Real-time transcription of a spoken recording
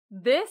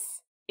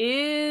This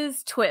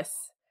is TWIS.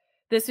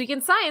 This Week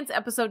in Science,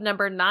 episode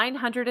number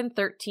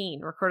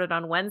 913, recorded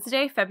on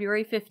Wednesday,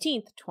 February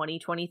 15th,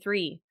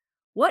 2023.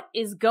 What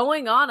is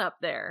going on up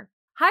there?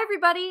 Hi,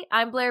 everybody.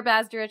 I'm Blair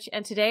Basdrich,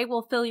 and today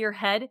we'll fill your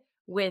head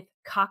with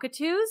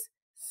cockatoos,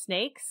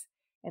 snakes,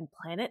 and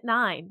Planet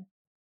 9.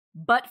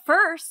 But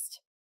first...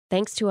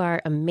 Thanks to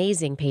our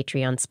amazing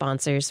Patreon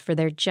sponsors for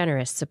their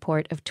generous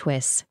support of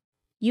TWIS.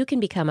 You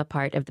can become a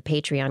part of the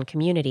Patreon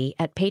community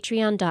at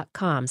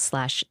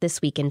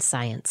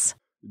patreon.com/thisweekinscience.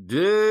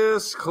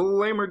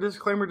 Disclaimer.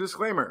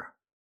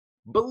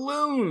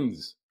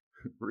 Balloons!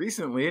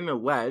 Recently, an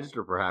alleged,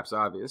 or perhaps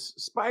obvious,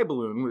 spy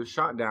balloon was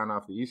shot down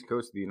off the east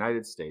coast of the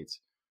United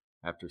States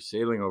after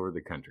sailing over the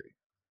country.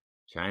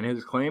 China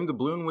has claimed the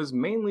balloon was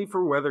mainly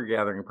for weather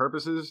gathering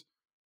purposes.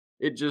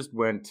 It just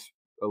went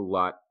a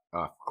lot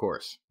off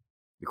course.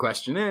 The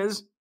question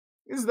is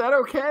that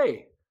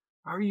okay?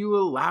 Are you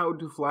allowed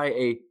to fly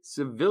a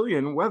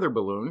civilian weather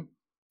balloon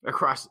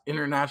across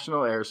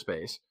international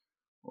airspace,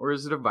 or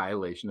is it a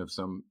violation of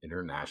some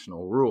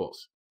international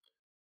rules?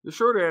 The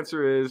short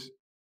answer is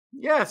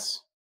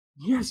yes.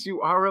 Yes, you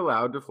are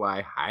allowed to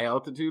fly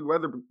high-altitude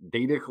weather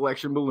data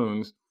collection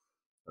balloons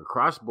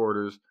across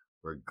borders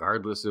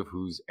regardless of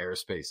whose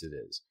airspace it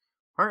is.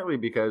 Partly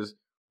because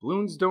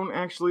balloons don't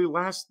actually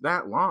last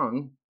that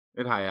long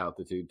at high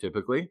altitude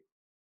typically.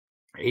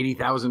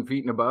 80,000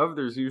 feet and above,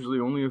 there's usually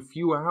only a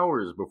few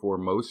hours before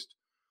most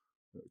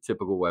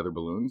typical weather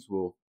balloons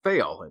will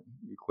fail and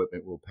the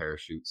equipment will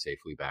parachute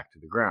safely back to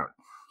the ground.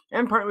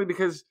 And partly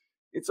because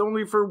it's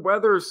only for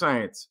weather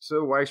science,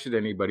 so why should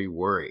anybody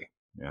worry?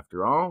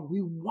 After all,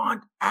 we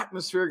want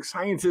atmospheric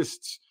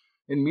scientists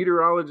and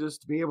meteorologists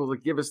to be able to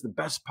give us the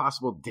best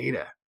possible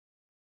data.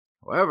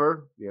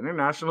 However, the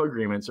international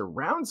agreements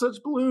around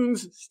such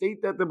balloons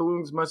state that the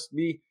balloons must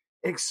be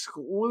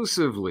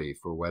exclusively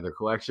for weather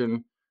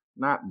collection,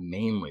 not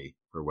mainly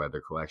for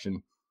weather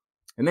collection.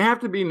 And they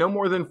have to be no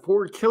more than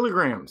 4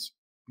 kilograms,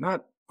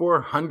 not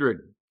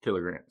 400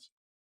 kilograms.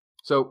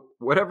 So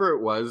whatever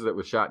it was that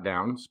was shot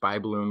down, spy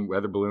balloon,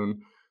 weather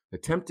balloon,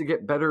 attempt to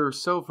get better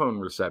cell phone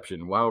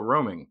reception while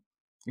roaming,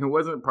 it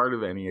wasn't part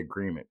of any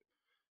agreement.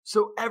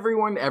 So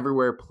everyone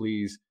everywhere,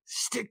 please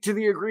stick to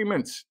the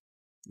agreements.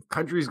 If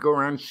countries go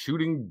around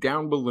shooting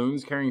down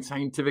balloons carrying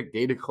scientific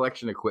data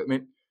collection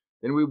equipment,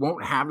 then we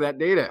won't have that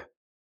data.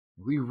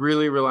 We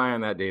really rely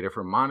on that data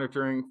for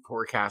monitoring,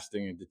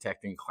 forecasting, and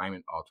detecting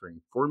climate-altering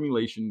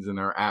formulations in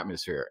our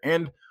atmosphere.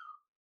 And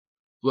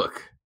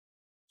look,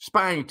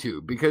 spying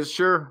too, because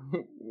sure,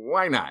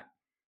 why not?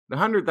 The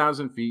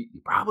 100,000 feet,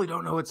 you probably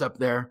don't know what's up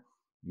there.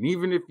 And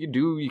even if you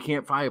do, you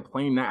can't fly a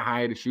plane that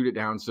high to shoot it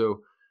down.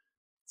 So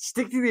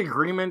stick to the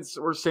agreements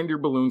or send your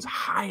balloons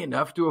high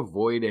enough to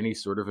avoid any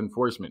sort of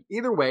enforcement.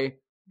 Either way,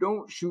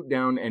 don't shoot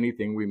down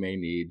anything we may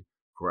need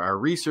for our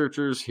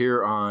researchers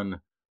here on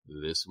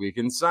This Week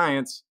in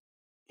Science,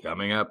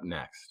 coming up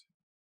next.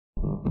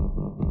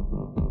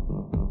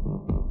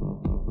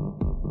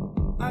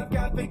 I've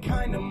got the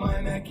kind of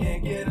mind that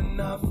can't get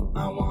enough.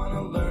 I want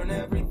to learn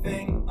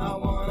everything. I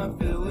want to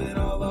fill it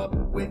all up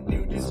with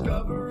new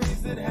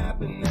discoveries that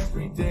happen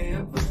every day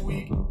of the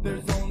week.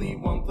 There's only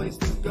one place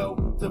to go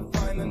to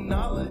find the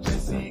knowledge I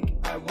seek.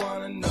 I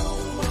want to know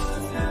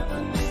what's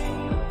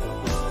happening.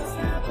 What's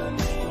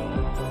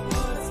happening?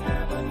 What's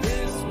happening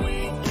this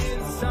week in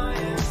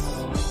science?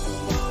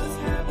 What's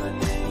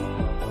happening?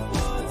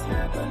 What's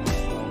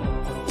happening?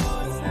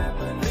 What's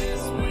happening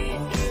this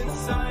week in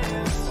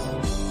science?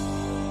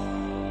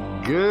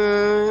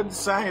 Good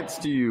science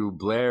to you,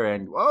 Blair.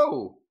 And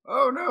oh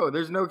no,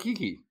 there's no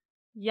Kiki.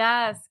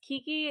 Yes,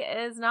 Kiki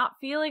is not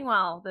feeling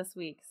well this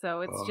week,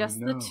 so it's just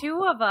no. the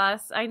two of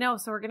us. I know,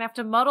 so we're going to have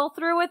to muddle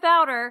through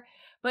without her.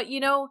 But,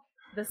 you know,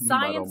 the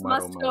science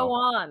must go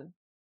on.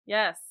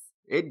 Yes.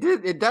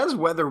 It does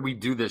whether we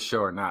do this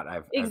show or not.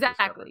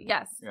 Exactly,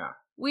 yes. Yeah.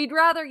 We'd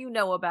rather you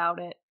know about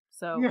it.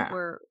 So Yeah.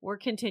 we're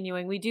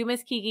continuing. We do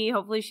miss Kiki.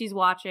 Hopefully she's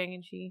watching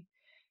and she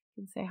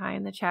can say hi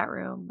in the chat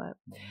room. But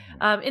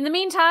in the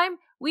meantime,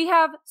 we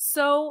have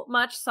so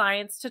much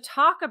science to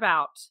talk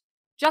about.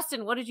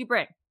 Justin, what did you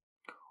bring?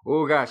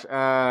 Oh gosh,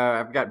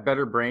 I've got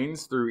better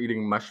brains through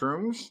eating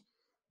mushrooms.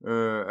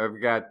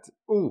 I've got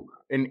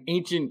an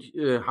ancient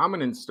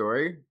hominin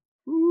story.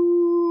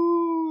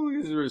 Who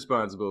is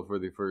responsible for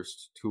the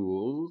first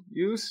tool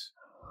use?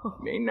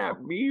 May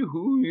not be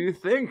who you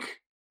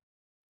think.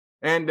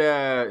 And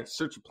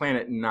Search of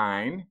Planet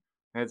 9.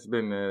 It's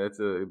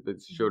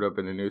showed up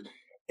in the news.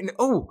 And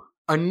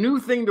a new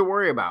thing to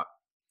worry about,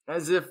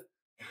 as if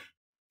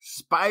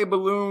spy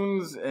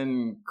balloons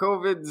and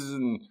COVIDs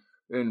and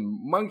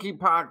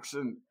monkeypox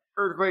and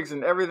earthquakes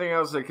and everything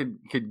else that could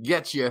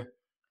get you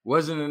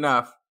wasn't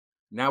enough.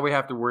 Now we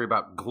have to worry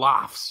about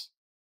GLOFs.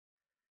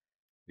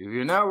 If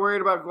you're not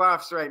worried about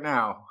GLOFs right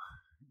now,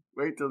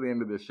 wait till the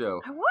end of the show.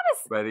 I want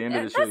to. By the end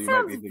of the show, that you might be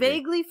sounds thinking,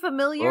 vaguely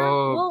familiar.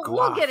 Oh,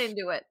 We'll get GLOFs.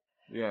 into it.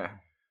 Yeah.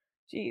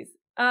 Jeez.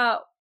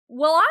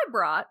 Well, I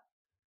brought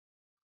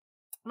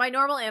my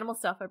normal animal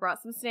stuff. I brought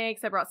some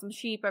snakes. I brought some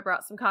sheep. I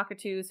brought some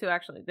cockatoos, who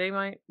actually, they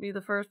might be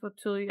the first with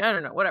Tully. I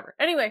don't know, whatever.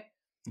 Anyway,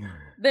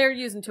 They're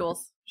using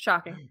tools.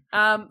 Shocking.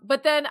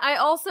 But then I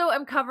also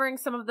am covering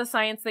some of the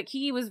science that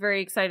Kiki was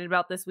very excited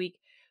about this week,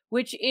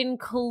 which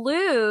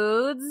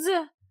includes,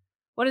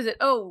 what is it?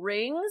 Oh,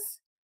 rings,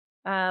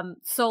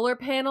 solar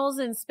panels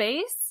in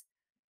space,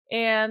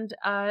 and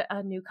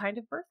a new kind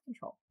of birth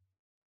control.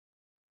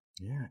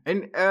 Yeah.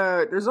 And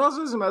there's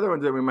also some other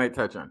ones that we might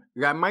touch on.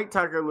 I might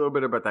talk a little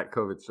bit about that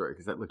COVID story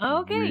because that looks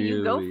really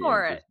you go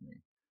for it.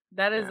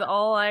 That is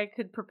all I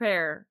could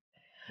prepare.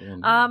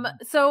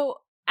 So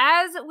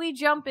as we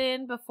jump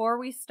in, before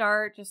we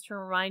start, just to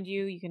remind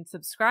you, you can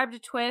subscribe to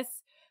TWIS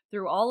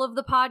through all of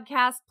the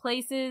podcast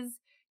places.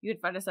 You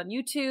can find us on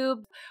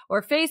YouTube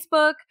or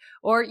Facebook,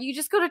 or you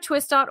just go to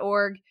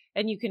twis.org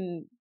and you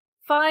can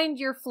find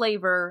your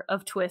flavor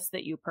of TWIS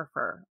that you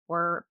prefer.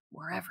 We're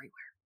everywhere.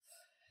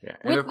 Yeah,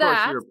 and of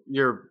course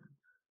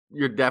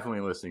you're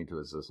definitely listening to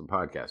us as a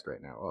podcast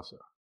right now, also.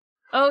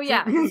 Oh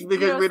yeah, because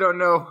we don't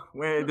know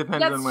when. It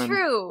depends on when. That's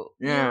true.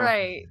 Yeah, you're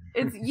right.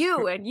 It's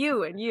you and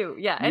you and you.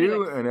 Yeah.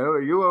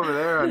 Anyway. You over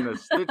there on the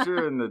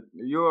Stitcher and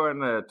you on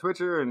the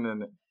Twitcher, and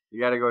then you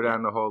got to go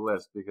down the whole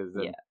list because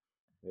then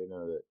they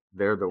know that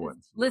they're the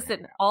ones.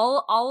 Listen,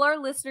 all our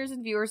listeners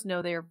and viewers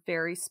know they are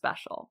very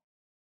special.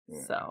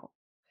 Yeah. So,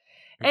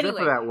 except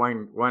for that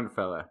one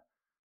fella,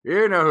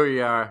 you know who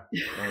you are.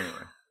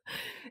 Anyway.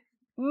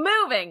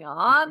 Moving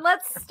on,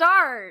 let's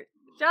start.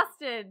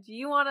 Justin, do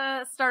you want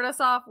to start us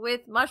off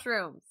with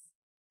mushrooms?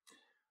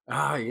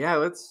 Yeah,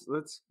 let's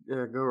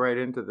go right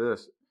into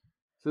this.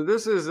 So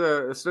this is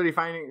a study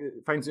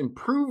finds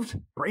improved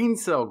brain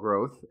cell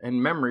growth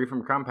and memory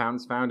from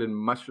compounds found in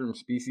mushroom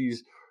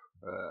species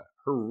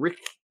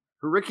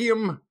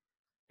Hericium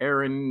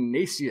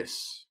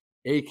erinaceus,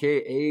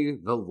 aka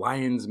the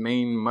lion's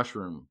mane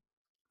mushroom.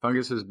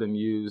 Fungus has been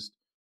used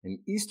in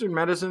Eastern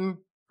medicine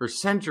for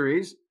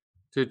centuries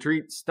to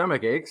treat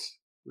stomach aches,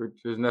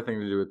 which has nothing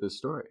to do with this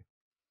story.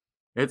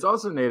 It's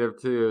also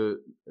native to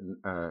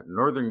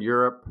Northern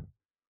Europe,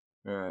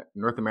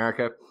 North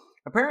America.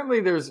 Apparently,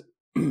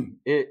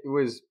 it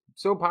was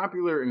so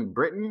popular in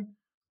Britain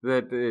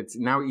that it's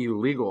now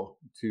illegal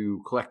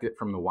to collect it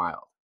from the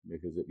wild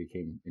because it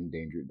became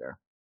endangered there.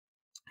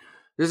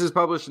 This is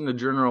published in the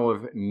Journal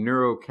of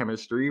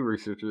Neurochemistry.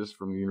 Researchers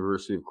from the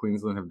University of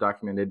Queensland have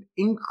documented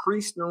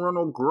increased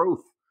neuronal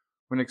growth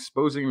when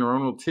exposing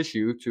neuronal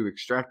tissue to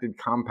extracted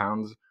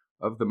compounds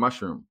of the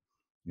mushroom.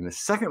 In the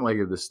second leg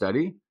of the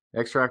study,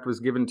 extract was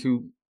given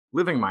to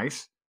living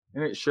mice,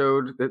 and it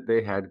showed that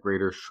they had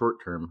greater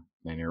short-term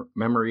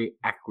memory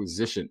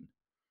acquisition.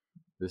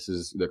 This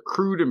is the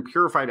crude and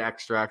purified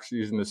extracts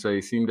used in the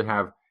study seem to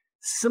have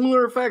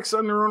similar effects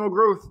on neuronal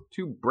growth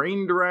to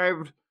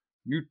brain-derived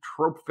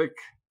neurotrophic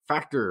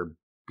factor,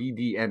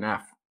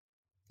 BDNF,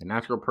 a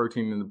natural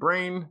protein in the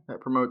brain that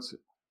promotes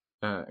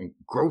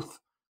growth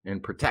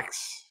and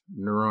protects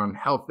neuron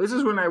health. This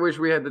is when I wish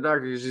we had the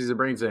doctor, because she's a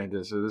brain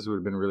scientist, so this would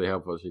have been really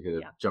helpful. She could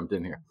have jumped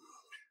in here.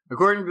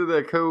 According to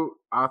the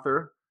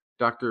co-author,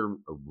 Dr.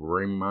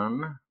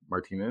 Raymond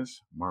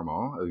Martinez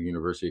Marmal of the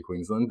University of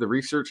Queensland, the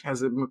research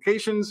has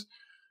implications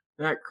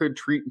that could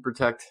treat and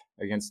protect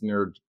against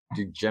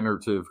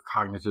neurodegenerative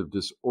cognitive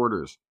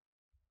disorders.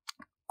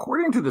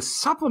 According to the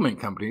supplement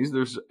companies,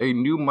 there's a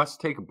new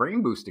must-take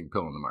brain-boosting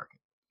pill in the market.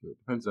 So it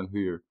depends on who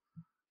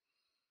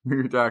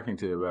you're talking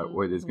to about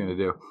what it's going to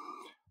do.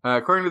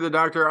 According to the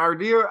doctor,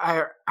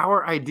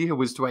 our idea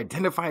was to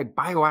identify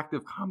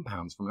bioactive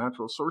compounds from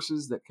natural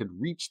sources that could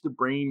reach the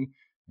brain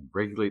and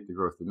regulate the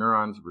growth of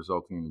neurons,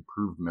 resulting in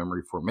improved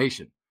memory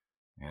formation.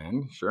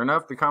 And sure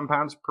enough, the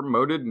compounds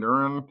promoted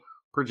neuron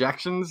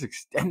projections,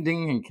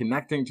 extending and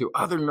connecting to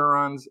other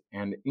neurons,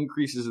 and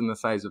increases in the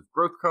size of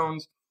growth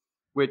cones,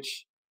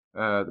 which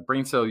the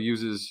brain cell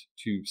uses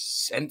to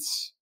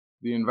sense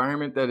the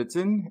environment that it's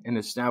in and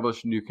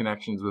establish new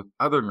connections with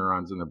other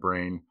neurons in the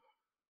brain,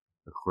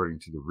 according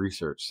to the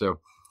research. So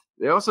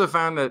they also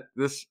found that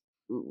this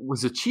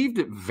was achieved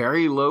at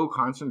very low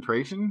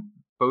concentration,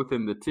 both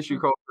in the tissue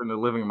culture and the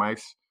living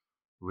mice,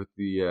 with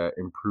the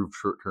improved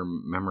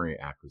short-term memory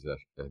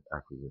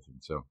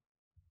acquisition. So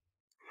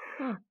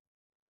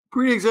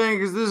pretty exciting,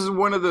 because this is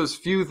one of those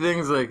few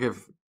things, like,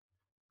 if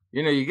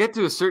you get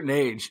to a certain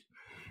age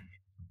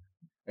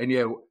and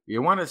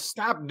you want to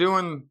stop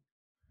doing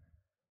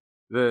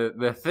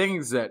the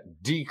things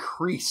that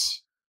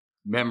decrease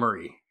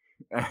memory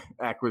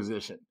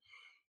acquisition.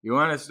 You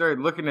want to start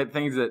looking at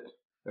things that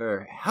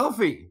are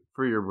healthy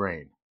for your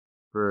brain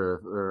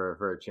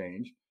for a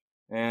change.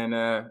 And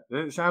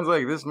it sounds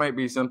like this might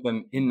be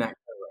something in that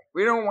category.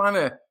 We don't want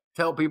to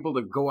tell people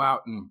to go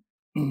out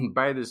and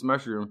buy this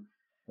mushroom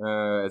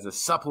as a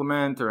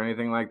supplement or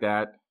anything like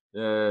that.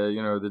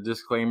 The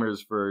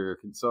disclaimers for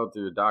consult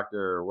your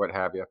doctor or what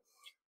have you.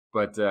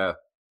 But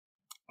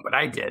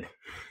I did.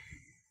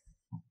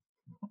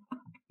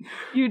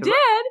 You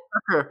did?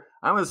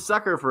 I'm a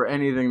sucker for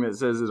anything that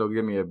says it'll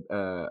give me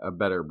a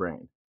better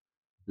brain.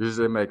 Just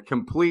a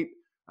complete.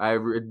 I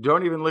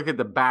don't even look at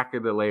the back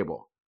of the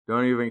label.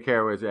 Don't even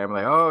care what it's. I'm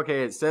like, oh,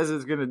 okay, it says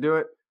it's going to do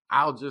it.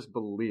 I'll just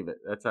believe it.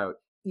 That's how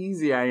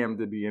easy I am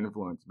to be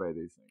influenced by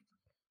these things.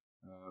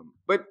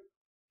 But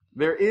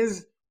there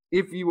is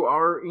if you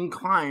are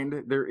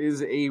inclined, there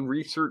is a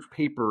research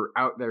paper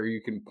out there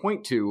you can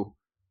point to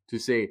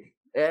say,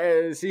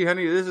 see,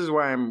 honey, this is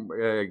why I'm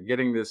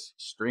getting this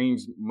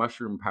strange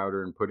mushroom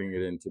powder and putting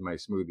it into my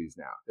smoothies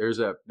now. There's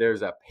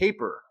a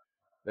paper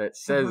that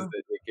says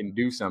that it can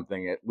do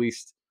something, at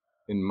least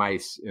in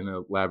mice in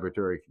a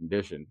laboratory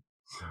condition.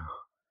 So.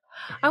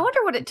 I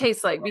wonder what it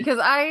tastes like, because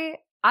I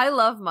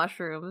love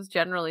mushrooms,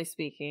 generally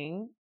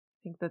speaking. I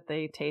think that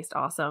they taste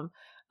awesome.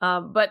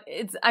 But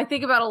I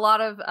think about a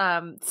lot of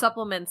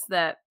supplements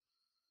that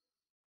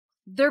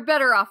they're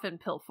better off in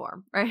pill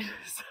form, right?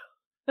 So,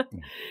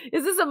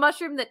 is this a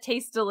mushroom that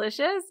tastes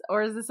delicious,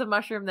 or is this a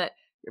mushroom that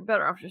you're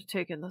better off just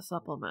taking the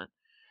supplement?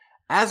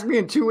 Ask me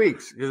in 2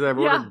 weeks, because I've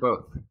ordered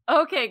both.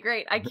 Okay,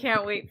 great. I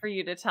can't wait for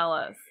you to tell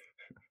us.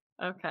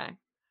 Okay.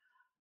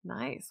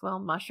 Nice. Well,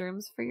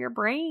 mushrooms for your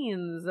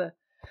brains.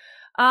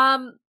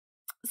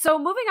 So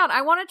moving on,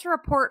 I wanted to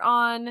report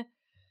on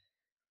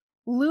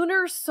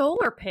lunar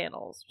solar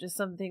panels, which is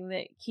something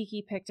that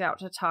Kiki picked out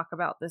to talk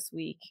about this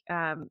week.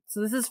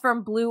 So this is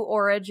from Blue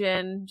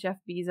Origin, Jeff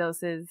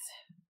Bezos's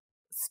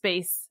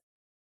space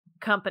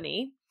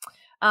company.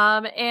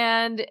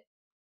 And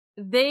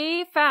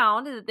they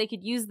found that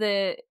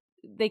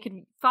they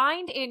could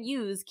find and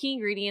use key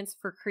ingredients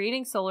for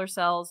creating solar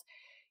cells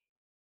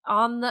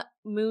on the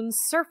moon's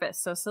surface.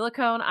 So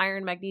silicone,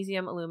 iron,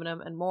 magnesium, aluminum,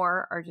 and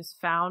more are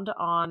just found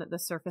on the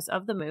surface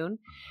of the moon.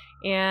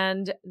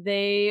 And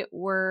they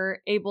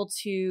were able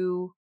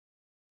to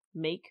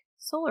make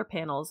solar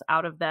panels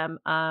out of them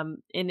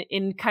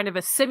in kind of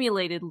a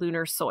simulated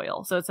lunar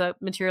soil. So it's a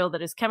material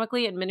that is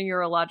chemically and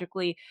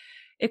mineralogically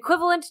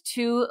equivalent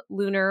to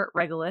lunar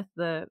regolith,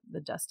 the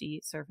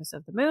dusty surface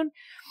of the moon.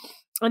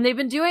 And they've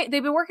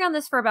been working on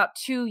this for about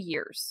 2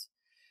 years.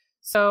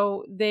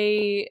 So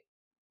they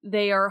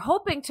are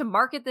hoping to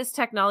market this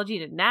technology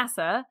to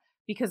NASA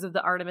because of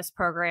the Artemis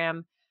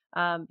program,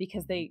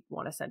 because they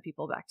want to send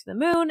people back to the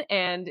moon,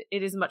 and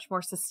it is much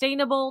more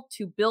sustainable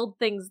to build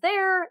things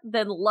there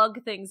than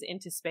lug things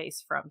into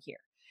space from here.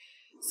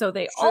 So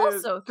they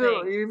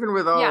think, even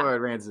with all our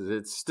advances,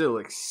 it's still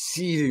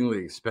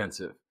exceedingly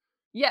expensive.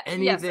 Yeah,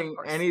 anything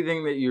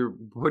that you're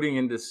putting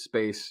into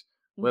space,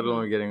 let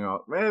alone getting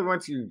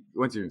once you're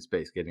in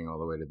space, getting all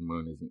the way to the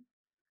moon isn't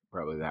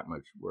probably that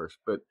much worse.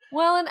 But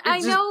I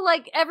know,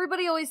 like,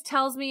 everybody always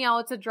tells me, oh,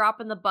 it's a drop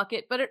in the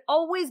bucket, but it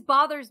always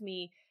bothers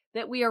me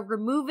that we are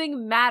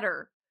removing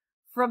matter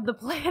from the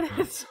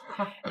planet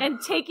and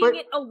taking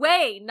it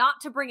away,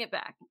 not to bring it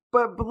back.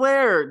 But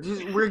Blair,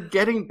 we're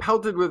getting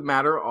pelted with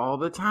matter all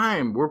the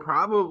time. We're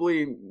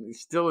probably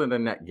still in a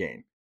net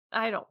gain.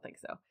 I don't think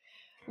so.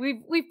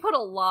 We've put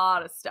a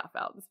lot of stuff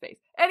out in space.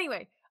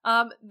 Anyway,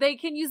 they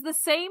can use the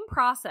same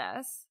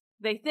process,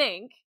 they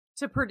think,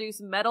 to produce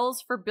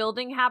metals for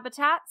building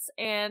habitats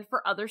and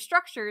for other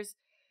structures,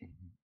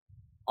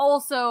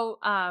 also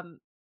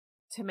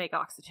to make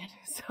oxygen.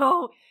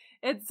 So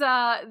it's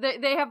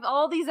they have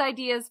all these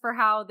ideas for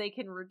how they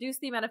can reduce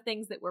the amount of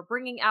things that we're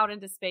bringing out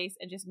into space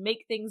and just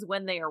make things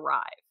when they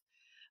arrive.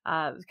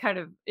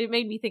 It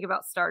made me think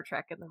about Star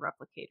Trek and the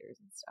replicators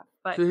and stuff.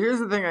 But so here's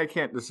the thing I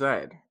can't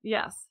decide.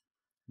 Yes.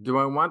 Do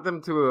I want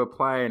them to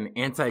apply an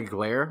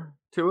anti-glare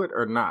to it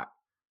or not?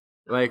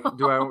 Like,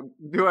 do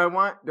I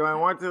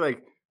want to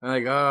like,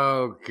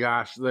 oh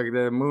gosh, look,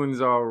 the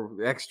moon's all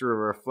extra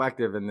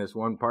reflective in this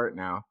one part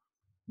now.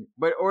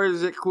 Or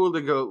is it cool to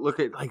go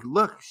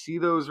look, see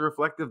those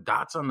reflective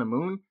dots on the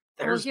moon?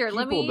 There's people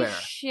let me there.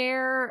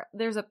 Share.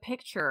 There's a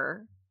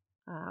picture.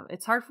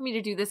 It's hard for me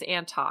to do this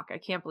and talk. I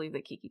can't believe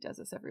that Kiki does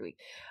this every week.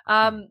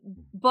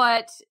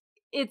 But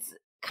it's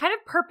kind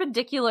of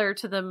perpendicular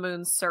to the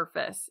moon's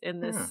surface in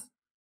this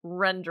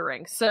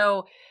rendering.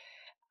 So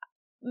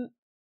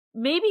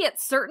maybe at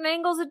certain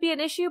angles it'd be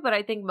an issue, but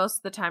I think most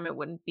of the time it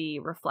wouldn't be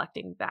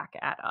reflecting back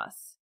at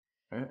us.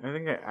 I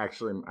think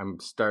I'm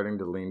starting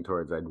to lean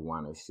towards I'd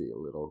want to see a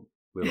little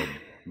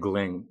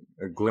glimmer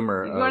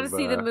you want of to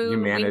see the moon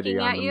humanity winking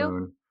on at the you?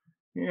 moon.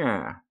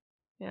 Yeah.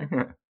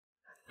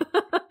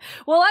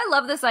 Well, I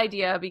love this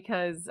idea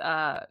because,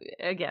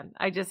 again,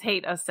 I just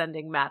hate us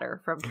sending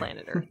matter from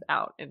planet Earth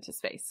out into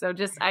space. So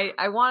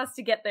I want us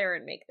to get there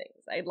and make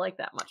things. I'd like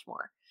that much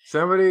more.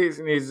 Somebody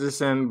needs to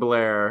send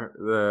Blair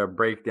the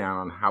breakdown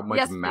on how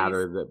much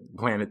matter please. the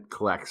planet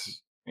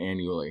collects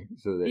annually.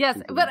 So that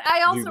yes, but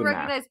I also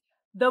recognize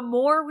the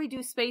more we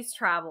do space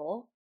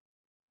travel,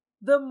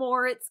 the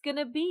more it's going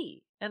to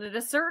be. And at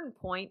a certain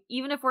point,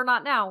 even if we're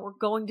not now, we're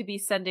going to be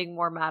sending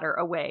more matter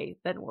away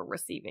than we're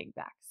receiving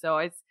back. So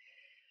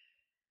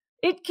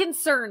it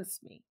concerns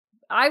me.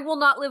 I will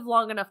not live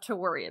long enough to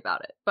worry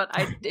about it, but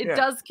it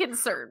does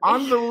concern me.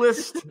 On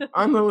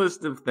the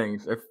list of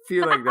things, I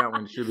feel like that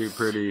one should be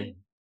pretty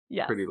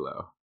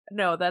low.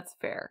 No, that's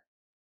fair.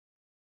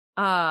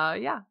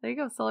 There you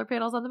go. Solar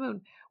panels on the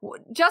moon.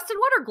 Justin,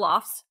 what are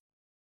GLOFs?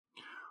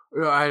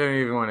 I don't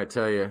even want to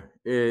tell you.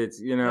 It's,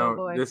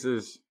 this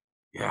is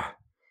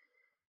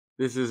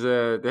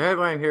the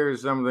headline here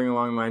is something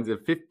along the lines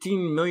of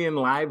 15 million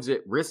lives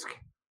at risk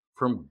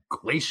from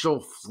glacial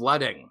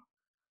flooding.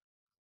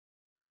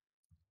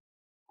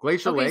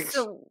 Glacial lakes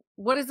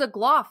What is a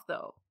GLOF,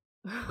 though?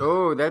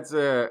 Oh, that's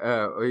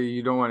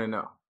you don't want to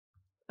know.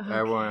 Okay.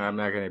 I'm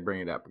not going to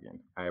bring it up again.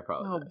 I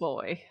apologize. Oh,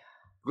 boy.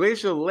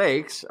 Glacial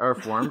lakes are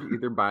formed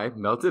either by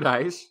melted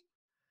ice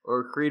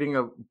or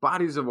creating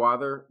bodies of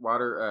water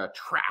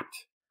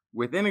trapped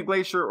within a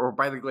glacier or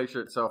by the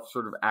glacier itself,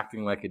 sort of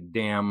acting like a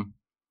dam,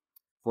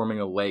 forming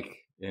a lake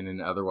in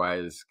an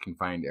otherwise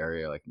confined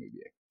area, like maybe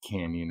a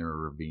canyon or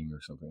a ravine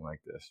or something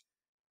like this.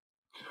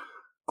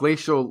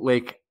 Glacial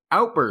lake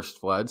outburst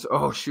floods,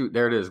 oh shoot,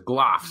 there it is,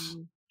 GLOFs,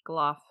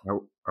 GLOF.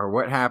 are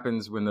what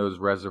happens when those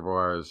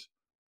reservoirs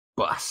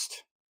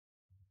bust.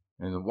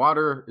 And the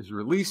water is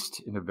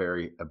released in a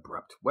very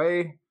abrupt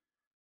way,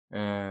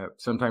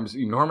 sometimes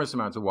enormous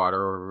amounts of water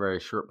over a very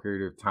short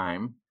period of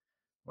time,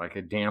 like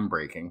a dam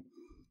breaking.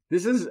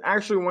 This is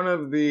actually one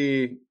of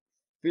the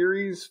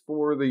theories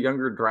for the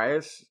Younger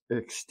Dryas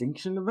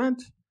extinction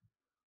event,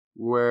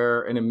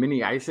 where in a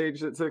mini ice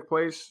age that took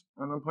place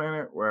on the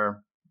planet,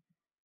 where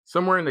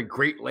somewhere in the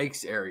Great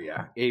Lakes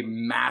area, a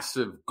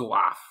massive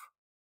GLOF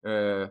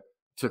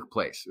took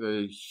place.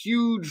 A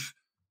huge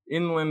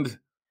inland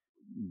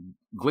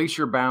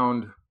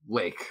glacier-bound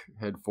lake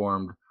had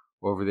formed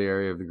over the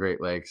area of the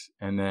Great Lakes,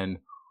 and then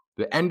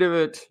the end of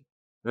it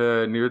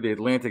near the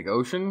Atlantic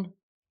Ocean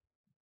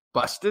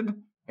busted,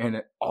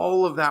 and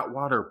all of that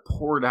water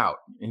poured out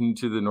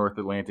into the North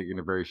Atlantic in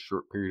a very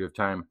short period of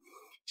time,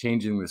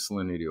 changing the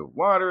salinity of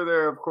water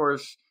there, of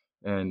course,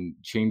 and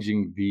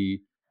changing the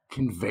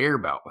conveyor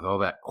belt with all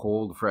that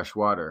cold, fresh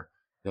water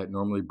that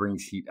normally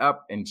brings heat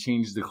up, and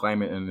changed the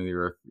climate under the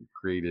Earth,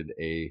 created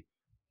a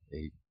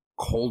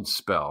cold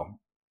spell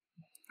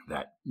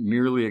that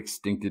nearly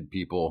extincted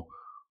people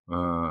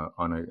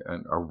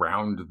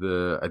around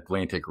the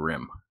Atlantic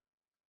rim.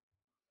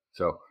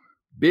 So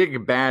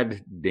big,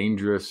 bad,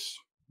 dangerous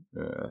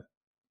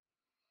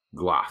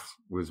GLOF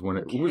was when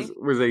it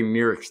was a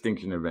near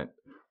extinction event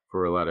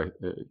for a lot of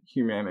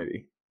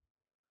humanity.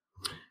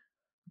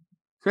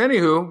 So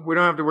anywho, we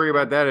don't have to worry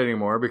about that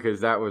anymore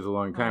because that was a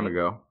long time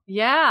ago.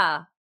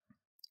 Yeah.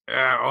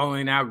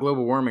 Only now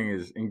global warming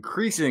is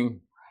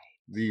increasing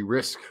the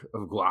risk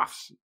of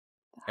GLOFs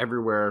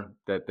everywhere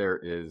that there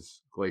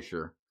is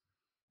glacier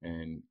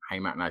and high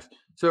mountain ice.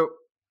 So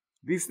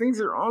these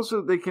things are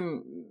also they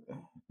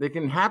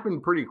can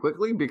happen pretty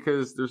quickly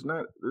because there's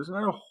not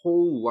a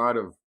whole lot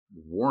of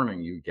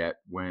warning you get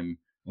when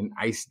an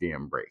ice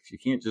dam breaks. You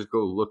can't just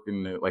go look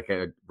in like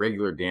a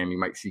regular dam. You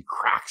might see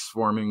cracks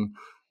forming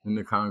in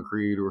the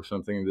concrete or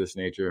something of this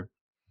nature.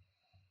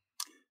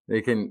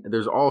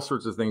 There's all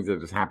sorts of things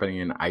that is happening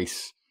in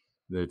ice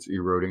that's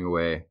eroding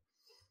away.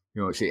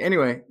 You won't see.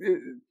 Anyway,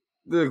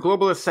 the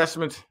global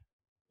assessment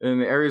in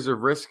the areas of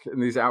risk in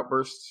these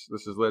outbursts,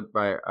 this is led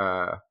by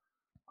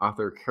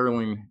author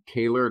Caroline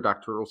Taylor, a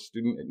doctoral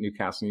student at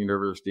Newcastle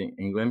University in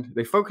England.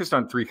 They focused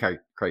on three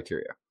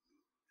criteria.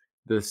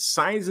 The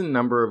size and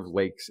number of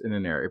lakes in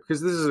an area,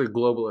 because this is a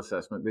global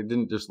assessment. They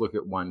didn't just look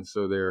at one,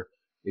 so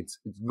it's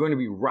going to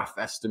be rough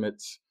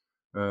estimates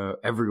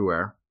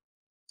everywhere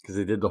because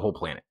they did the whole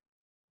planet.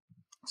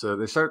 So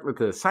they start with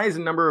the size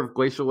and number of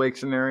glacial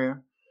lakes in an area,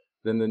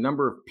 then the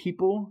number of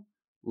people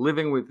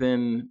living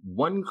within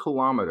 1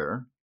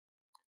 kilometer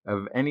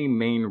of any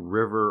main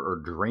river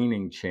or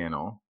draining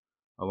channel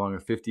along a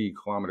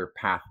 50-kilometer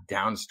path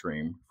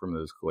downstream from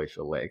those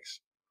glacial lakes,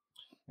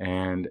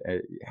 and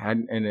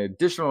had an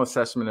additional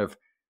assessment of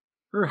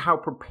how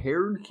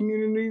prepared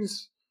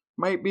communities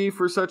might be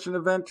for such an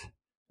event.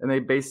 And they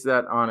based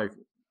that on a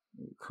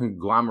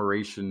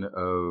conglomeration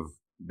of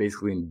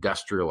basically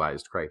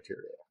industrialized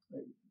criteria.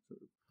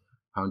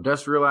 How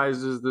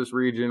industrialized is this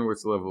region?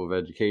 What's the level of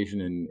education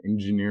and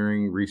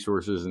engineering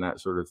resources and that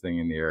sort of thing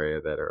in the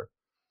area that are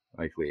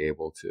likely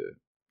able to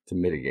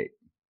mitigate?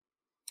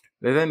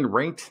 They then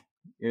ranked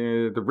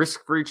the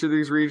risk for each of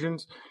these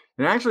regions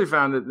and actually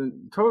found that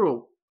in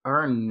total,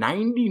 around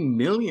 90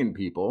 million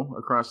people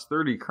across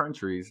 30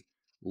 countries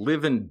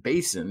live in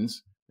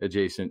basins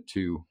adjacent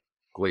to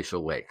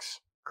glacial lakes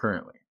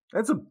currently.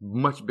 That's a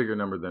much bigger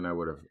number than I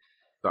would have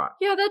thought.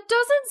 Yeah, that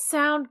doesn't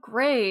sound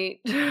great.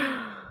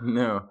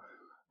 No.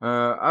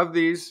 Of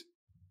these,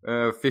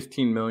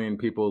 15 million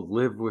people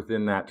live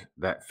within that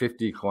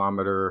 50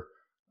 kilometer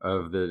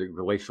of the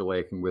glacial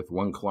lake and with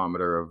 1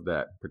 kilometer of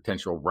that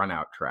potential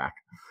runout track.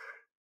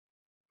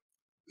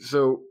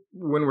 So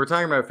when we're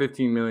talking about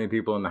 15 million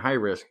people in the high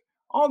risk,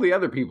 all the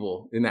other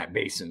people in that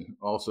basin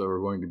also are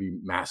going to be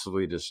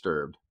massively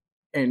disturbed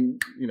and,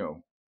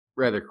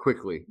 rather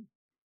quickly,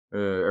 at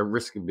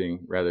risk of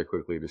being rather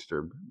quickly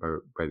disturbed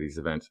by these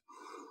events.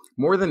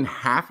 More than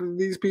half of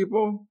these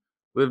people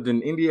lived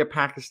in India,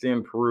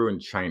 Pakistan, Peru,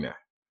 and China.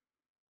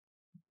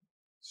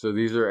 So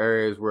these are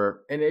areas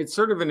where, and it's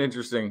sort of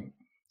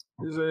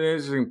there's an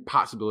interesting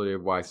possibility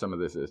of why some of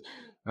this is.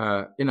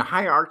 In the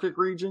high Arctic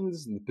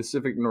regions, in the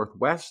Pacific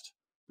Northwest,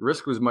 the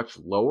risk was much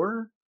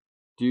lower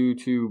due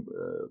to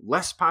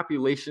less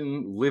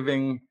population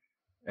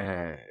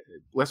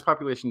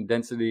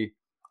density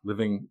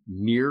living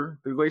near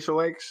the glacial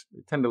lakes.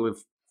 They tend to live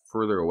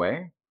further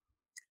away,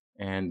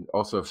 and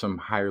also some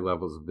higher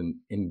levels of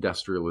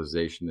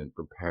industrialization and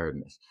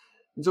preparedness.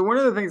 And so one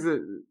of the things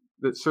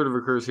that sort of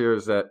occurs here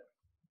is that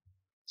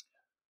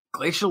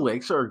glacial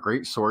lakes are a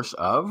great source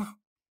of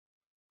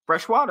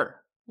fresh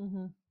water.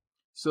 Mm-hmm.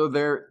 So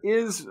there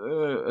is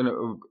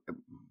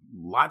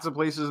lots of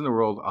places in the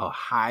world a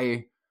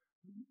high,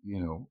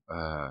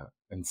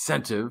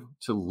 incentive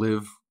to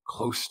live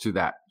close to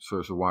that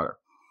source of water.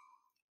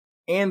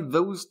 And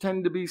those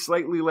tend to be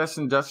slightly less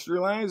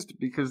industrialized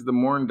because the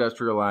more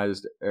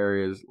industrialized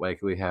areas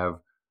likely have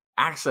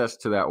access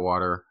to that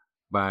water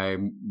by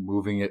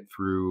moving it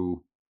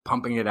through,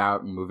 pumping it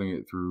out and moving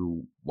it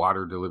through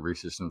water delivery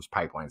systems,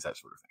 pipelines, that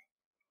sort of thing.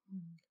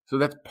 Mm-hmm. So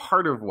that's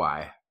part of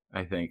why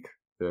I think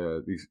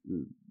the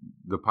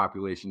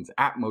populations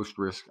at most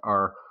risk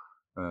are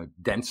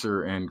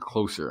denser and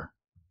closer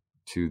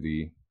to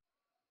these.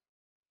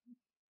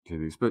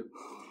 But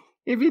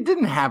if you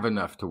didn't have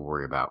enough to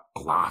worry about,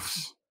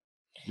 GLOFs,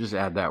 just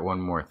add that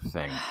one more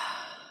thing.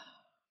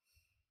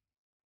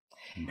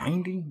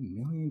 90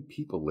 million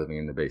people living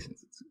in the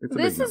basins.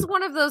 This is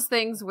one of those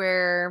things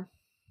where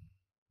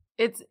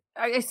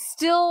I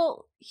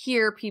still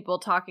hear people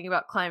talking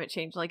about climate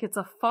change like it's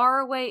a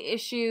faraway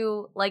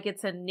issue, like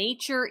it's a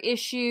nature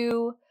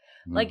issue,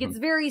 like it's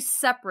very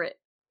separate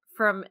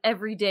from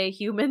everyday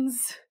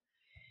humans.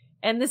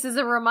 And this is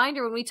a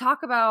reminder when we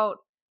talk about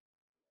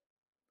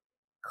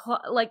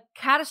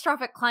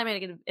catastrophic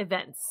climate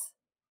events.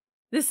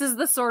 This is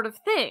the sort of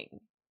thing.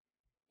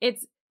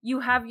 It's you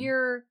have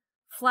your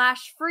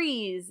flash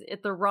freeze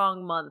at the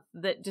wrong month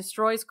that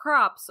destroys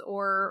crops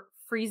or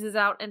freezes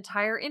out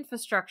entire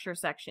infrastructure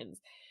sections.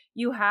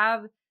 You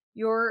have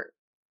your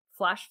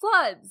flash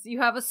floods.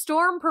 You have a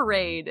storm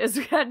parade, as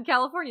we had in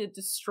California, that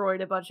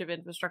destroyed a bunch of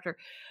infrastructure.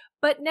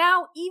 But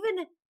now,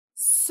 even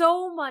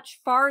so much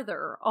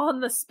farther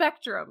on the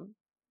spectrum,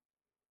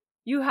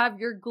 you have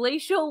your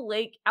glacial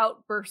lake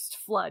outburst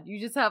flood. You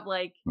just have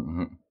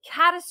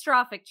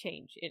catastrophic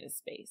change in a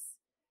space.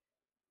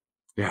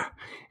 Yeah.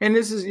 And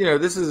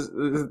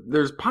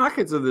there's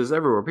pockets of this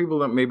everywhere. People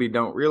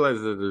don't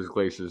realize that there's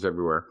glaciers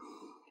everywhere.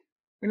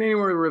 And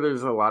anywhere where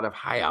there's a lot of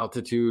high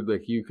altitude,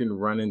 like you can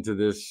run into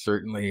this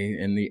certainly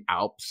in the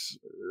Alps.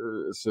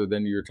 So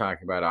then you're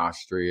talking about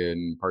Austria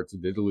and parts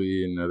of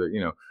Italy and other,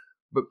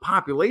 but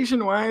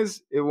population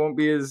wise, it won't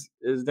be as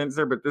dense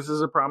there. But this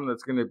is a problem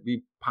that's going to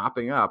be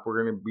popping up.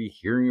 We're going to be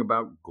hearing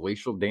about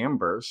glacial dam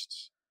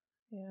bursts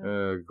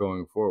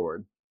going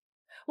forward.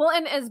 Well,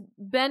 and as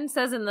Ben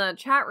says in the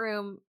chat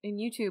room in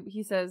YouTube,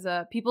 he says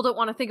people don't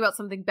want to think about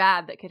something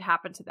bad that could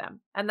happen to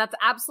them. And that's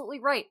absolutely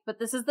right. But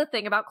this is the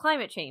thing about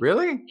climate change.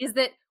 Really? Is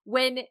that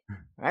when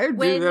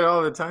do that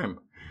all the time.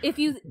 If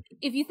you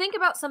think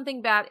about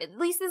something bad, at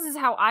least this is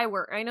how I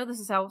work. I know this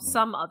is how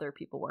some other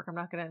people work. I'm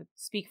not going to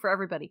speak for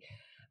everybody.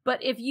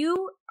 But if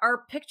you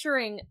are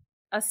picturing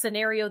a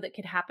scenario that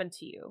could happen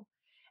to you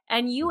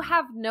and you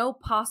have no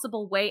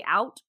possible way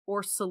out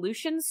or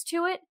solutions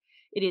to it,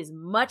 it is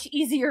much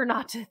easier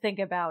not to think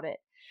about it.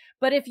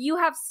 But if you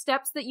have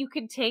steps that you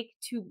can take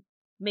to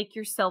make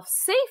yourself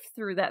safe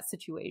through that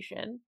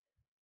situation,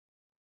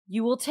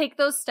 you will take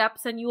those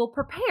steps and you will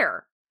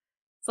prepare.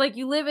 It's like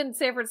you live in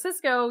San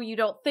Francisco, you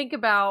don't think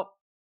about,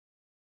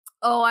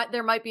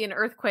 there might be an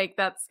earthquake,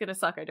 that's going to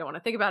suck, I don't want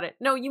to think about it.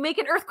 No, you make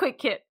an earthquake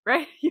kit,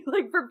 right? You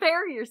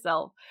prepare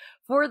yourself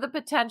for the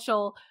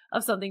potential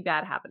of something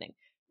bad happening.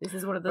 This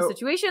is one of those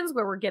situations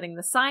where we're getting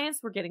the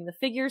science, we're getting the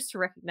figures to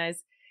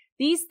recognize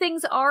these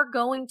things are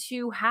going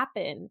to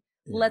happen.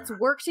 Yeah. Let's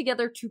work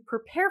together to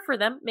prepare for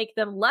them, make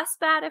them less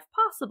bad if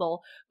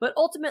possible. But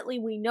ultimately,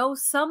 we know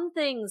some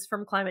things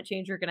from climate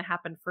change are going to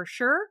happen for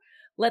sure.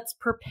 Let's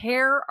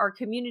prepare our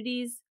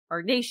communities,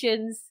 our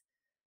nations,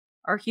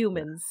 our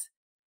humans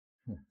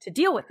to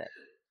deal with it.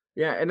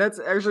 Yeah, and that's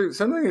actually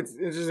something that's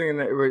interesting in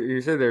that what you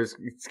said.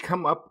 It's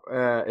come up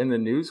in the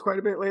news quite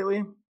a bit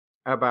lately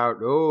about,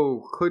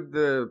 could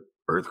the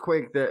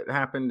earthquake that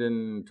happened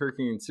in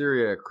Turkey and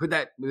Syria, could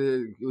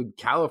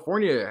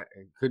California,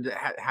 could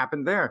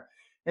happen there?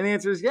 And the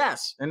answer is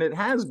yes. And it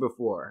has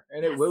before,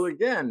 and it will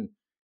again.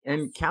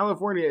 And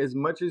California, as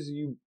much as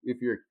if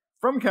you're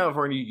from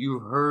California, you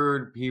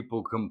heard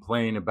people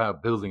complain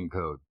about building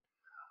code.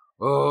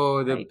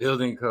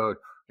 Building code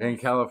in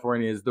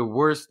California is the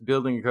worst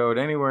building code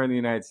anywhere in the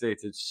United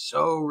States. It's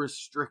so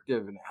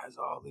restrictive and has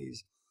all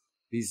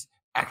these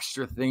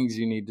extra things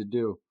you need to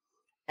do.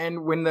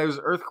 And when those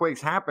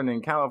earthquakes happen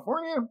in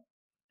California,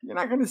 you're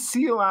not going to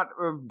see a lot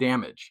of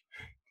damage.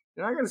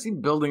 You're not going to see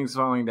buildings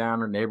falling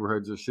down or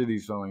neighborhoods or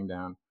cities falling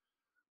down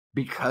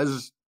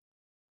because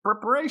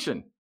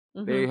preparation.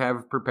 Mm-hmm. They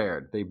have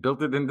prepared. They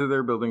built it into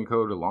their building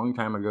code a long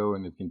time ago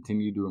and have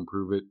continued to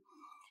improve it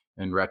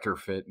and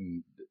retrofit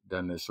and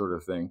done this sort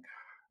of thing.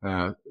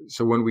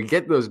 So when we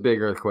get those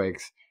big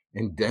earthquakes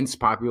in dense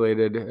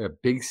populated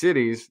big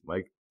cities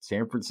like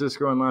San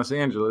Francisco and Los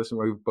Angeles, and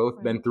we've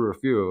both been through a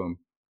few of them,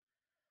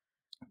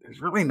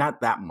 there's really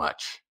not that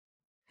much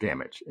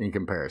damage in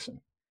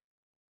comparison.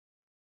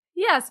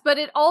 Yes, but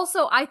it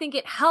also, I think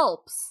it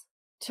helps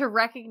to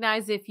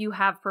recognize if you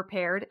have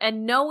prepared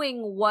and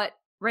knowing what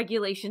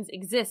regulations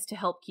exist to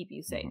help keep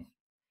you safe. Mm-hmm.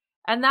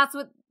 And that's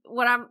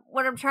what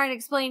I'm trying to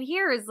explain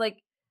here is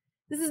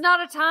This is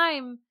not a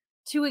time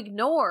to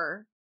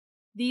ignore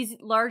these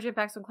large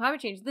impacts on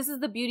climate change. This is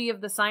the beauty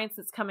of the science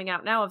that's coming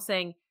out now of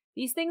saying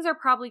these things are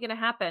probably going to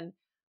happen.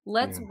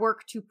 Let's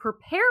work to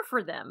prepare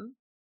for them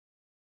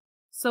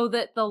so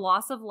that the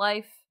loss of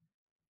life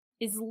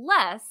is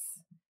less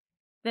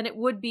than it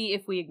would be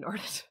if we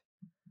ignored it.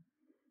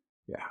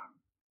 Yeah.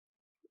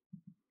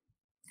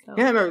 So.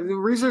 Yeah, no,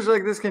 research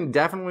like this can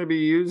definitely be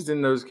used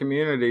in those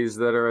communities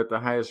that are at the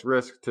highest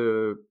risk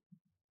to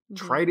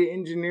try to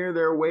engineer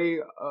their way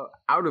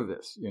out of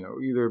this,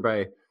 either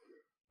by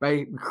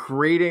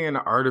creating an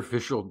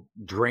artificial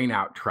drain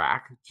out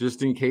track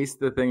just in case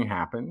the thing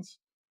happens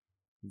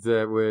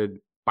that would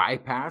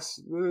bypass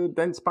the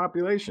dense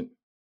population.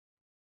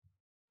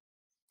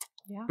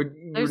 Yeah. But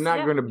you're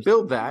not going to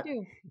build that.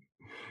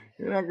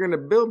 You're not going to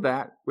build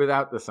that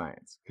without the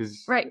science,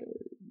 because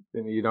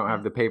then you don't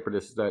have the paper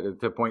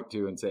to point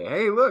to and say,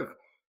 hey, look,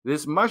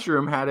 this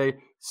mushroom had a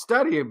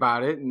study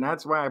about it, and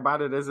that's why I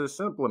bought it as a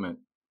supplement.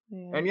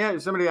 Yeah.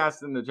 And somebody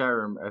asked in the chat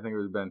room, I think it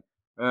was Ben,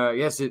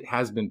 yes, it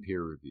has been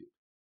peer reviewed.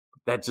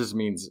 That just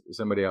means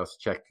somebody else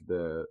checked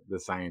the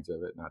science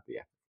of it, not the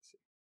efficacy.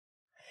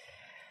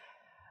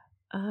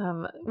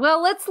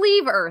 Well, let's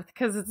leave Earth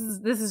because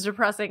this is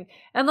depressing,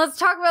 and let's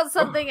talk about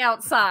something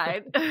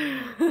outside.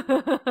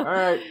 All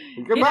right,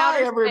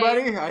 goodbye,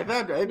 everybody. I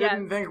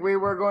didn't think we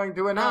were going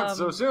to announce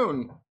so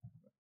soon.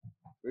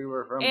 We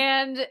were from,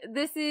 and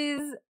this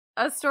is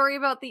a story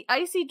about the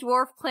icy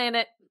dwarf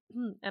planet,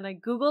 and I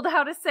googled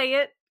how to say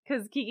it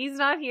because Kiki's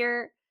not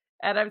here,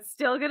 and I'm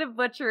still gonna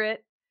butcher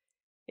it.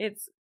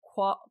 It's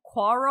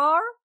Quaror.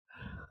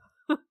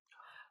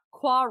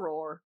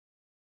 Quaror.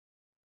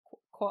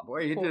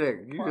 Boy, you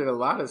did a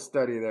lot of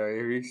study there.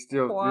 You're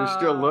still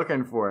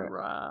looking for it.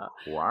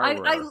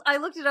 I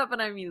looked it up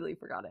and I immediately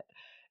forgot it.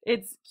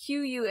 It's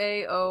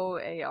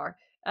Quaoar.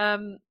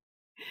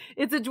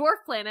 It's a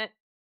dwarf planet,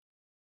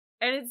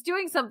 and it's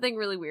doing something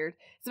really weird.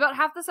 It's about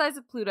half the size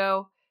of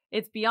Pluto.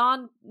 It's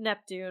beyond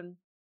Neptune.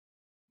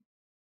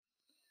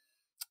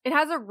 It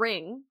has a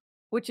ring,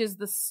 which is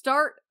the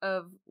start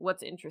of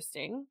what's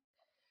interesting.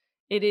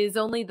 It is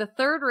only the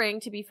third ring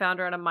to be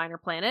found around a minor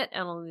planet,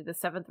 and only the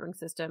seventh ring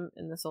system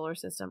in the solar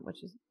system,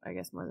 which is, I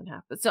guess, more than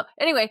half. But still,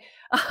 anyway,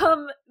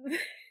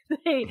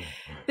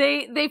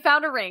 they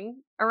found a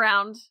ring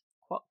around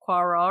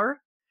Quaror.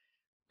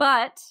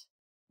 But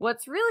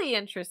what's really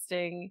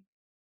interesting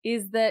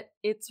is that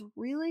it's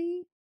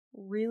really,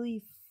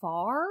 really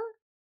far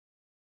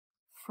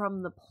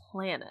from the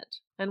planet.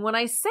 And when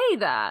I say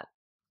that,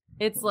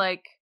 it's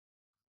like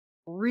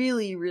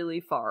really, really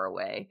far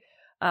away.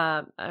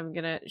 I'm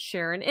going to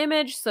share an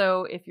image.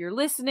 So if you're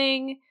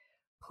listening,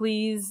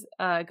 please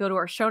go to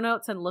our show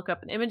notes and look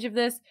up an image of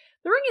this.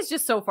 The ring is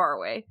just so far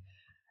away.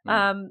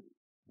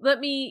 Let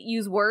me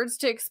use words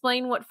to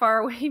explain what far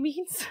away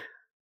means,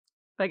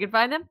 if I can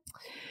find them.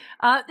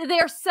 They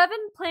are 7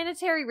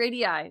 planetary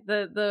radii.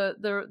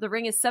 The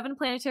ring is 7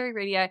 planetary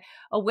radii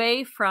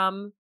away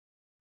from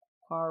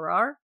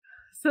Quaror.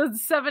 So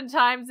it's 7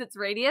 times its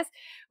radius,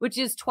 which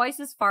is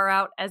twice as far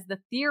out as the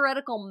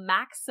theoretical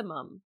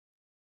maximum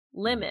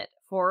limit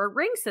for a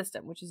ring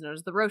system, which is known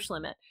as the Roche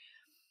limit.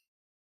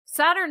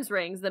 Saturn's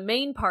rings, the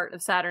main part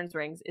of Saturn's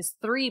rings, is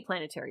 3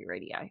 planetary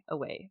radii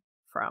away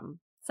from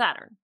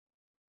Saturn.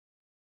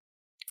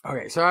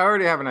 Okay, so I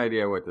already have an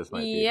idea what this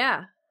might be.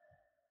 Yeah.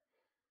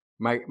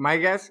 My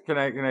guess, can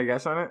I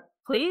guess on it?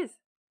 Please.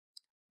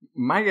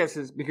 My guess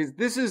is, because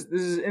this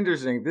is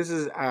interesting. This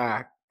is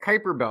a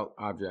Kuiper belt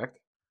object.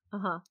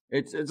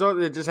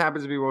 It just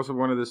happens to be also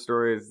one of the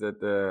stories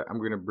that I'm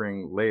going to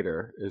bring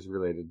later is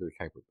related to the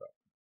Kuiper belt.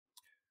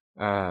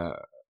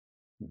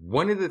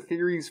 One of the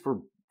theories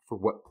for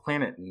what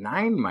Planet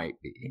 9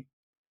 might be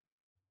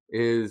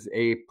is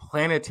a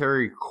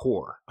planetary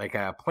core, like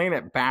a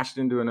planet bashed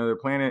into another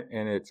planet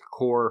and its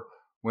core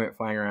went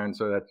flying around,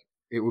 so that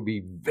it would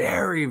be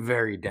very,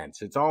 very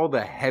dense. It's all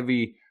the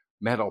heavy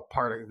metal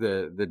part of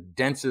the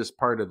densest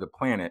part of the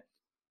planet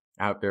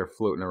out there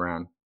floating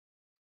around.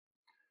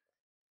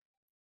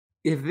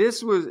 If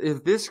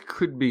this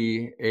could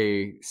be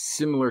a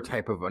similar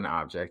type of an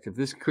object, if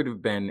this could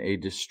have been a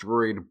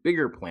destroyed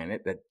bigger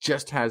planet that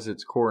just has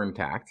its core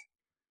intact,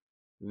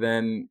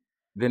 then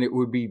it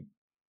would be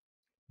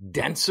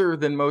denser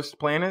than most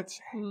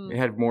planets. It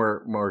had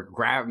more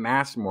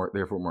mass,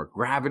 therefore more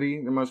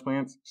gravity than most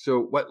planets. So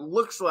what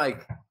looks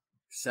like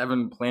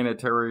 7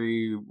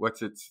 planetary,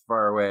 it's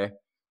far away,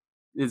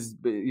 is,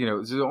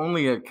 it's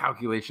only a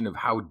calculation of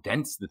how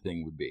dense the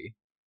thing would be,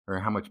 or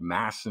how much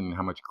mass and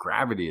how much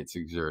gravity it's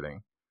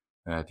exerting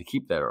to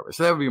keep that orbit.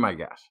 So that would be my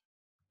guess.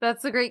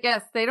 That's a great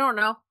guess. They don't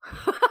know.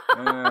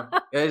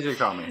 As you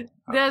call me.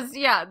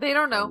 They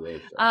don't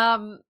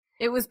know.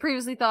 It was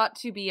previously thought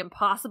to be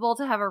impossible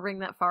to have a ring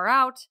that far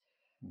out.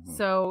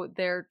 So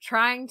they're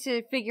trying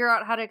to figure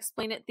out how to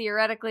explain it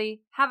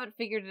theoretically. Haven't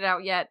figured it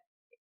out yet.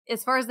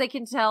 As far as they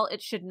can tell,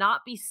 it should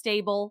not be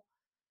stable.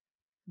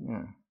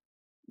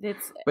 Yeah.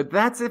 But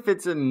that's if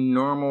it's a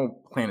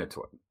normal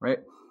planetoid, right?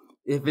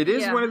 If it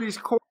is one of these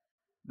cores,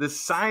 the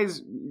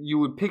size you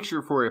would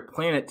picture for a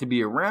planet to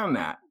be around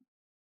that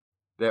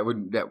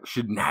that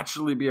should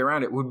naturally be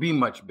around it would be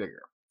much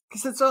bigger.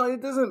 Because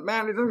it doesn't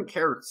matter. It doesn't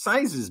care.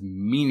 Size is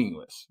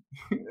meaningless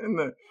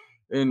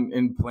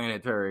in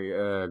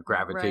planetary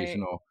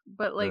gravitational. Right.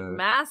 But like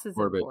mass is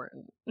orbit.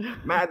 important.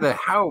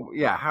 How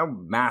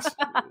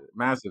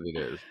massive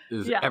it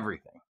is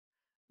everything.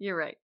 You're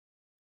right.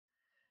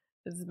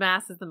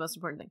 Mass is the most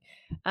important thing.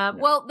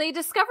 Well, they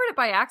discovered it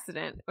by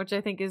accident, which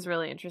I think is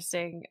really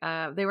interesting.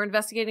 They were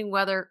investigating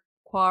whether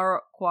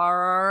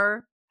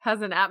Quaoar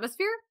has an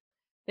atmosphere.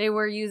 They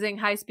were using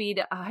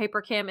high-speed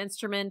hypercam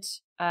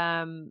instrument,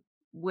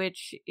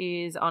 which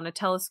is on a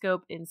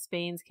telescope in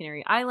Spain's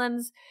Canary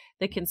Islands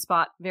that can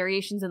spot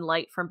variations in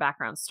light from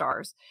background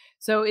stars.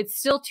 So it's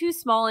still too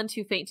small and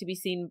too faint to be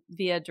seen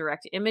via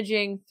direct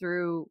imaging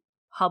through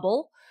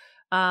Hubble.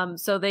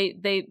 So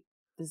this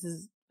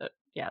is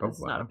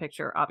not a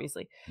picture,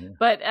 obviously,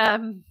 but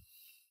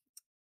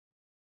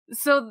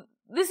so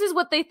this is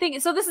what they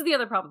think. So this is the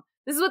other problem.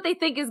 This is what they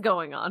think is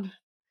going on.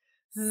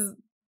 This is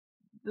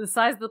the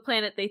size of the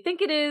planet they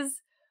think it is,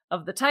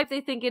 of the type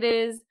they think it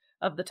is,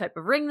 of the type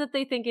of ring that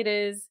they think it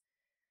is.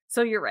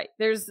 So you're right.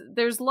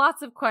 There's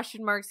lots of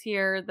question marks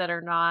here that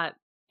are not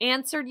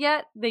answered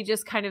yet. They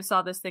just kind of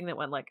saw this thing that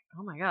went like,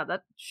 oh my God,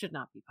 that should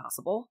not be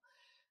possible.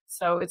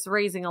 So it's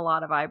raising a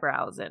lot of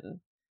eyebrows, and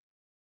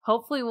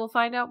hopefully we'll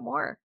find out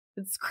more.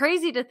 It's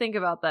crazy to think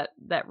about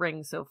that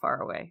ring so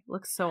far away. It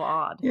looks so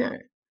odd. Yeah.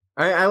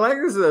 I like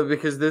this though,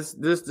 because this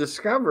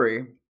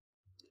discovery,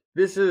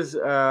 this is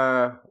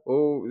the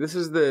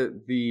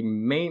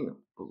main.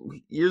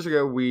 Years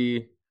ago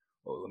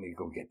let me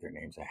go get their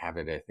names. I have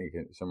it, I think,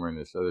 somewhere in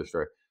this other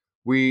story.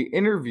 We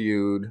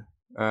interviewed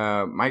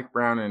Mike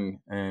Brown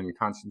and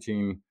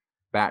Konstantin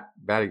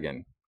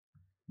Batygin,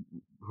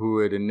 who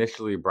had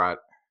initially brought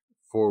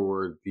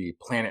forward the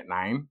Planet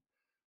 9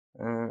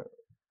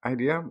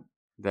 idea,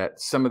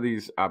 that some of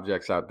these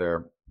objects out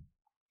there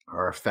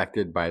are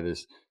affected by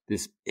this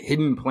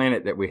hidden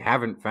planet that we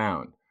haven't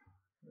found.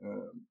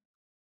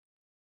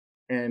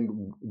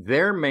 And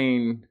their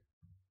main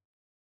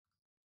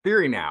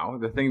theory now,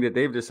 the thing that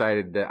they've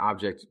decided the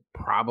object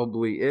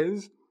probably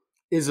is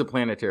a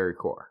planetary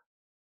core.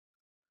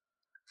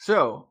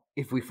 So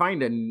if we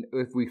find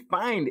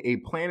a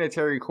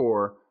planetary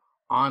core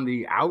on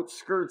the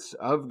outskirts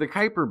of the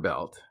Kuiper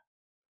Belt,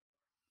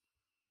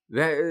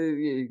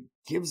 that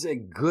gives a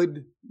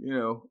good,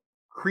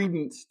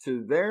 credence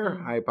to their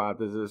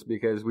hypothesis,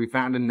 because we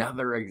found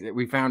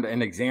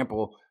an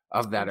example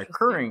of that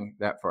occurring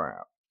that far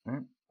out.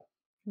 Right?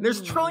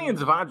 There's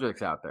trillions of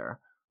objects out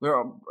there.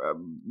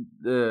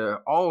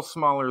 They're all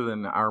smaller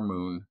than our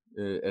moon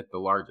at the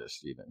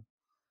largest, even.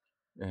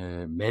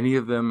 Many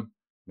of them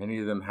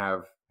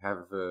have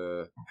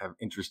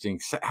interesting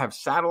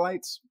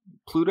satellites.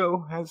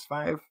 Pluto has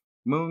 5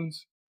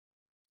 moons,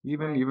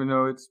 even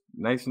though it's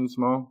nice and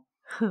small.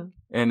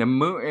 And a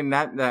moon, and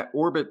that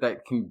orbit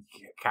that can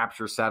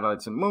capture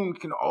satellites and moon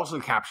can also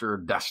capture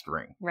a dust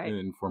ring,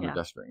 in form of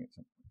dust ring.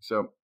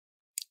 So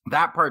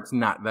that part's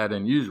not that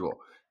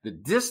unusual. The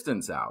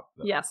distance out,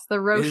 though, the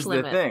Roche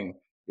limit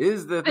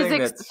is the thing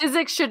that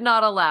physics should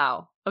not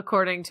allow,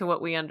 according to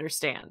what we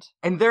understand,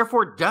 and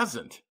therefore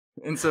doesn't.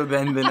 And so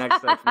then the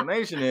next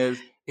explanation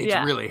is it's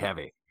really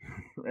heavy.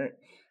 Right?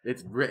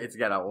 It's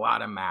got a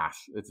lot of mass.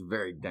 It's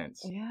very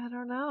dense. Yeah, I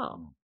don't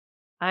know.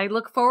 I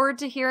look forward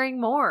to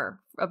hearing more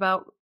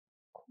about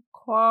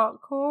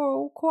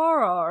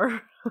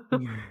Quaoar.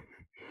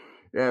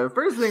 Yeah, the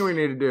first thing we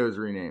need to do is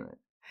rename it.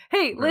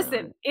 Hey,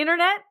 listen,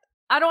 internet,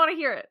 I don't want to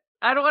hear it.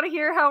 I don't want to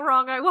hear how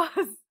wrong I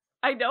was.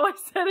 I know I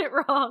said it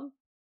wrong.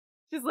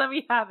 Just let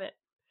me have it.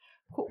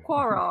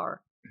 Quaoar.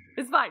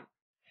 It's fine.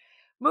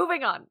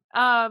 Moving on.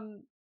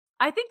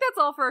 I think that's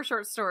all for our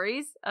short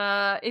stories.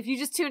 If you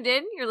just tuned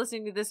in, you're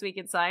listening to This Week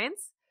in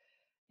Science.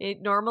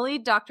 Normally,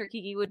 Dr.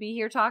 Kiki would be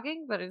here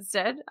talking, but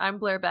instead, I'm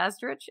Blair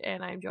Basdrich,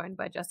 and I'm joined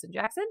by Justin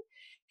Jackson.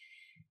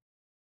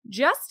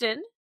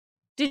 Justin,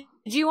 did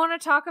you want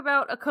to talk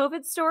about a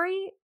COVID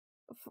story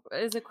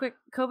as a quick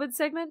COVID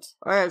segment?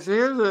 All right, so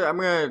I'm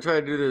going to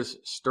try to do this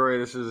story.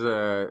 This is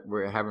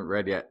we haven't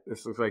read yet.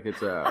 This looks like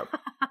it's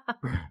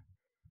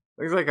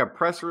looks like a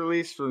press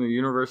release from the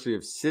University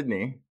of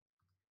Sydney,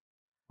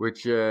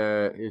 which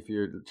if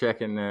you're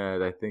checking,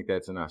 I think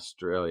that's in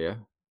Australia.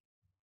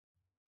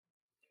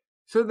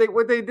 So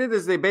what they did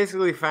is they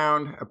basically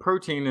found a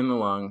protein in the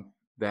lung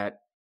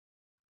that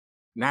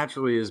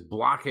naturally is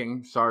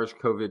blocking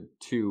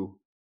SARS-CoV-2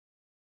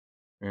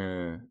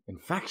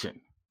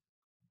 infection.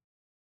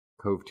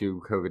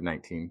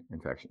 COVID-19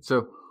 infection.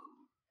 So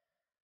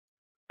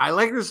I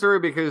like this story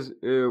because,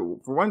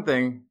 for one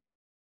thing,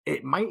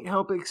 it might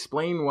help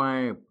explain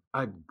why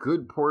a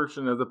good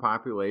portion of the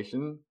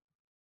population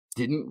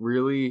didn't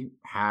really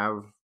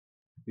have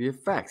the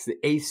effects. The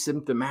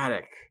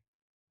asymptomatic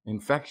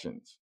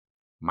infections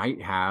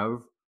might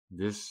have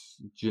this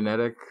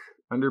genetic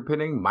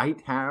underpinning,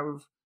 might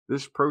have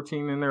this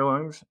protein in their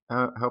lungs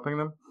helping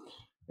them.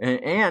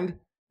 And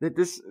that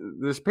this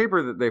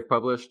paper that they've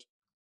published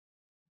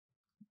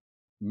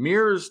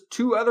mirrors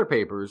 2 other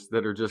papers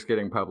that are just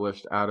getting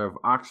published out of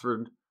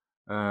Oxford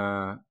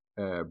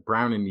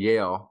Brown and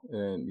Yale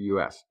in the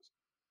U.S.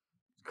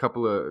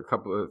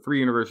 Three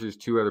universities,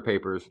 2 other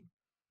papers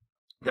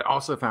that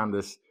also found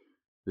this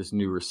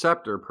new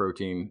receptor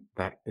protein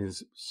that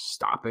is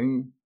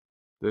stopping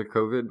the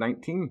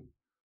COVID-19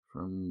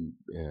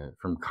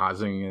 from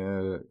causing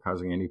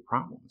any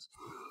problems.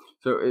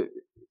 So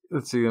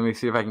let's see. Let me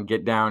see if I can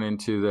get down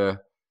into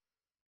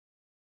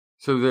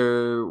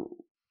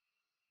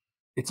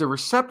it's a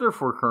receptor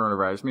for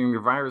coronavirus, meaning the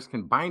virus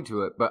can bind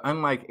to it. But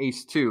unlike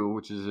ACE2,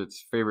 which is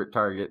its favorite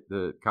target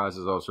that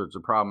causes all sorts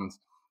of problems,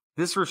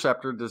 this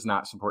receptor does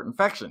not support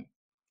infection.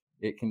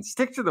 It can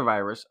stick to the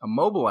virus,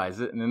 immobilize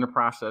it, and in the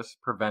process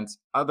prevents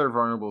other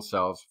vulnerable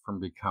cells from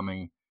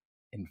becoming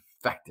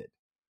infected.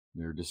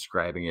 They're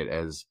describing it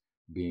as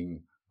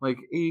being like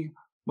a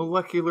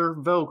molecular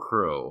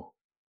Velcro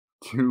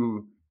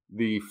to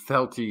the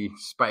felty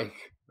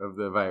spike of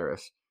the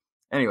virus.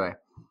 Anyway,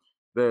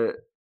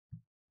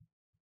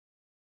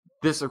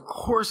 this, of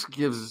course,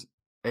 gives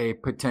a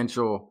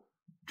potential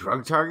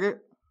drug target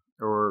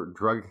or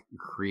drug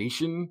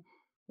creation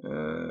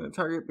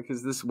target,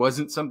 because this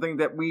wasn't something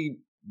that we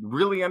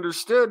really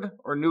understood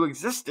or knew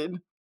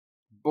existed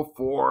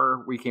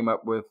before we came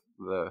up with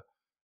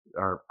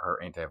our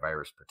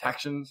antivirus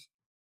protections.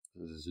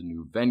 This is a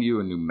new venue,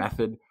 a new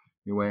method,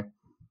 new way.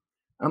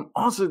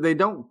 Also, they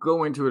don't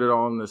go into it at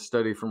all in this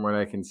study from what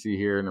I can see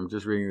here, and I'm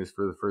just reading this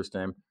for the first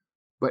time.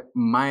 But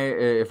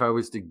if I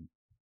was to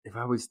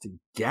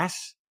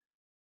guess,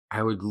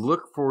 I would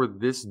look for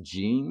this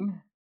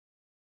gene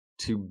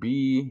to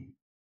be.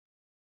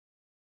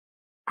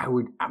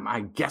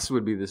 My guess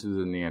would be this was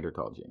a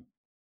Neanderthal gene,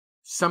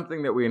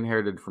 something that we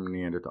inherited from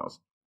Neanderthals.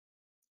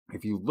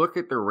 If you look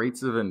at the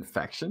rates of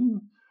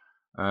infection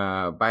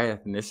by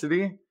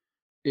ethnicity,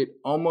 it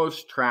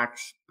almost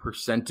tracks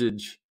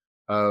percentage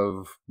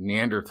of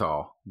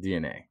Neanderthal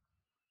DNA.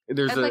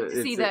 I'd like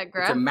to see that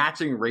graph. It's a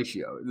matching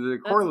ratio. There's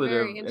a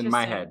correlative in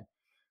my head.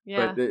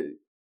 Yeah. But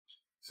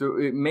so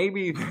it may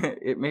be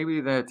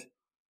that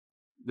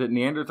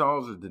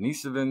Neanderthals or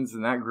Denisovans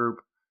in that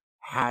group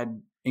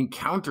had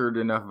encountered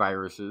enough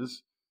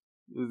viruses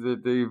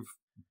that they've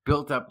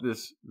built up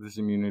this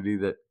immunity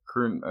that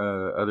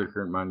other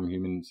current modern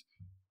humans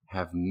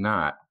have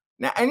not.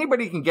 Now,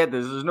 anybody can get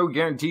this. There's no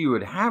guarantee you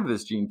would have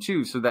this gene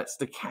too. So that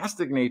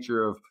stochastic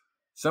nature of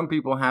some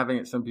people having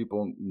it, some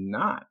people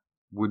not,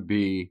 would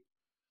be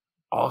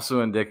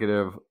also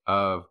indicative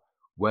of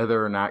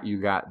whether or not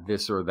you got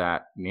this or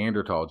that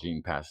Neanderthal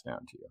gene passed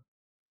down to you,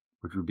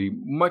 which would be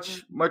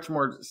much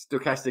more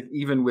stochastic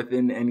even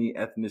within any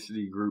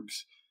ethnicity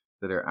groups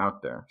that are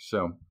out there.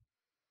 So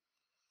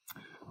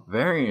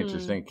very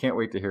interesting. Can't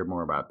wait to hear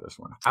more about this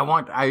one.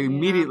 I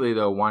immediately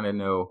though want to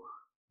know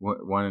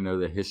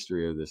the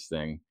history of this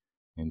thing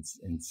and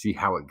see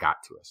how it got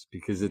to us,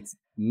 because it's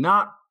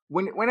not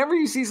whenever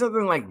you see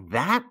something like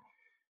that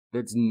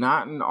that's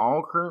not in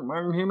all current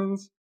modern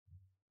humans,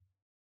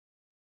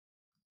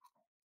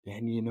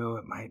 then you know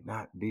it might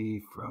not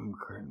be from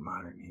current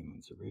modern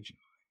humans originally.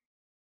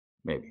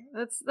 Maybe.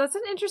 That's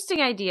an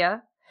interesting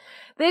idea.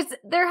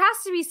 There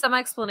has to be some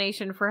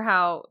explanation for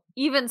how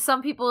even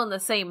some people in the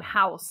same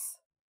house,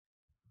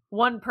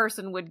 one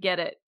person would get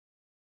it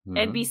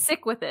and be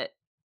sick with it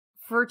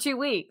for 2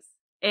 weeks,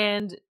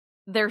 and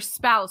their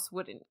spouse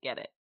wouldn't get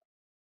it.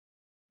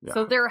 Yeah.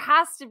 So there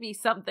has to be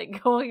something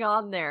going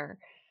on there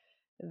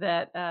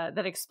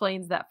that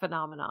explains that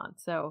phenomenon.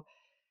 So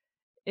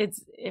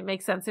it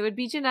makes sense. It would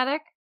be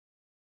genetic.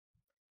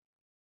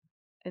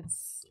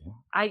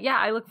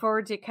 I look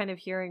forward to kind of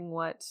hearing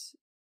what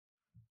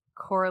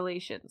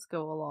correlations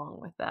go along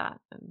with that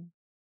and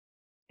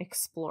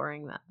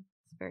exploring that.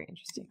 It's very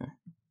interesting.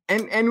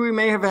 And we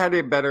may have had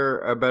a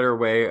better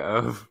way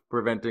of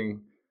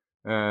preventing.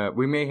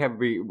 We may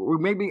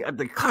be at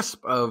the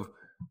cusp of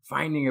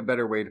finding a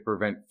better way to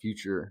prevent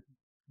future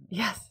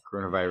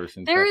coronavirus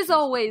infections. There is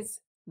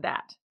always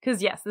that, because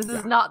this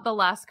is not the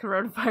last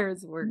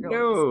coronavirus we're going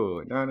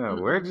to see. No.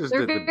 We're just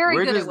at the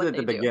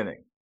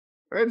beginning.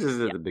 We're just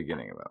at the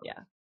beginning of it. Yeah,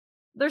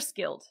 they're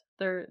skilled.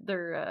 They're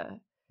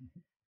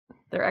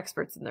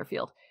experts in their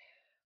field.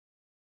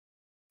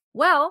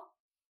 Well,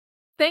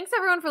 thanks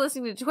everyone for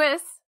listening to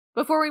TWIS.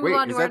 Before we move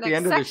on to our next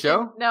section. Is that the end of the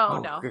show?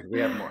 No. Good. We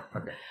have more.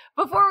 Okay.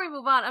 Before we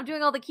move on, I'm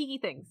doing all the kiki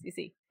things, you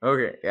see.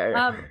 Okay.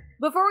 Yeah.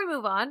 Before we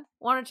move on,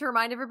 wanted to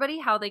remind everybody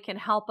how they can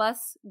help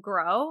us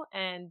grow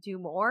and do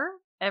more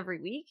every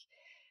week.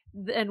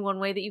 And one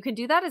way that you can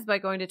do that is by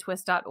going to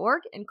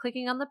twis.org and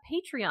clicking on the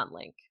Patreon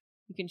link.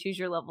 You can choose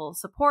your level of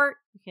support.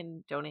 You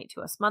can donate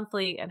to us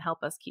monthly and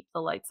help us keep the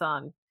lights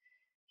on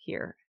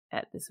here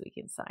at This Week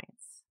in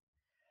Science.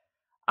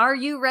 Are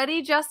you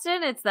ready,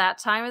 Justin? It's that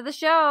time of the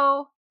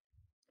show.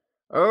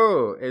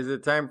 Oh, is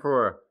it time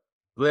for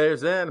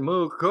Blair's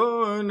Animal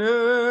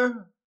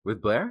Corner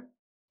with Blair?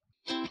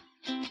 She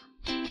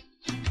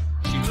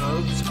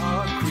loves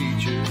our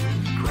creatures,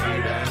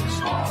 great and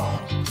small.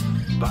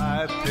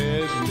 Biped,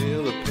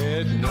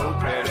 millipede, no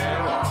pet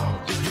at all.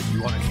 If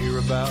you want to hear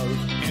about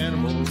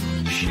animals,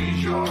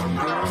 she's your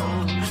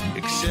girl.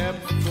 Except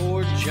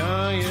for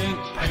giant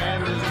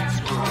pandas and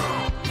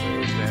squirrels.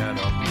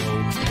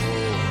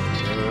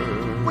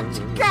 What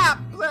you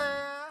got,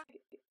 Blair?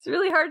 It's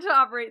really hard to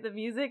operate the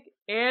music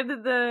and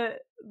the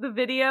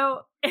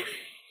video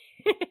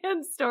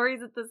and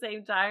stories at the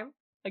same time.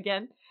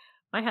 Again,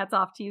 my hat's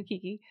off to you,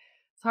 Kiki.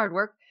 It's hard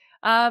work.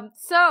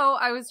 So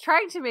I was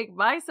trying to make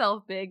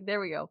myself big. There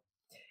we go.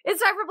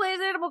 It's time for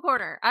Blair's Animal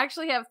Corner. I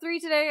actually have 3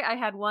 today. I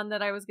had one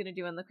that I was going to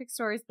do in the quick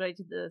stories, but I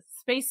did the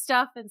space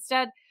stuff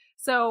instead.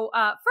 So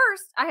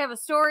first, I have a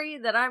story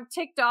that I'm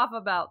ticked off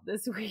about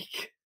this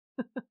week.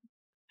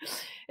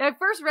 I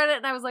first read it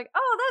and I was like,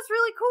 oh, that's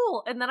really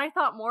cool. And then I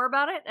thought more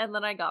about it and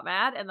then I got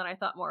mad and then I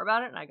thought more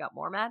about it and I got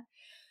more mad.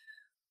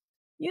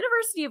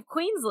 University of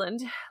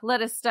Queensland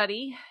led a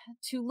study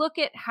to look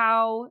at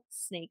how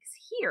snakes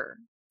hear.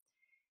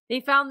 They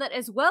found that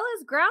as well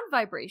as ground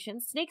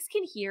vibrations, snakes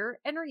can hear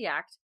and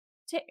react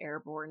to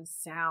airborne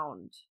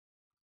sound.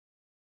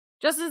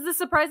 Just is this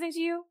surprising to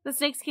you? The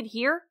snakes can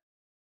hear?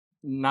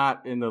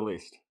 Not in the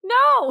least.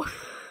 No!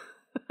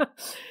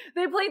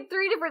 They played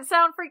 3 different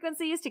sound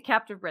frequencies to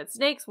captive bred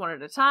snakes one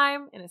at a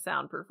time in a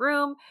soundproof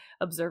room,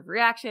 observed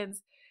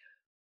reactions.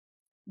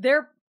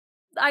 Their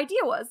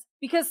idea was,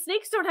 because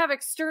snakes don't have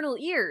external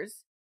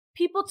ears,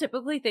 people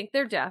typically think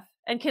they're deaf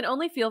and can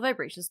only feel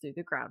vibrations through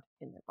the ground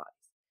in their bodies.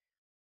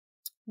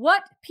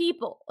 What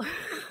people?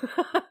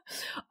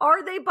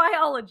 Are they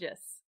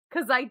biologists?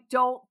 Because I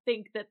don't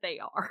think that they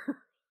are.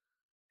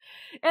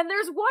 And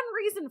there's one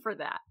reason for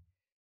that.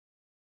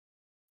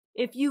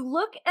 If you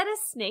look at a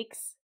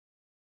snake's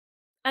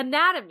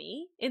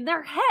anatomy in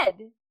their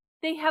head,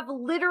 they have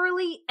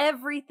literally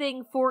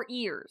everything for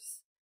ears.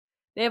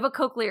 They have a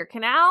cochlear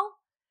canal.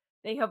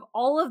 They have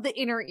all of the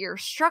inner ear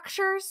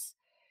structures.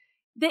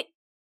 They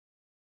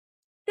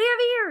have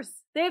ears.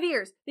 They have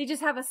ears. They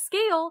just have a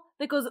scale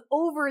that goes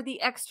over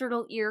the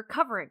external ear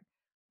covering.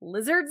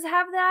 Lizards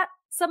have that,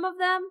 some of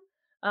them.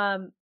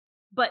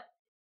 But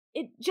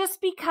it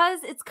just because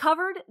it's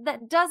covered,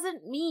 that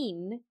doesn't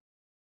mean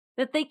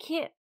that they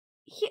can't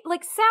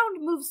like, sound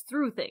moves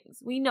through things.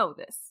 We know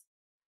this.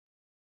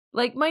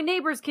 Like, my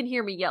neighbors can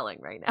hear me yelling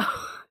right now.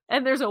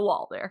 And there's a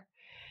wall there.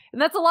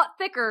 And that's a lot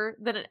thicker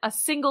than a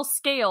single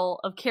scale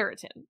of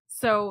keratin.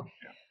 So,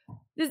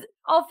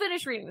 I'll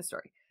finish reading the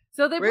story.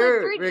 So they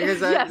played 3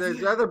 because yes.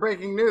 There's other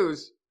breaking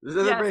news.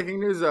 Breaking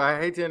news, though. I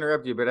hate to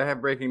interrupt you, but I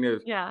have breaking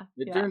news. Yeah.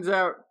 It turns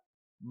out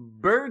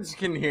birds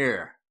can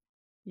hear.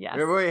 Yes.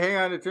 Wait, hang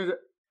on. It turns out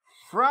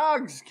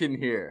frogs can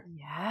hear.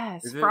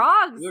 Yes,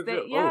 frogs.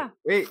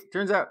 Wait,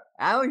 turns out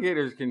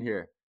alligators can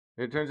hear.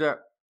 It turns out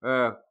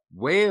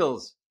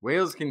whales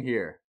can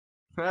hear.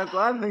 That's a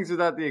lot of things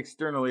without the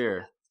external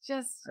ear.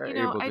 Just, I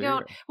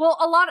don't. Well,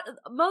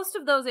 most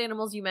of those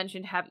animals you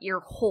mentioned have ear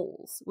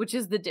holes, which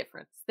is the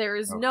difference. There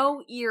is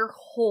no ear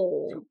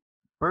hole. So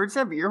birds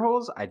have ear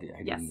holes? I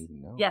didn't even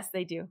know. Yes,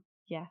 they do.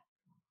 Yeah.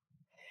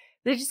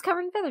 They're just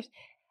covered in feathers.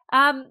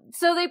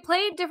 So they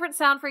played different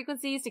sound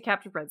frequencies to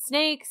capture bred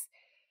snakes.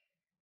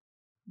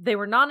 They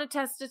were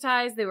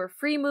non-anesthetized. They were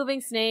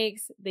free-moving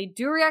snakes. They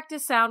do react to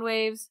sound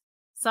waves.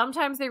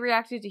 Sometimes they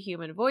reacted to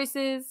human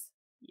voices.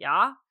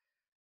 Yeah.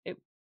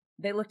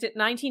 They looked at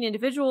 19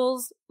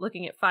 individuals,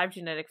 looking at 5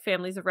 genetic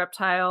families of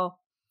reptile.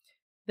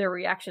 Their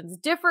reactions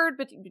differed,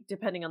 but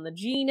depending on the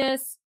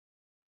genus,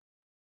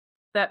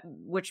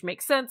 which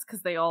makes sense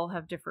because they all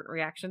have different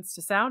reactions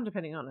to sound,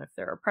 depending on if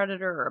they're a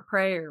predator or a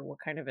prey or what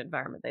kind of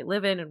environment they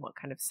live in and what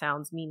kind of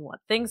sounds mean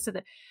what things to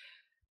them.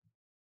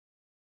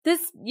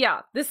 This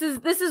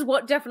is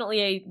what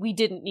definitely we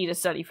didn't need a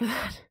study for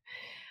that.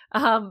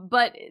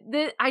 But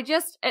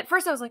at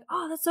first I was like,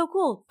 oh, that's so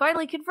cool.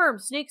 Finally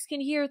confirmed. Snakes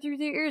can hear through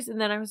their ears. And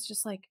then I was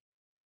just like,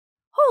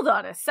 hold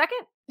on a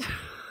second.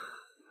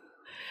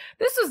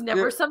 This was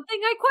never something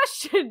I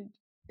questioned.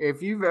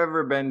 If you've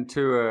ever been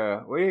to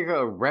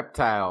a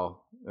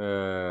reptile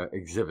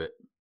exhibit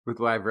with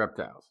live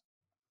reptiles,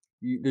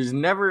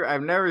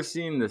 I've never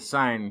seen the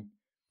sign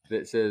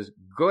that says,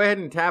 go ahead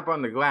and tap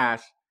on the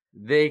glass.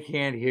 They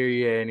can't hear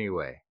you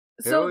anyway.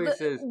 So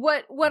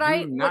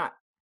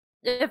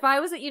if I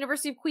was at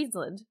University of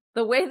Queensland,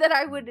 the way that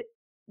I would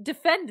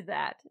defend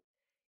that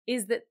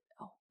is that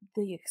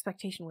the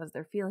expectation was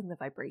they're feeling the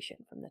vibration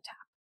from the tap.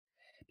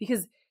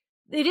 Because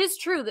it is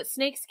true that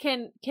snakes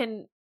can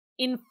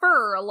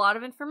infer a lot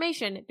of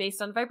information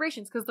based on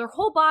vibrations because their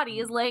whole body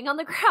is laying on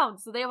the ground.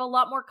 So they have a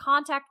lot more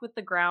contact with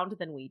the ground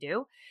than we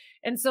do.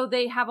 And so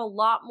they have a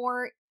lot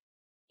more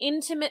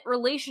intimate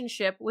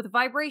relationship with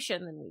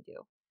vibration than we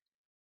do.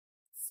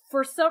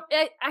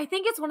 I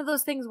think it's one of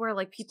those things where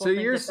like people think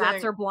that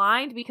bats are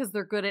blind because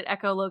they're good at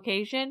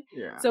echolocation.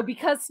 Yeah. So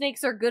because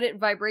snakes are good at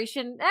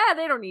vibration,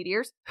 they don't need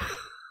ears.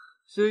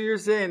 So you're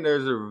saying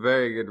there's a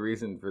very good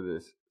reason for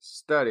this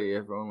study,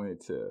 if only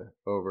to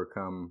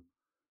overcome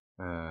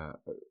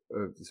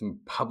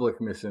some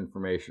public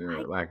misinformation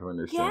or lack of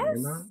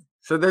understanding. Yes.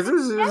 So this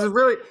is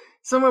really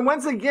someone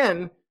once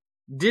again.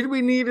 Did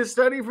we need a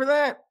study for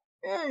that?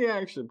 Yeah,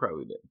 actually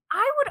probably did.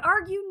 I would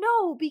argue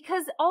no,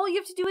 because all you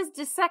have to do is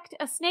dissect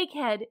a snake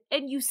head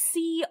and you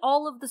see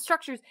all of the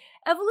structures.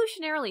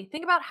 Evolutionarily,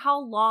 think about how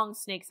long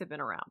snakes have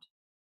been around.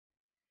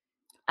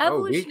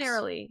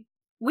 Evolutionarily,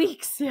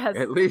 Weeks, yes.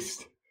 At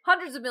least.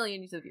 Hundreds of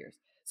millions of years.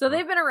 So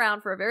they've been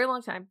around for a very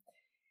long time.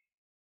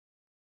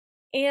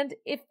 And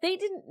if they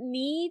didn't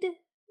need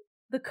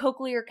the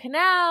cochlear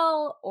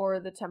canal or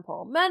the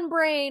temporal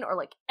membrane or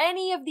like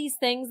any of these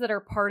things that are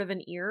part of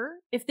an ear,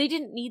 if they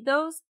didn't need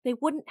those, they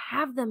wouldn't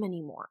have them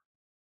anymore.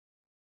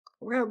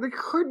 Well, they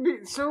could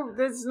be. So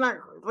that's not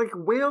like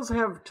whales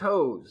have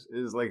toes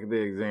is like the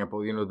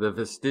example, the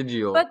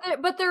vestigial.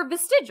 But they're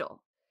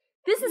vestigial.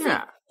 This is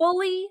a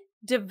fully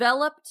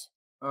developed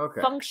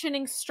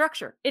functioning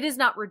structure. It is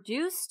not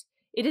reduced.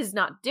 It is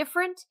not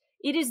different.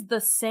 It is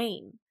the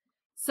same.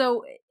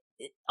 So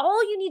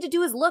all you need to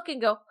do is look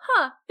and go,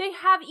 they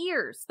have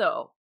ears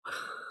though.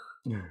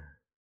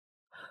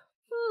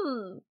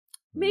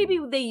 Maybe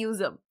they use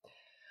them.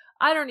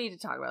 I don't need to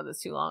talk about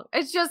this too long.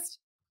 It's just,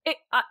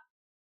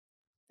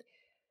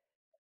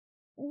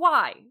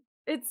 why?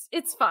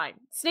 It's fine.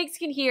 Snakes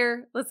can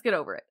hear. Let's get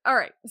over it. All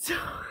right. So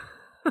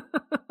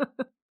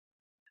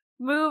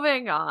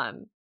moving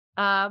on.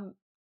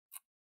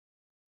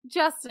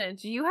 Justin,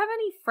 do you have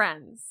any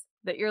friends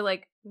that you're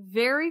like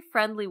very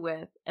friendly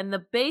with and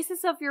the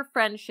basis of your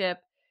friendship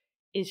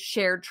is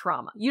shared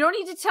trauma? You don't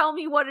need to tell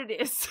me what it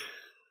is.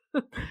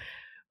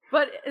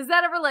 But is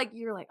that ever like,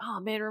 you're like, oh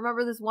man,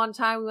 remember this one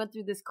time we went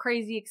through this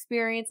crazy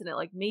experience and it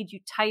like made you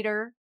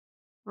tighter,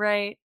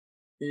 right?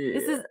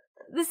 Yeah.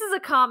 This is a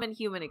common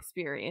human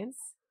experience.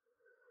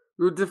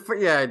 Well,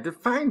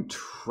 define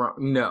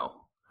trauma.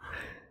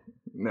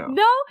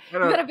 No. You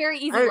got a very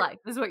easy life,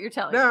 is what you're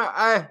telling me.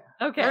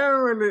 Okay.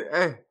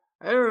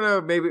 I don't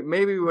know.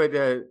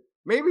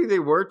 Maybe they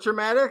were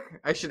traumatic.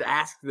 I should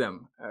ask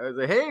them. I was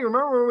like, hey,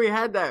 remember when we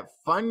had that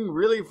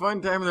really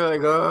fun time? And they're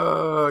like,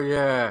 oh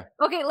yeah.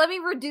 Okay, let me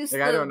reduce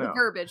the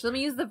verbiage. Let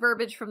me use the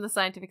verbiage from the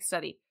scientific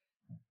study.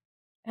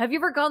 Have you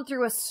ever gone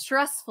through a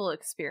stressful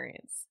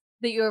experience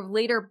that you have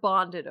later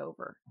bonded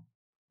over?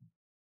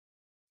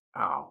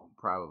 Oh,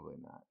 probably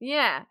not.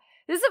 Yeah.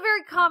 This is a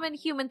very common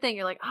human thing.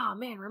 You're like, oh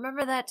man,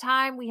 remember that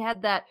time we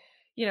had that,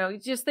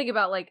 just think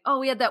about like, oh,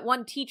 we had that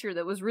one teacher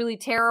that was really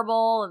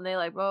terrible and they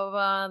like, blah, blah,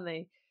 blah,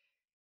 and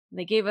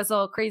they gave us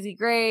all crazy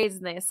grades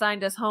and they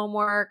assigned us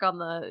homework on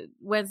the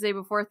Wednesday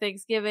before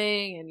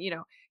Thanksgiving. And,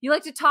 you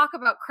like to talk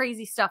about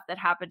crazy stuff that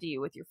happened to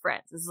you with your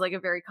friends. This is like a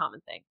very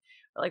common thing.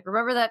 But like,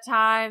 remember that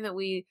time that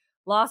we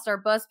lost our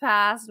bus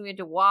pass and we had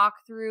to walk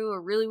through a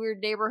really weird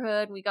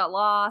neighborhood and we got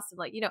lost? And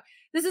like,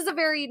 this is a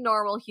very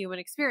normal human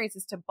experience,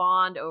 is to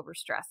bond over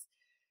stress.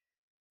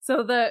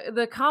 So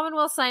the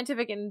Commonwealth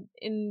Scientific and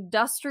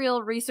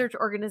Industrial Research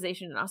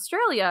Organization in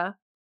Australia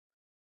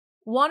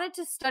wanted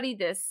to study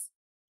this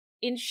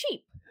in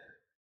sheep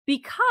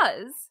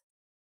because,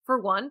 for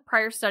one,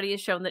 prior study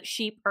has shown that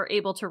sheep are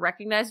able to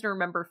recognize and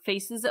remember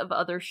faces of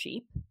other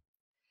sheep.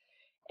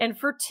 And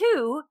for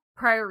two,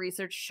 prior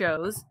research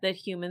shows that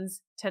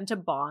humans tend to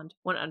bond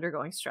when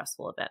undergoing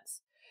stressful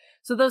events.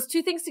 So those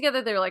two things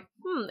together, they're like,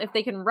 if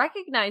they can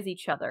recognize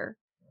each other,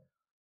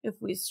 if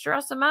we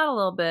stress them out a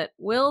little bit,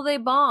 will they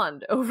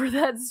bond over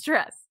that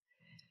stress?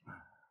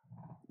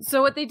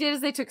 So what they did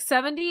is they took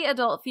 70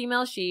 adult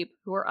female sheep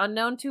who were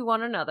unknown to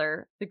one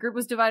another. The group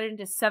was divided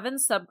into 7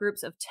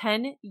 subgroups of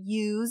 10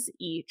 ewes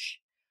each.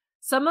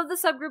 Some of the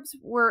subgroups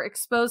were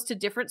exposed to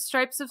different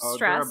types of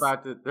stress.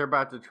 They're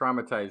about to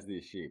traumatize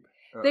these sheep.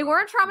 They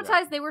weren't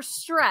traumatized, they were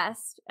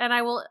stressed, and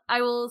I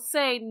will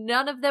say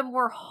none of them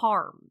were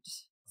harmed.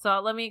 So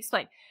let me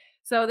explain.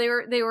 So they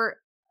were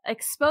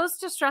exposed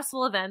to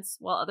stressful events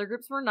while other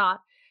groups were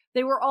not.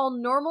 They were all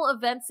normal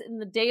events in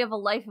the day of a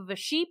life of a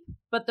sheep,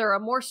 but they're a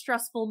more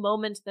stressful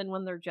moment than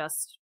when they're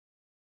just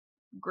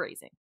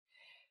grazing.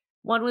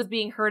 One was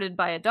being herded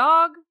by a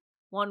dog,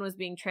 one was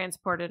being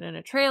transported in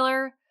a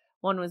trailer,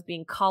 one was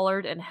being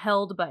collared and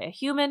held by a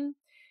human,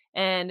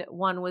 and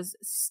one was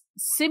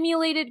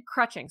simulated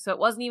crutching. So it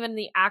wasn't even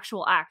the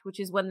actual act, which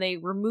is when they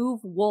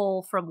remove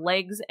wool from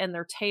legs and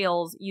their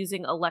tails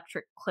using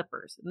electric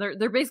clippers.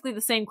 And they're basically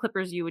the same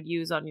clippers you would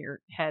use on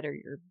your head or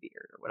your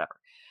beard or whatever.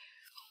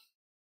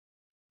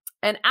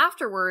 And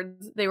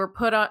afterwards, they were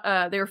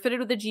fitted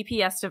with a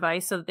GPS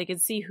device so that they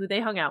could see who they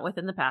hung out with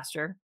in the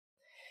pasture.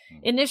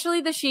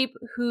 Initially, the sheep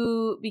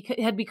who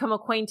had become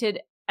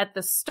acquainted at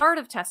the start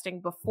of testing,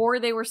 before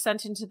they were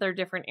sent into their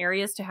different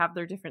areas to have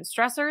their different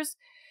stressors,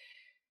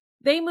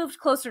 they moved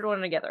closer to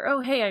one another.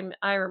 Oh, hey,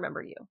 I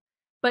remember you.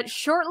 But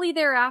shortly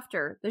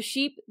thereafter, the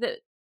sheep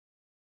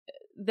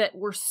that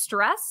were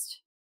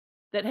stressed,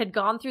 that had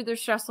gone through their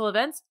stressful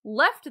events,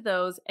 left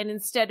those and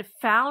instead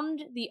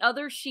found the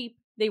other sheep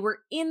they were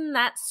in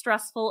that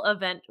stressful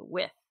event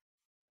with.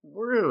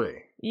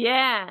 Really?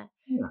 Yeah.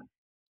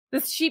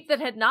 The sheep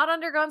that had not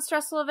undergone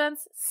stressful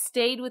events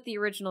stayed with the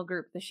original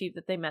group, the sheep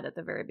that they met at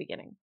the very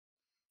beginning.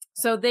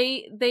 So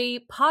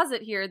they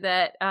posit here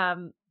that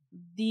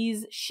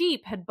these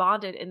sheep had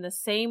bonded in the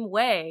same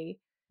way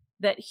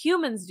that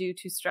humans do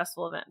to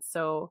stressful events.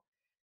 So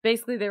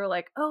basically they were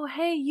like, oh,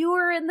 hey, you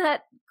were in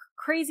that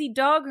crazy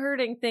dog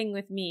herding thing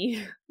with me.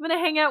 I'm going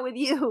to hang out with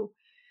you.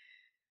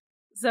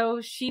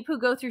 So sheep who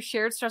go through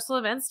shared stressful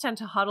events tend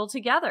to huddle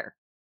together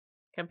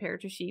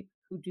compared to sheep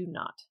who do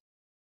not.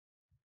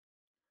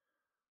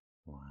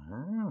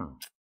 Wow.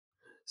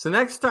 So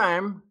next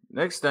time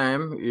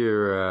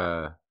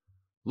you're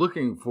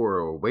looking for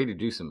a way to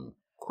do some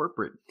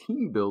corporate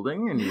team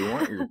building and you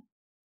want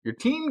your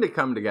team to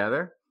come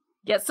together,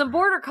 Get some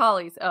border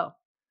collies. Oh.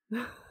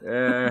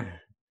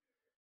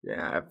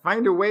 yeah,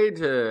 find a way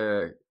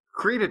to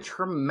create a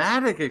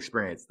traumatic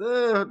experience.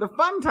 The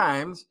fun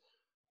times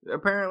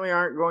apparently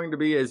aren't going to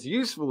be as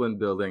useful in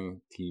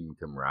building team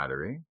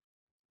camaraderie.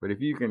 But if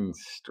you can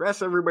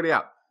stress everybody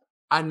out,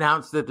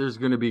 announce that there's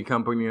going to be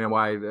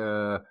company-wide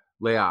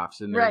layoffs,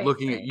 and they're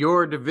looking at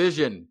your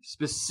division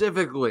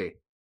specifically,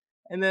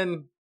 and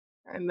then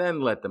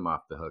let them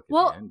off the hook at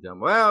the end. Tell them,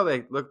 well,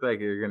 they look like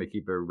you're going to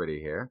keep everybody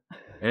here,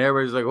 and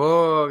everybody's like,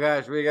 "Oh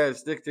gosh, we got to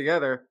stick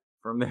together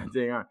from that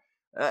day on."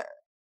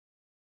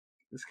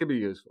 This could be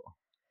useful.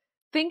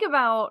 Think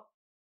about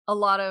a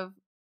lot of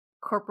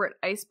corporate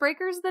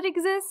icebreakers that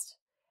exist,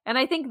 and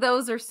I think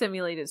those are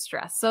simulated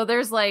stress. So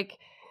there's like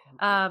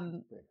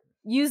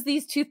use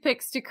these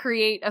toothpicks to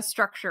create a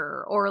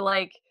structure, or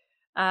like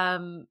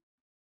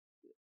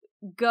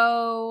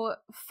go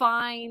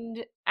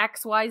find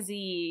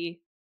XYZ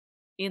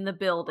in the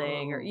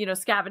building, or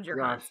scavenger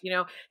hunts.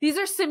 These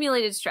are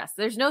simulated stress.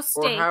 There's no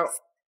stakes.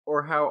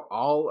 Or how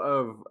all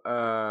of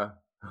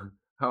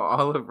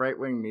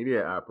right-wing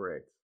media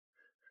operates.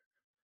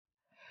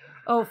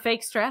 Oh,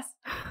 fake stress?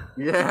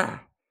 Yeah.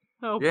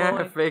 Oh, yeah,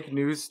 boy. Fake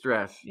news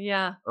stress.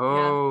 Yeah.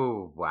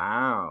 Oh,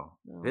 wow.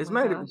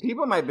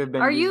 People might have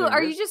been. Are you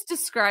just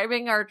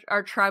describing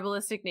our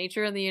tribalistic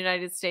nature in the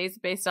United States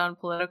based on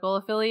political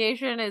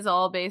affiliation is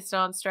all based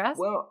on stress?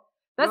 Well,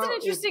 that's an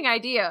interesting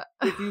idea.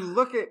 If you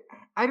look at,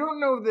 I don't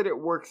know that it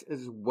works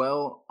as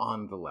well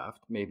on the left.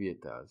 Maybe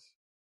it does,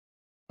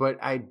 but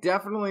I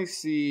definitely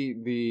see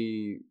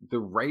the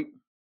right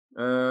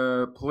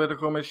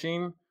political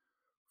machine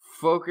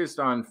focused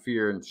on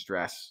fear and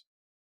stress.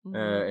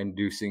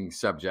 Inducing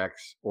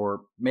subjects,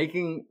 or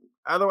making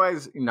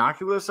otherwise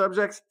innocuous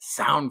subjects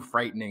sound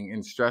frightening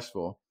and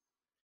stressful.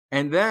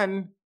 And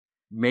then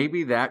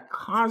maybe that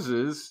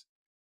causes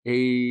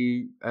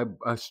a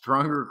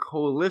stronger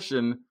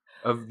coalition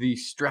of the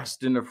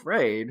stressed and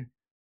afraid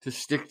to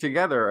stick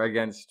together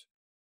against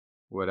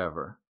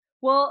whatever.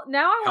 Well,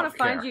 now I want to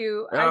find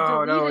you.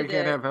 No, we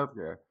can't have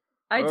healthcare.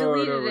 I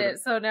deleted it,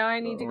 so now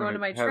I need to go into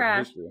my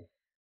trash. History.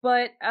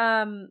 But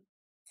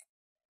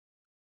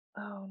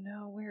oh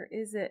no, where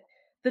is it?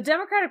 The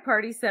Democratic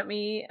Party sent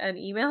me an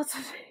email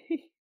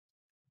today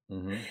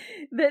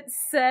that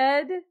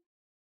said,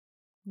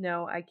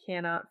 no, I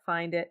cannot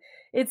find it.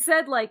 It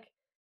said like,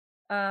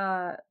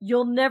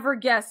 you'll never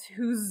guess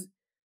who's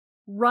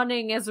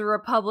running as a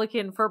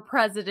Republican for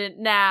president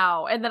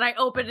now. And then I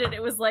opened it.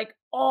 It was like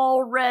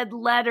all red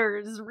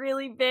letters,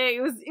 really big.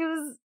 It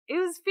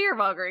was fear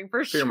mongering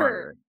for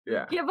sure.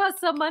 Yeah. Give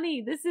us some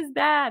money. This is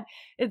bad.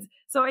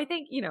 So I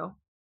think,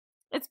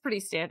 it's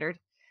pretty standard.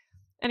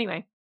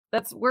 Anyway,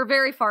 we're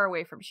very far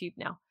away from sheep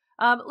now.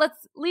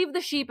 Let's leave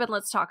the sheep and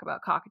let's talk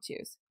about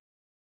cockatoos.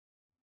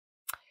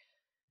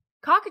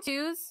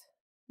 Cockatoos,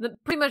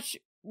 pretty much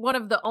one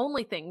of the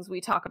only things we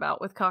talk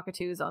about with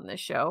cockatoos on this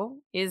show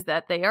is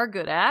that they are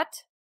good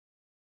at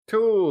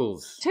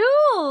tools.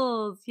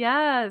 Tools,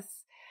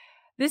 yes.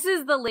 This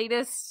is the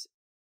latest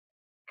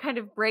kind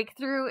of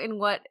breakthrough in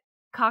what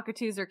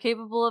cockatoos are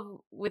capable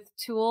of with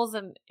tools,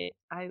 and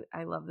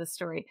I love this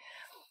story.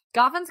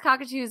 Goffin's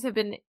cockatoos have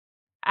been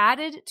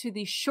added to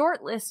the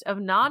short list of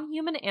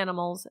non-human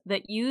animals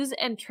that use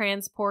and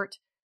transport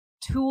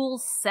tool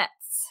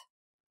sets.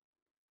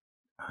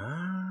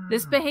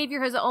 This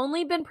behavior has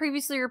only been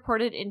previously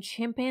reported in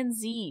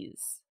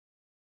chimpanzees.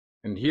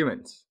 And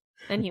humans.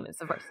 And humans,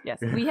 of course, yes.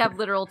 We have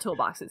literal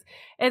toolboxes.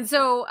 And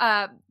so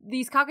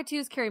these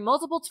cockatoos carry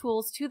multiple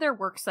tools to their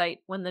work site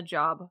when the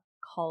job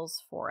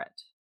calls for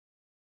it.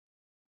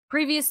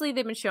 Previously,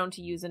 they've been shown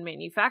to use and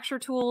manufacture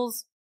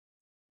tools.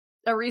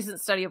 A recent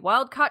study of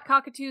wild-caught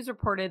cockatoos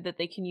reported that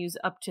they can use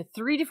up to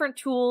 3 different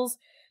tools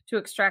to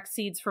extract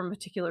seeds from a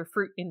particular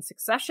fruit in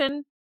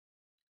succession.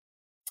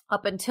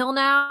 Up until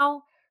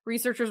now,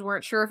 researchers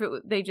weren't sure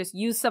if they just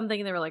used something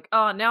and they were like,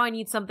 oh, now I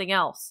need something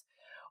else.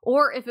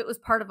 Or if it was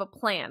part of a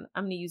plan.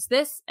 I'm going to use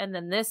this, and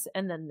then this,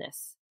 and then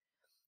this.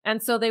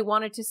 And so they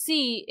wanted to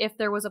see if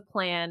there was a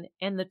plan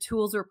and the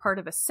tools were part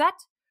of a set,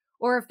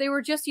 or if they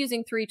were just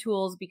using 3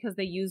 tools because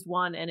they used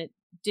one and it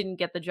didn't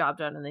get the job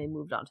done and they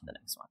moved on to the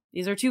next one.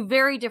 These are 2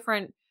 very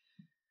different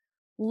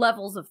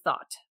levels of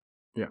thought.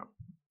 Yeah.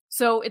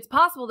 So it's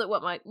possible that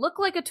what might look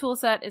like a tool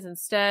set is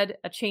instead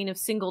a chain of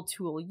single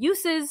tool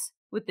uses,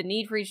 with the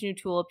need for each new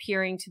tool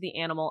appearing to the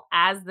animal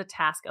as the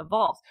task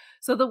evolves.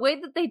 So the way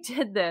that they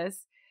did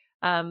this,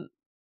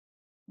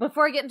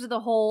 before I get into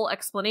the whole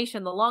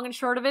explanation, the long and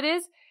short of it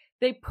is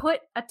they put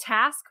a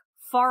task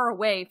far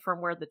away from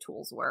where the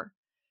tools were.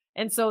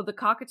 And so the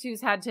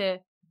cockatoos had to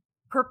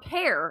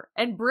prepare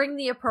and bring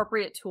the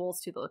appropriate tools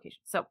to the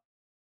location. So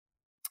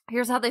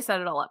here's how they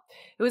set it all up.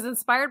 It was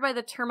inspired by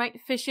the termite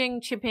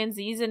fishing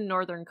chimpanzees in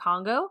northern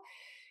Congo,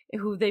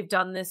 who they've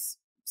done this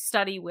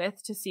study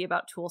with to see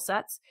about tool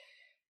sets.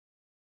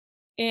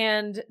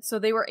 And so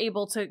they were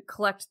able to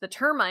collect the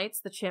termites,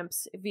 the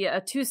chimps, via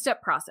a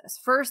two-step process.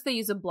 First, they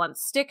used a blunt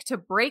stick to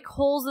break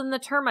holes in the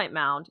termite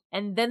mound,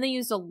 and then they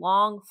used a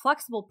long,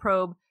 flexible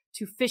probe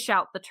to fish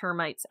out the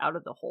termites out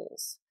of the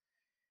holes.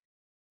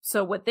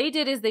 So what they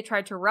did is they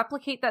tried to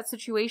replicate that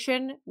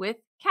situation with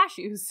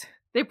cashews.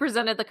 They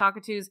presented the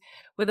cockatoos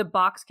with a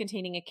box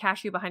containing a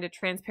cashew behind a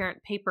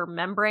transparent paper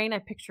membrane. I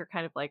picture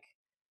kind of like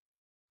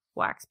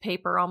wax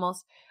paper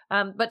almost.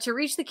 But to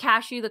reach the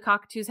cashew, the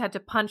cockatoos had to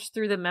punch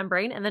through the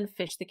membrane and then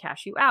fish the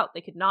cashew out.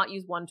 They could not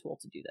use one tool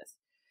to do this.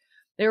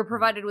 They were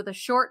provided with a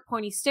short,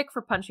 pointy stick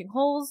for punching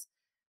holes.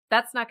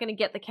 That's not going to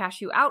get the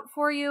cashew out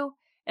for you.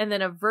 And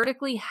then a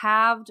vertically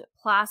halved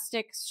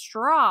plastic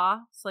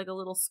straw, it's like a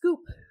little scoop,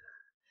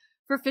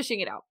 for fishing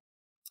it out.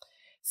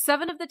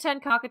 7 of the 10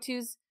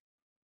 cockatoos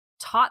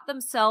taught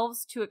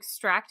themselves to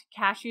extract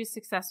cashews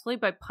successfully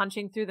by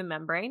punching through the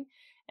membrane,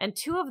 and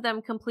 2 of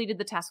them completed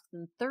the task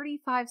within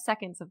 35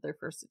 seconds of their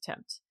first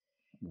attempt.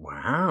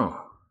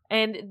 Wow.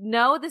 And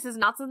no, this is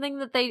not something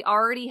that they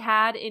already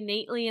had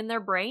innately in their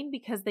brain,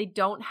 because they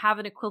don't have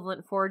an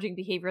equivalent foraging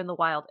behavior in the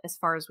wild, as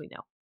far as we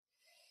know.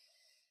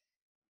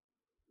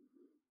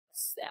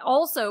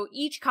 Also,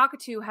 each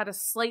cockatoo had a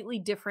slightly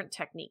different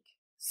technique.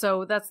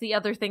 So that's the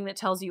other thing that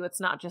tells you it's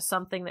not just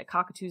something that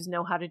cockatoos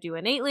know how to do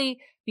innately,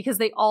 because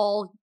they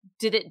all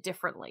did it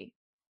differently.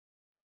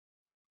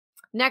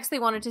 Next, they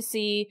wanted to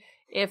see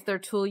if their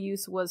tool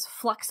use was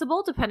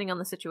flexible depending on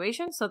the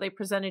situation. So they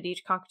presented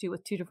each cockatoo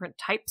with 2 different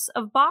types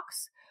of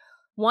box.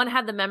 One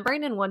had the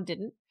membrane and one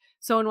didn't.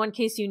 So in one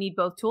case, you need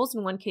both tools.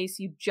 In one case,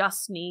 you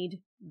just need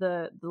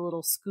the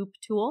little scoop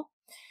tool.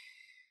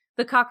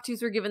 The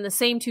cockatoos were given the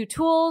same 2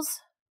 tools,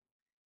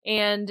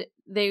 and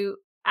they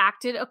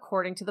acted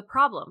according to the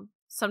problem.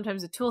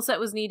 Sometimes a tool set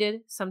was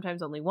needed.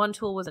 Sometimes only one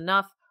tool was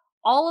enough.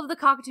 All of the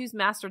cockatoos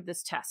mastered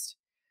this test.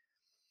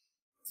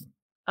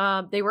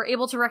 They were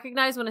able to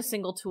recognize when a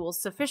single tool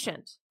is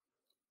sufficient,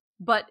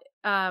 but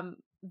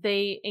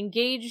they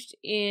engaged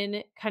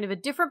in kind of a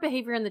different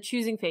behavior in the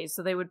choosing phase.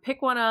 So they would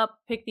pick one up,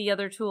 pick the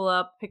other tool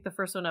up, pick the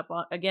first one up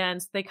again.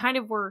 So they kind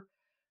of were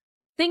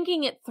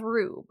thinking it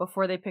through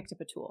before they picked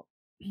up a tool.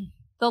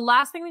 The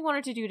last thing they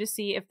wanted to do to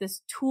see if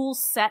this tool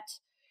set,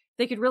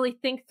 they could really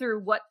think through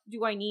what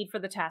do I need for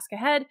the task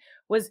ahead,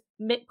 was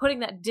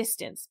putting that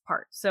distance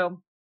part.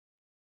 So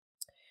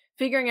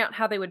figuring out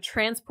how they would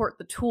transport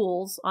the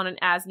tools on an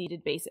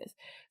as-needed basis.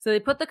 So they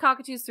put the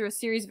cockatoos through a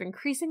series of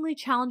increasingly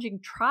challenging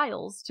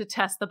trials to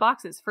test the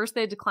boxes. First,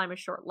 they had to climb a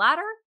short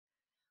ladder.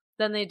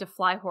 Then they had to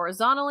fly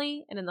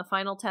horizontally. And in the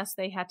final test,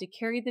 they had to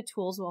carry the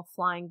tools while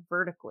flying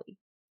vertically.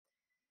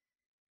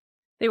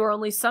 They were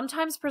only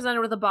sometimes presented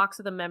with a box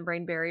with a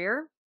membrane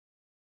barrier.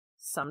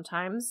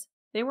 Sometimes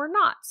they were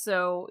not.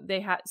 So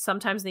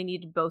sometimes they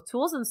needed both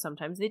tools and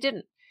sometimes they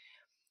didn't.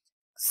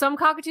 Some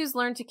cockatoos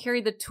learned to carry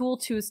the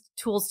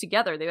tools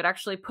together. They would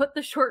actually put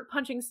the short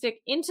punching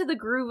stick into the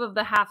groove of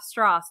the half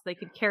straw so they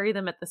could carry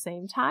them at the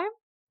same time.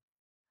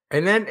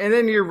 And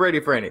then you're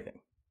ready for anything.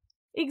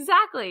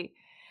 Exactly.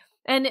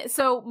 And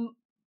so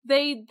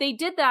they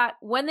did that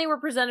when they were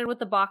presented with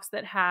the box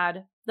that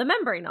had the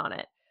membrane on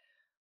it.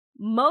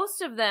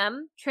 Most of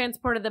them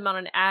transported them on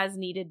an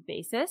as-needed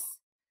basis.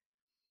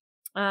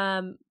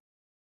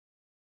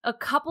 A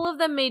couple of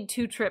them made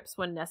 2 trips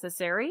when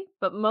necessary,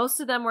 but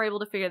most of them were able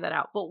to figure that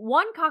out. But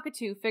one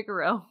cockatoo,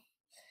 Figaro,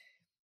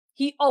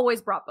 he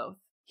always brought both.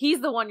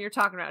 He's the one you're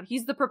talking about.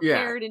 He's the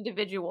prepared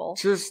individual.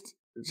 Just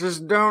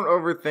don't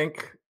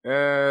overthink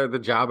the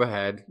job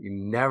ahead. You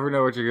never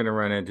know what you're going to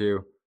run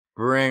into.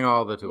 Bring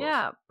all the tools.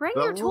 Yeah, bring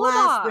your toolbox. The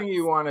last thing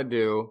you want to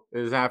do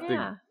is have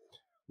to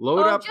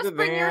load up the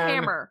bring your van,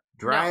 hammer.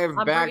 drive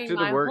back to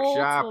the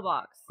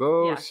workshop,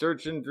 go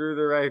searching through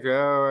the right.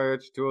 Oh,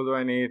 which tool do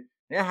I need?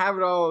 Yeah, have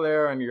it all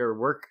there on your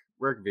work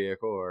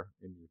vehicle or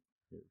in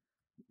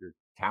your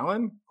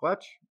Talon,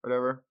 clutch,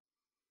 whatever.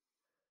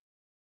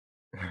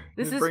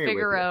 This is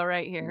Figaro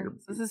right here.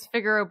 This is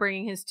Figaro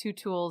bringing his 2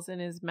 tools in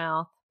his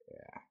mouth,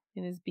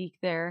 in his beak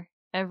there,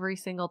 every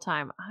single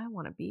time. I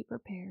want to be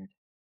prepared.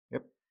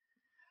 Yep.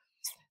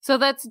 So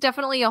that's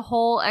definitely a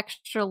whole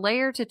extra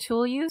layer to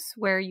tool use,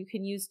 where you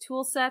can use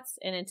tool sets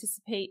and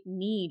anticipate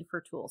need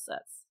for tool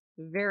sets.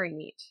 Very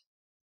neat.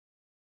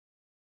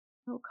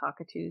 Oh,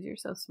 cockatoos, you're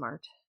so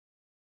smart.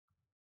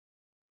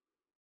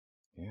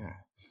 Yeah.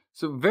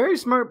 So very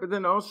smart, but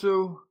then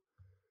also,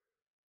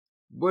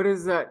 what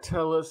does that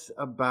tell us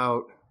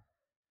about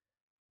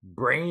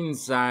brain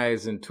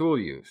size and tool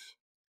use?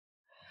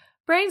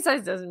 Brain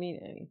size doesn't mean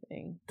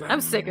anything.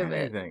 I'm sick of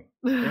it.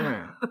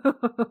 Yeah.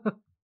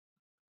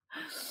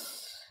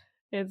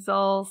 It's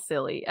all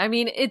silly. I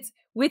mean, it's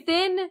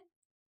within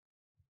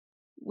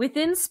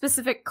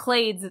specific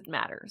clades it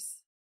matters.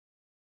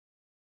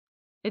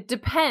 It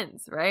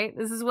depends, right?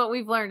 This is what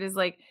we've learned is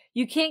like,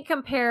 you can't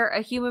compare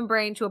a human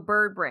brain to a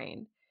bird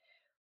brain,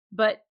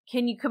 but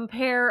can you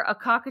compare a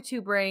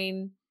cockatoo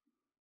brain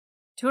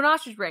to an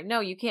ostrich brain? No,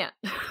 you can't.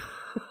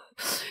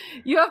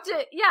 You have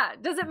to,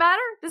 does it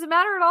matter? Does it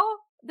matter at all?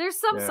 There's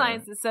some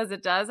science that says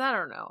it does. I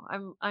don't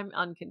know. I'm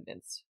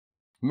unconvinced.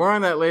 More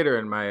on that later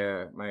in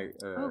my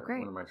great.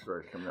 one of my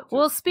stories coming up.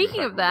 Well,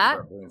 speaking of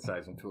that, brain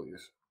size and tool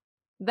use.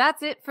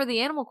 That's it for the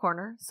animal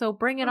corner. So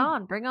bring it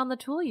on. Bring on the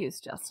tool use,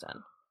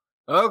 Justin.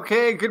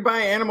 Okay, goodbye,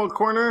 Animal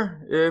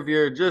Corner. If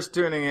you're just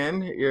tuning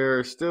in,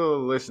 you're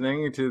still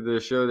listening to the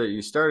show that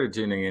you started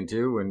tuning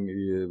into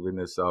when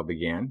this all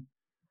began.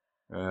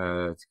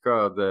 It's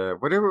called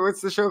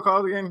what's the show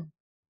called again?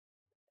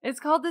 It's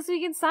called This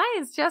Week in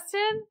Science,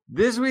 Justin.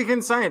 This Week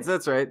in Science.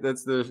 That's right.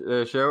 That's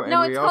the show.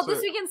 No, it's called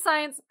This Week in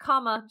Science,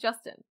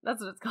 Justin.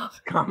 That's what it's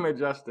called.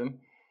 Justin.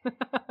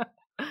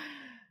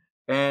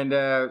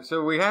 And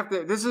so we have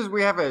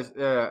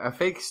a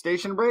fake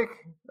station break,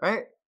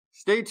 right?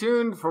 Stay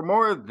tuned for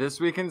more of This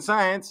Week in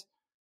Science.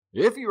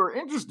 If you are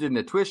interested in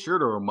a TWIS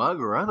shirt or a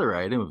mug or other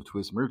item of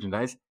TWIS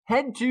merchandise,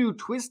 head to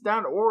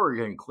twis.org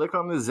and click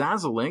on the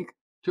Zazzle link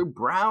to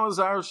browse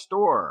our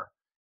store.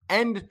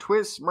 End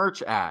TWIS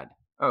merch ad.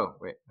 Oh,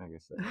 wait, I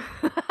guess I'm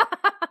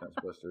not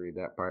supposed to read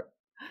that part.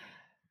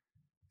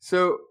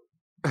 So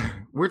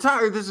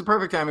this is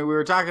perfect timing. We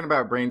were talking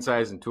about brain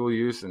size and tool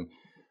use, and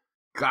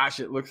gosh,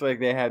 it looks like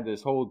they had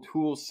this whole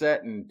tool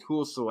set and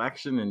tool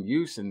selection and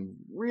use and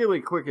really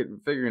quick at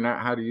figuring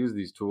out how to use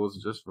these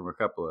tools just from a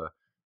couple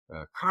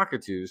of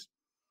cockatoos.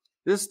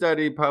 This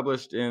study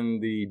published in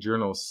the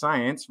journal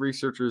Science,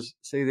 researchers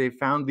say they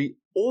found the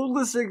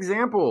oldest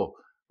example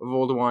of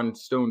Oldowan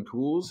stone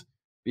tools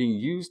being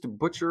used to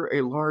butcher a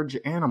large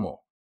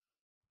animal.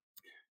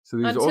 So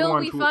these until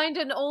we find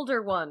an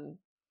older one.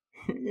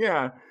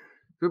 Yeah.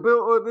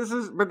 But this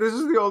is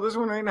the oldest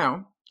one right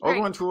now. Right.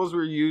 Oldowan tools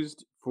were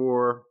used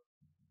for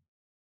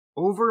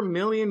over 1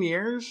 million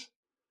years,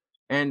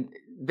 and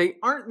they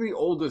aren't the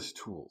oldest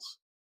tools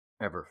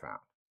ever found.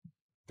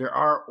 There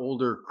are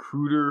older,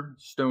 cruder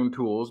stone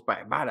tools by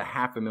about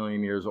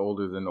 500,000 years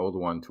older than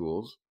Oldowan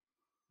tools.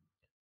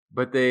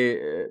 But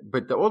the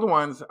older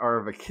ones are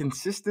of a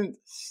consistent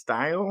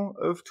style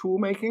of tool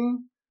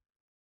making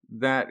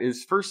that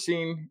is first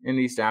seen in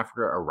East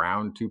Africa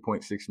around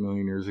 2.6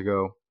 million years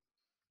ago.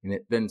 And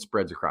it then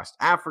spreads across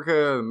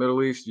Africa, the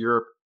Middle East,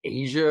 Europe,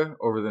 Asia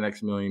over the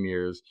next 1 million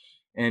years.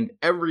 And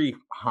every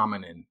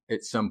hominin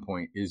at some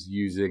point is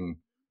using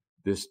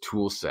this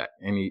tool set.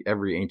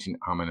 Every ancient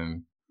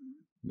hominin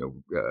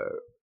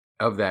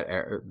of that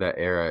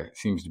era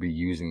seems to be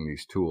using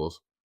these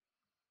tools.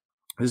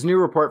 This new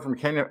report from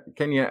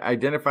Kenya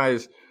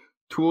identifies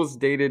tools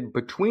dated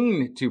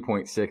between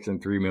 2.6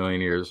 and 3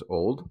 million years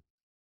old.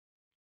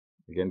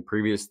 Again,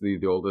 previously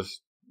the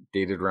oldest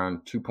dated around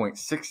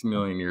 2.6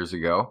 million years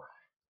ago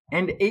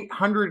and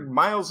 800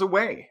 miles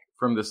away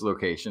from this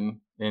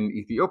location in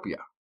Ethiopia.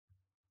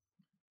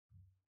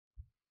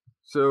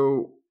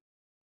 So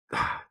the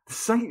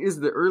site is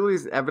the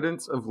earliest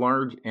evidence of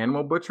large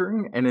animal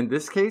butchering, and in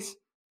this case,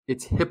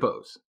 it's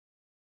hippos.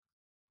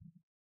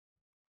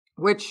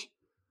 Which,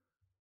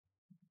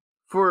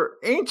 for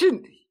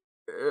ancient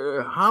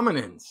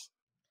hominins...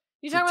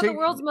 You talking about the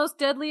world's most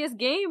deadliest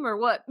game, or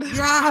what?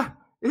 Yeah!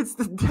 It's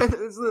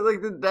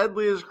like the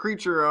deadliest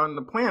creature on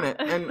the planet.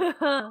 And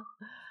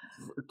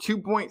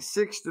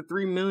 2.6 to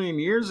 3 million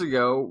years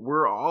ago,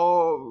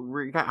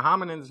 we got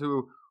hominins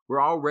who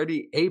were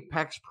already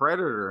apex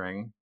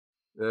predatoring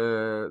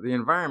the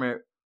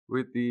environment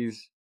with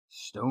these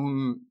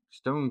stone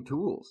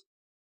tools.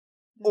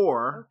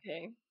 Or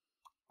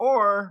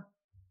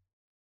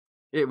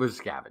it was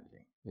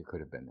scavenging. It could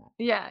have been that.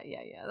 Yeah.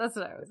 That's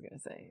what I was gonna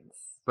say.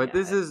 But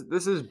this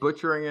is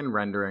butchering and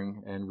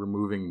rendering and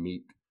removing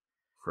meat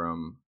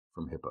from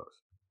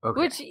hippos. Okay.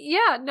 Which,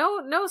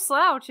 no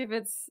slouch if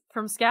it's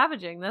from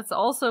scavenging. That's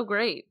also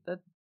great. That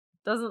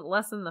doesn't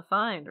lessen the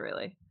find,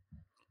 really.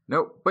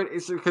 No, but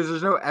it's because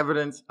there's no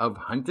evidence of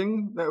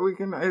hunting that we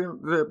can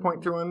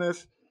point to on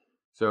this.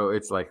 So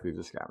it's likely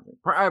just scavenging.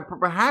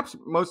 Perhaps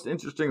most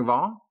interesting of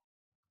all,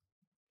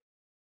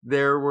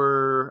 there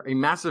were a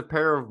massive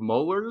pair of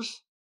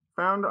molars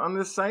found on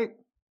this site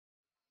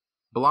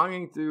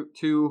belonging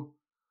to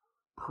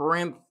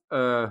I'm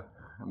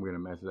going to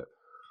mess it up.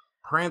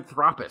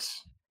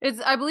 Paranthropus.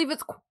 I believe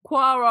it's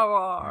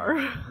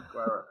Quarar.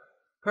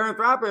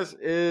 Paranthropus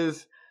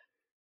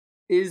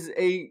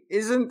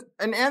isn't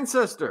an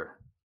ancestor.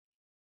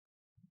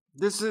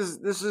 This is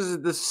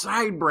the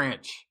side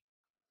branch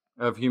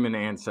of human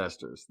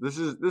ancestors.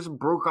 This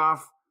broke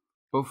off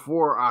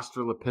before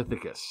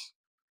Australopithecus.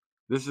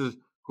 This is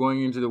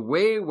going into the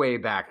way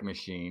back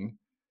machine.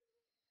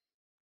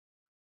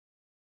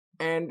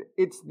 And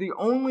it's the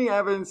only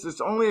evidence, it's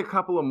only a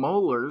couple of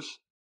molars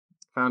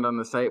found on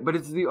the site, but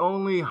it's the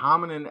only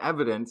hominin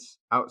evidence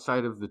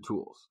outside of the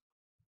tools.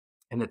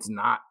 And it's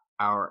not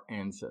our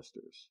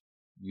ancestors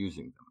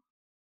using them,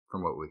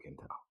 from what we can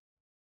tell.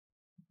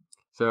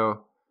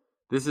 So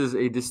this is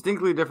a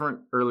distinctly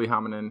different early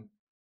hominin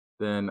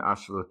than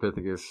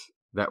Australopithecus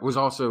that was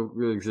also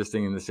really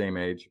existing in the same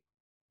age.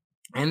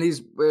 And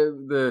these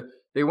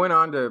they went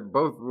on to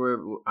both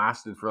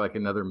lasted for like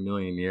another 1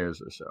 million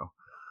years or so.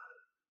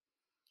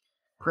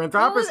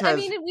 Paranthropus has... I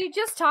mean, we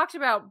just talked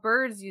about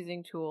birds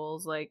using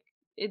tools. Like,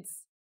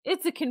 it's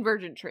a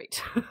convergent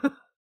trait.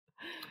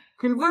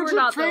 Convergent We're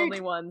not trait? the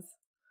only ones.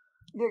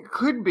 It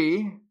could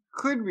be.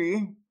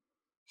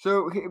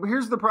 So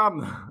here's the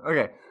problem.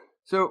 Okay,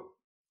 so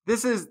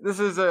this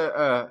is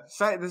a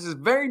site. This is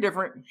very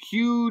different.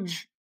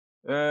 Huge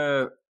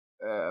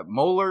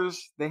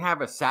molars. They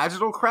have a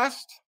sagittal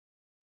crest,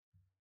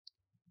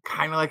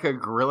 kind of like a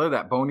gorilla.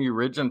 That bony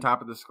ridge on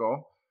top of the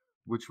skull,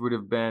 which would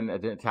have been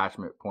an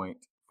attachment point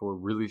for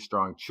really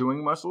strong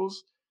chewing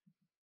muscles.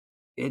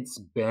 It's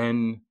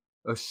been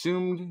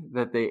assumed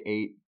that they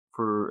ate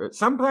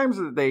sometimes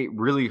that they ate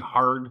really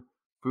hard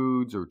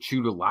foods or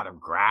chewed a lot of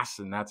grass,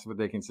 and that's what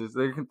they consist.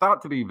 They're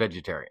thought to be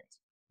vegetarians,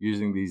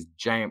 using these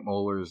giant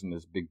molars and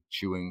this big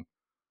chewing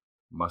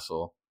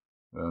muscle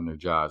on their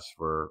jaws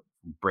for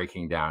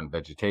breaking down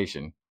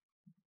vegetation.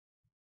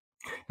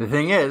 The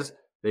thing is,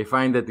 they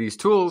find that these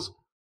tools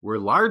were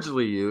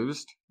largely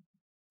used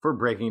for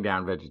breaking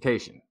down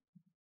vegetation,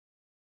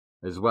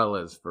 as well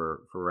as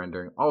for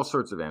rendering all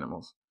sorts of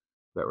animals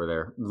that were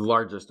there, the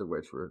largest of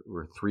which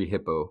were 3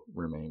 hippo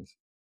remains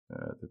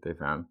that they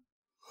found.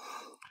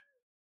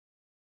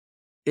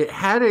 It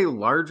had a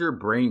larger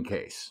brain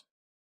case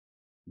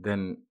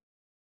than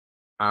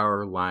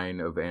our line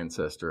of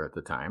ancestor at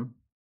the time.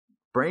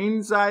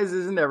 Brain size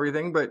isn't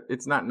everything, but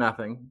it's not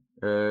nothing,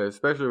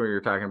 especially when you're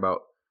talking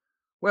about,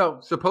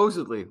 well,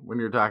 supposedly when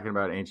you're talking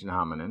about ancient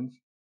hominins,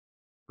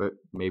 but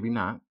maybe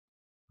not.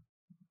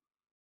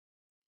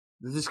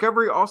 The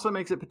discovery also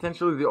makes it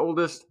potentially the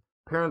oldest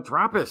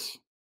Paranthropus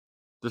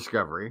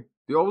discovery,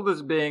 the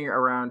oldest being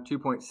around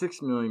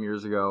 2.6 million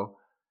years ago,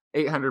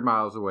 800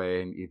 miles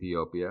away in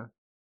Ethiopia,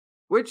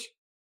 which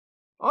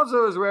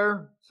also is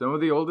where some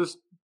of the oldest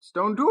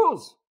stone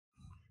tools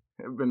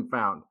have been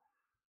found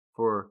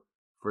for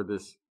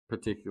this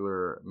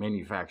particular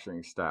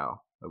manufacturing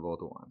style of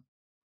Oldowan.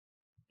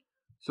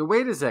 So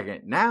wait a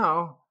second.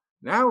 Now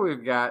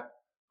we've got,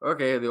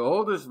 okay, the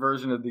oldest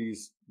version of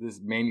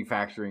this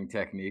manufacturing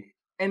technique,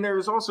 and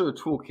there's also a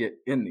toolkit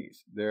in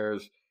these.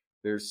 There's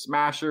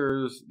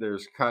smashers,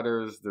 there's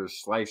cutters,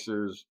 there's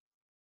slicers.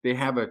 They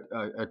have a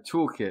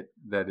toolkit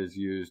that is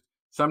used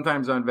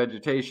sometimes on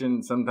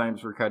vegetation,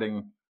 sometimes for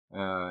cutting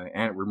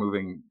and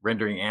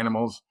rendering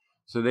animals.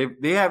 So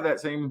they have that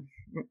same,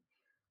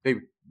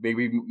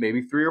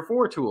 maybe 3 or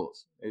 4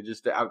 tools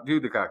just to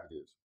outdo the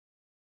cockatoos.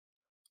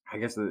 I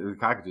guess the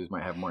cockatoos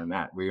might have more than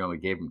that. We only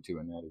gave them 2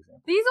 in that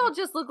example. These all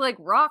just look like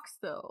rocks,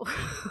 though.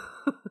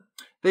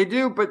 They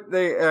do, but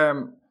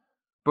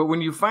but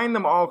when you find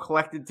them all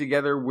collected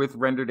together with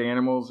rendered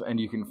animals, and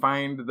you can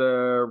find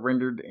the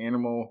rendered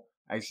animal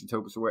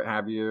isotopes or what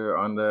have you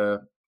on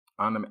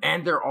them,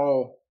 and they're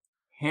all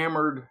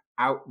hammered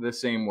out the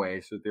same way,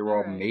 so they were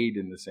all made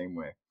in the same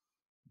way.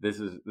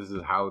 This is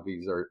how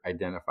these are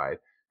identified.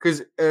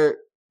 Because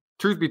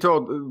truth be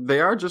told,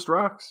 they are just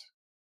rocks.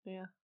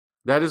 Yeah.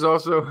 That's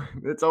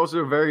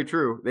also very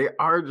true. They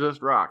are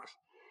just rocks.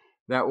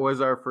 That was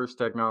our first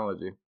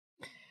technology.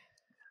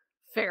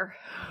 Fair.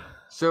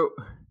 So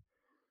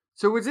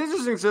what's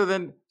interesting, so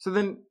then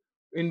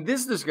in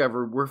this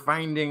discovery, we're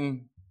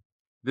finding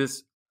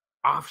this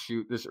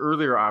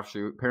earlier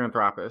offshoot,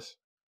 Paranthropus,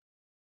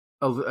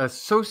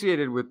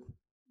 associated with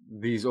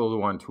these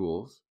Oldowan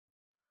tools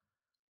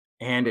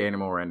and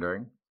animal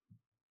rendering.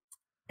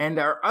 And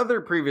our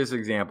other previous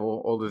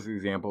example, oldest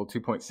example,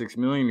 2.6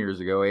 million years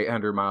ago,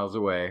 800 miles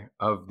away,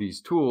 of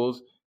these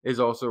tools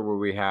is also where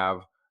we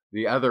have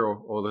the other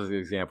oldest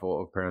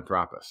example of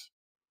Paranthropus.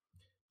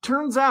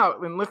 Turns out,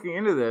 when looking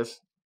into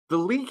this, the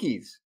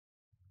Leakeys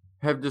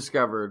have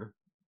discovered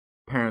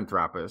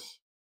Paranthropus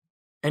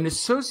and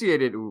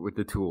associated with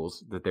the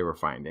tools that they were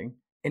finding.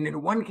 And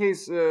in one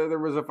case, there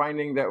was a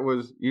finding that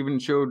even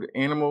showed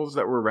animals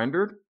that were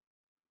rendered.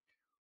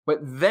 But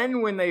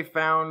then when they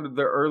found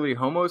the early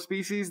Homo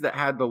species that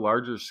had the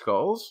larger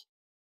skulls,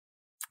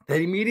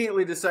 they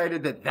immediately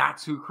decided that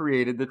that's who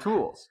created the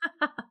tools.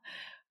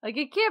 Like,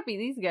 it can't be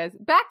these guys.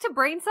 Back to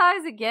brain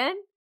size again?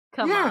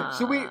 Come on.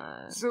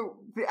 So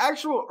the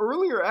actual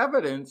earlier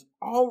evidence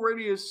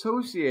already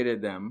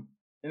associated them.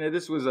 And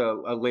this was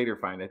a later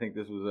find. I think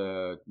this was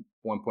a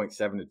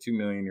 1.7 to 2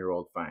 million year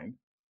old find,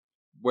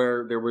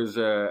 where there was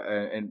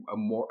a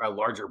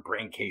larger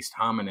brain cased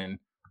hominin,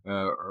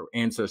 or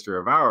ancestor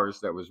of ours,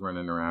 that was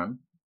running around.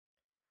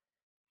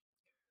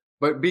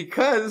 But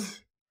because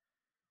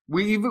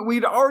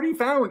we'd already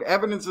found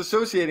evidence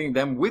associating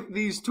them with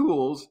these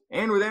tools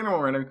and with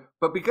animal rendering,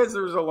 but because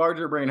there was a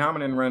larger brain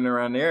hominin running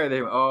around the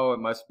area, it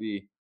must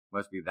be that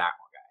one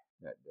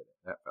guy that did it,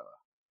 that fella,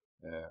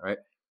 right?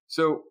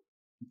 So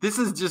this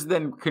is just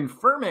then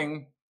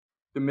confirming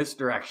the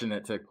misdirection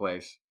that took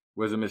place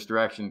was a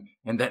misdirection,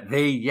 and that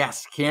they,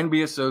 yes, can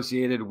be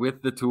associated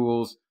with the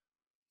tools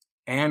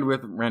and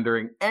with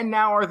rendering, and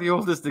now are the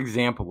oldest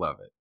example of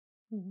it.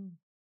 Mm-hmm.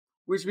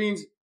 Which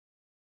means,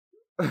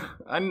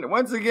 and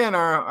once again,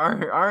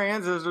 our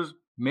ancestors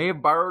may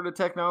have borrowed a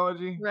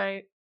technology,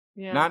 right?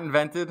 Yeah, not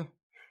invented.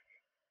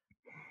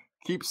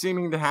 Keeps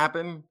seeming to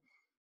happen.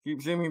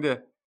 Keeps seeming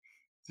to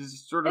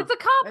just sort of. It's a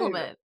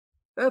compliment.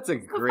 Hey, that's a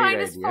great idea.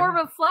 The finest form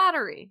of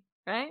flattery,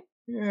 right?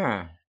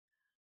 Yeah.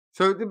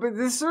 So, but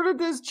this sort of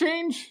does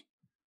change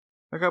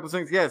A couple of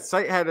things. Yeah, the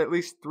site had at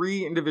least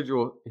 3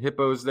 individual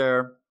hippos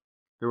there.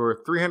 There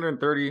were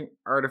 330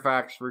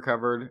 artifacts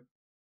recovered,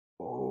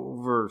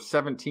 over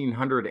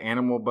 1,700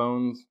 animal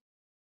bones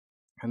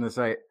on the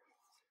site.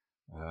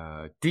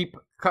 Deep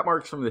cut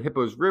marks from the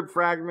hippo's rib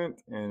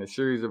fragment and a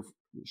series of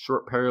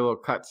short parallel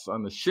cuts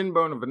on the shin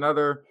bone of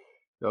another.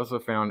 They also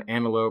found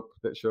antelope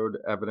that showed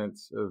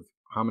evidence of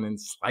hominin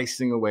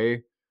slicing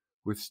away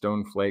with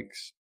stone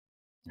flakes,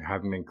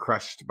 having been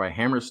crushed by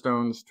hammer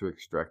stones to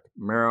extract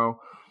marrow.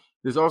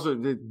 There's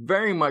also, it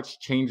very much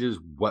changes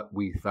what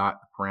we thought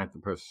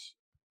Paranthropus,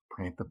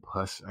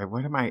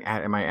 what am I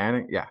at? Am I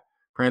adding? Yeah.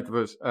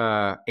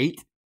 Paranthropus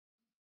ate.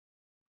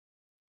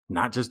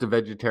 Not just a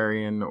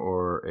vegetarian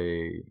or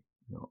a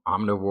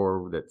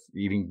omnivore that's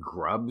eating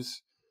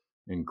grubs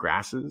and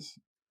grasses,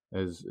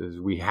 as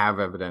we have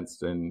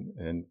evidenced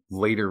in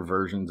later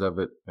versions of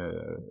it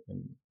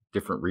in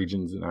different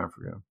regions in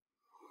Africa.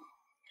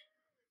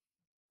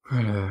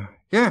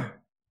 Yeah.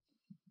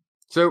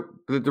 So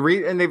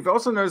and they've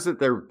also noticed that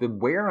the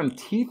wear on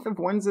teeth of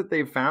ones that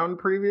they found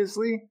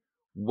previously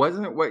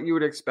wasn't what you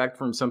would expect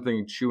from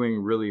something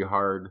chewing really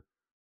hard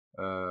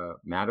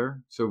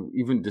matter. So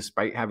even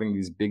despite having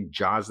these big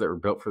jaws that were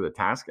built for the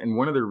task, and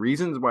one of the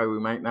reasons why we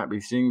might not be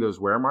seeing those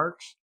wear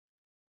marks,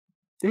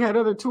 they had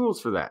other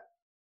tools for that.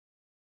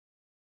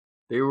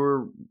 They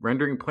were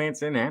rendering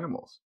plants and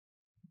animals.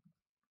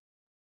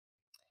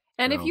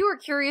 And if you were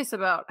curious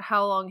about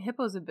how long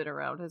hippos have been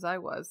around, as I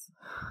was,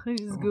 I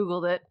just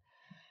Googled it.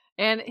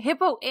 And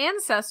hippo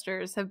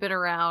ancestors have been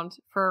around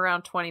for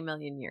around 20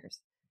 million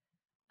years.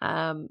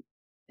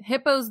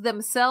 Hippos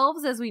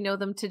themselves, as we know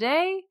them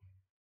today,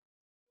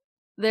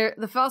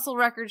 the fossil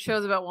record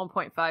shows about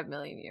 1.5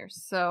 million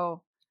years.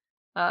 So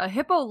a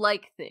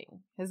hippo-like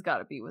thing has got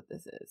to be what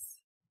this is.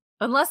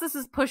 Unless this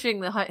is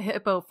pushing the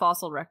hippo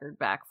fossil record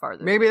back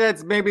farther. Maybe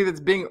that's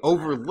being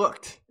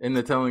overlooked in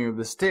the telling of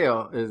this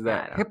tale, is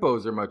that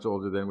hippos are much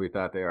older than we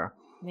thought they are.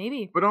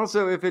 Maybe. But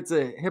also, if it's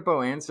a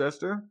hippo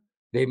ancestor,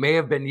 they may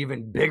have been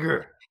even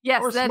bigger.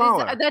 Yes, or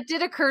smaller. That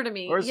did occur to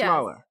me. Or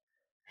smaller.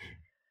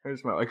 Or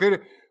smaller.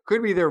 It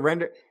could be their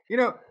render.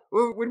 It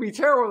would be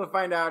terrible to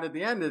find out at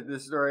the end of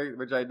this story,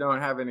 which I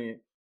don't have any,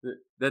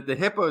 that the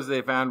hippos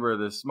they found were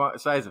the small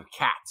size of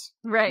cats.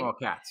 Right. Small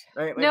cats.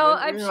 Right? No,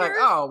 I'm sure. Like,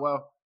 oh,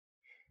 well.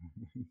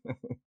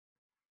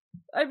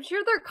 I'm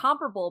sure they're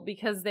comparable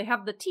because they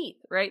have the teeth,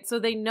 right? So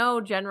they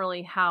know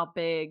generally how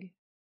big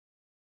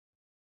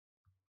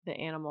the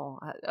animal.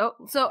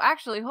 So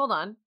actually, hold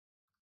on.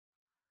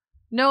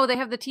 No, they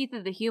have the teeth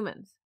of the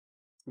humans.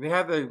 They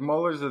have the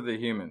molars of the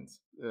humans.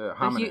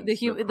 Hominids.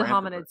 The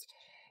hominids.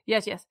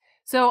 Yes.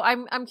 So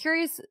I'm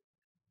curious.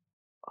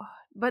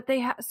 But they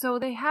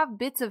have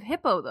bits of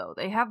hippo though.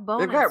 They have bone.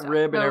 They've got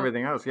rib and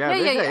everything else. Yeah.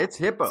 It's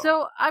hippo.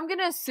 So I'm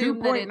gonna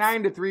assume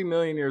 2.9 to 3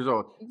 million years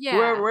old.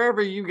 Yeah.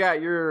 Wherever you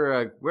got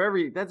your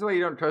that's why you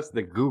don't trust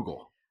the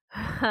Google.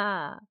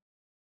 I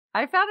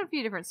found a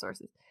few different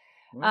sources.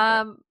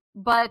 Okay.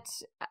 But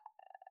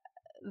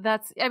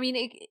that's. I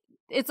mean,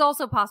 it's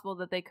also possible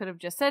that they could have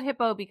just said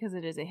hippo because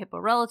it is a hippo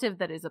relative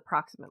that is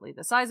approximately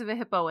the size of a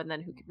hippo, and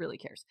then who really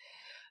cares?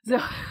 So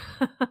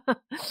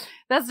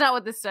that's not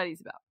what this study's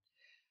about.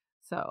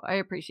 So I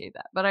appreciate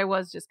that. But I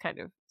was just kind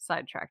of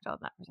sidetracked on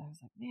that. I was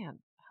like, man,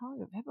 how long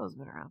have hippos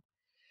been around?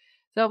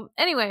 So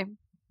anyway,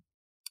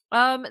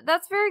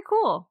 that's very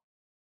cool.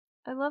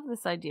 I love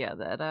this idea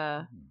that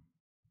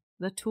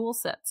the tool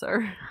sets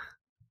are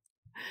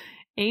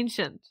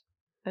ancient.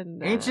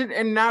 Ancient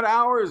and not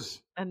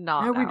ours. And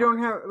not ours. We don't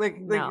have,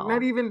 no.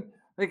 not even,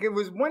 it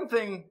was one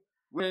thing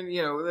when,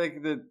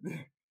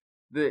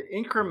 the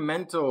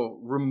incremental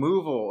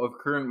removal of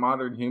current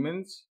modern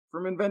humans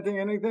from inventing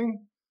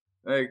anything.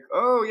 Like,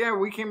 oh yeah,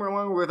 we came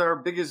along with our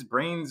biggest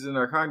brains and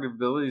our cognitive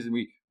abilities, and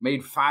we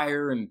made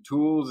fire and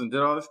tools and did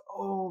all this.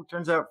 Oh,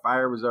 turns out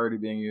fire was already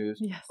being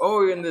used. Yes.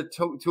 Oh, and the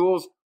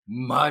tools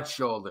much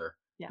older.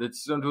 Yeah. The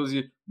stone tools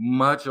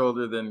much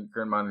older than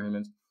current modern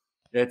humans.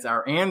 It's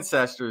our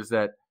ancestors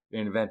that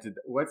invented.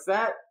 What's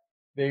that?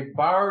 They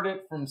borrowed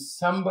it from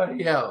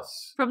somebody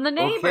else. From the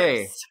neighbors.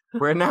 Okay,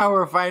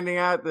 we're finding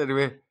out that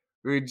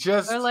we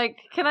just. Or like,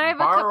 can I have a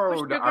cup of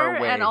sugar our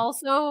way. And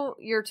also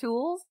your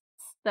tools?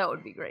 That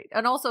would be great.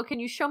 And also, can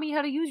you show me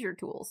how to use your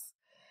tools?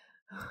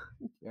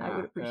 Yeah, I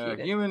would appreciate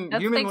it. Human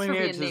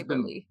lineage has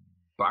been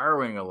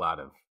borrowing a lot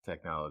of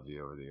technology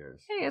over the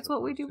years. Hey, it's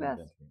what we do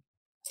best.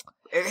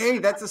 Hey,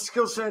 that's a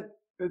skill set.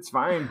 It's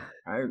fine.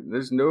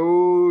 There's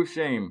no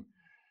shame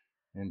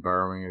in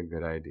borrowing a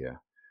good idea.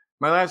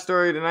 My last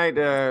story tonight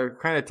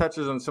kind of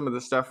touches on some of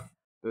the stuff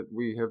that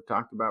we have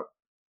talked about.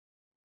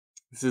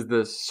 This is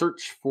the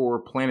search for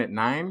Planet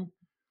 9.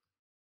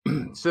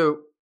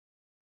 So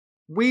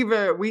we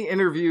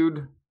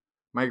interviewed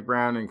Mike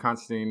Brown and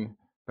Constantine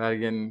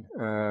Vatican,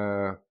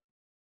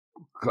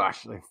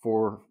 like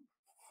four-ish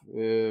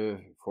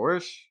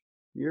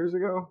years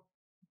ago,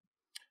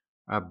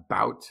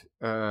 about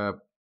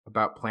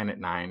Planet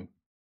 9.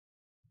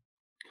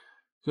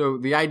 So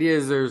the idea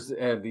is there's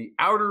the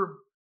outer,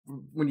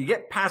 when you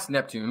get past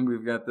Neptune,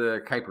 we've got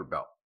the Kuiper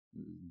Belt.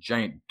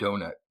 giant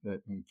donut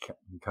that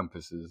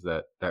encompasses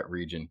that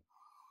region.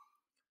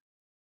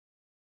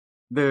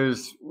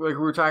 There's, like we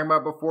were talking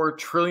about before,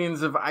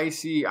 trillions of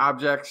icy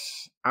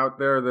objects out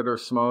there that are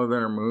smaller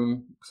than our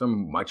moon.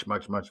 Some much,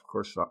 much, much, of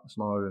course,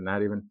 smaller than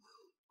that even.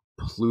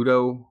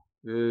 Pluto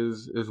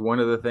is one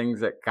of the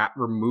things that got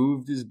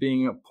removed as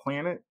being a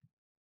planet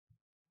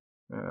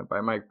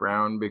by Mike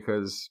Brown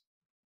because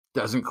it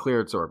doesn't clear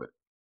its orbit.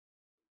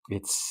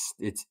 It's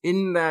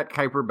in that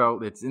Kuiper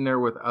belt. It's in there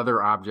with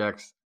other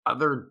objects,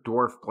 other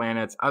dwarf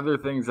planets, other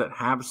things that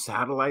have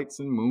satellites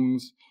and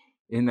moons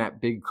in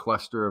that big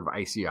cluster of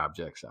icy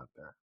objects out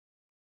there.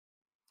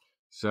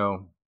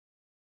 So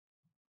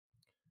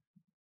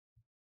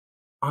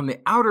on the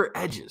outer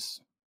edges,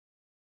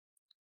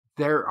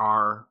 there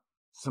are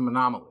some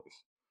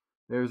anomalies.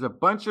 There's a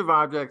bunch of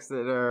objects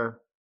that are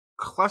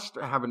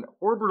have an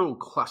orbital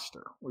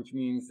cluster, which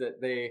means that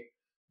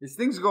as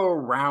things go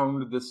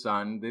around the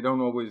sun, they don't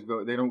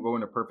go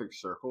in a perfect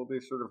circle. They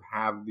sort of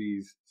have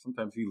these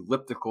sometimes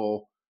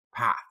elliptical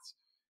paths.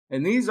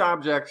 And these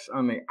objects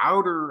on the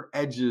outer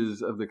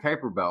edges of the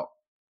Kuiper belt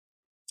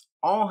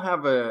all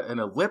have an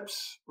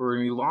ellipse or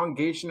an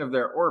elongation of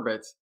their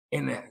orbits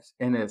in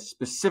a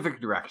specific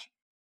direction.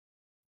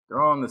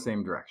 They're all in the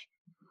same direction.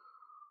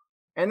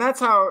 And that's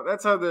how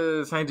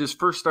the scientists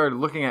first started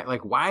looking at,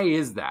 like, why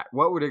is that?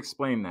 What would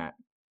explain that?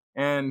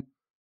 And,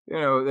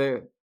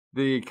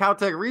 the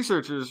Caltech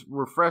researchers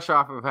were fresh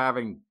off of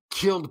having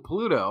killed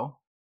Pluto,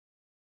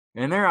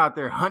 and they're out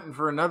there hunting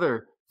for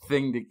another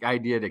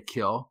idea to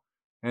kill.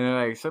 And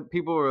like, some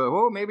people were like,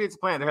 "Oh, maybe it's a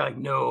planet." They're like,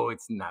 "No,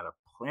 it's not a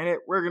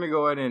planet. We're going to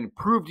go ahead and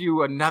prove to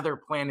you another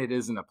planet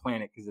isn't a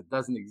planet because it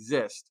doesn't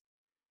exist."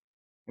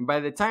 And by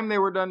the time they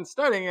were done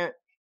studying it,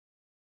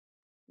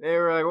 they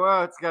were like,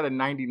 "Well, it's got a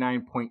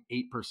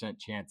 99.8%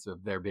 chance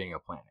of there being a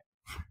planet."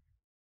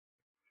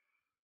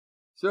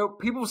 So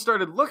people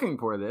started looking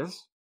for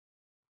this,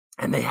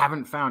 and they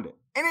haven't found it.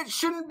 And it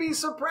shouldn't be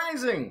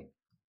surprising.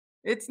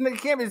 It's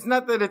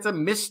not that it's a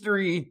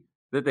mystery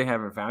that they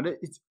haven't found it.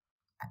 It's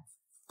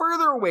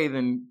further away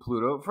than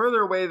Pluto, further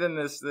away than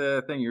this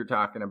thing you're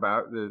talking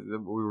about, we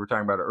were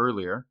talking about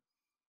earlier,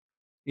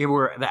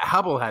 that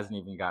Hubble hasn't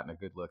even gotten a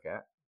good look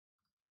at.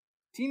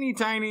 Teeny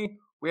tiny,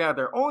 way out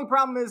there. Only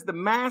problem is the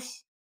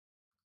mass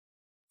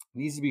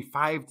needs to be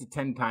 5 to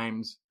 10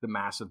 times the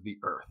mass of the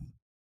Earth.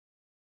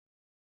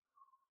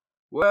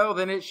 Well,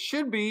 then it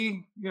should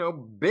be,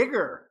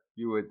 bigger,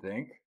 you would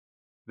think,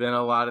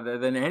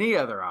 than any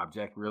other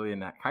object really in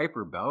that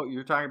Kuiper belt.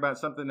 You're talking about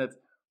something that's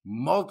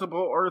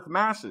multiple Earth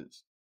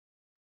masses.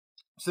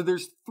 So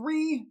there's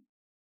 3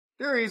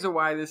 theories of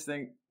why this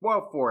thing,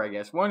 well, 4, I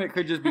guess. One, it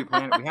could just be a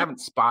planet. We haven't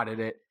spotted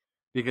it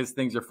because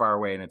things are far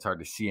away and it's hard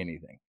to see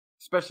anything,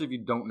 especially if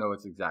you don't know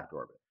its exact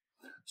orbit.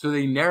 So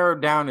they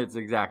narrowed down its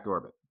exact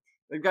orbit.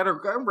 They've got a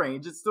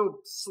range. It's still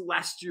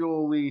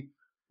celestially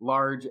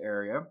large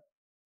area,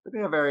 but they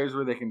have areas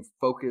where they can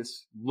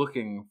focus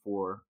looking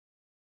for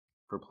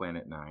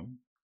Planet 9.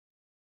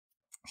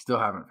 Still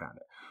haven't found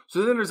it.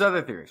 So then there's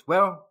other theories.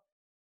 Well,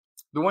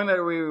 the one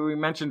that we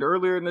mentioned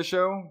earlier in the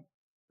show,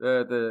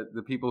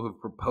 the people who've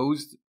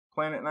proposed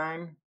Planet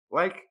 9,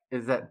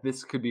 is that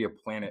this could be a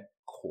planet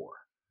core.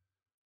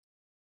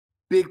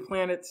 Big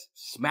planets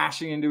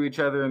smashing into each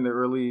other in the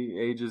early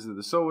ages of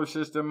the solar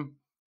system.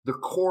 The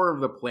core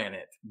of the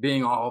planet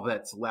being all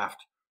that's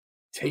left,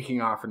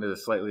 taking off into a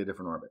slightly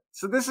different orbit.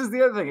 So this is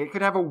the other thing. It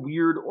could have a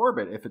weird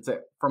orbit if it's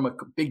from a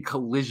big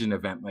collision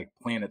event, like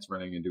planets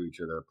running into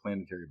each other, or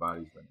planetary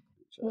bodies running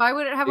into each other. Why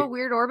would it have a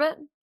weird orbit?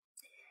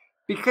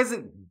 Because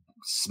it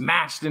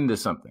smashed into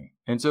something.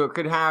 And so it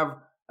could have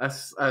a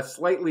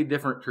slightly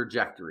different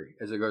trajectory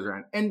as it goes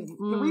around. And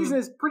the reason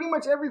is pretty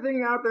much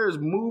everything out there is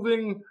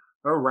moving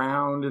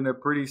around in a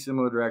pretty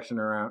similar direction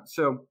around.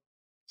 So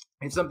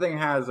if something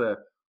has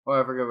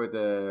I forget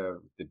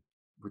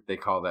what they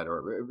call that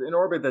orbit, an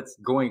orbit that's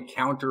going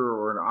counter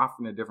or off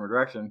in a different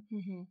direction,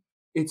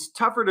 it's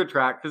tougher to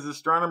track because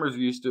astronomers are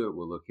used to,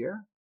 we'll look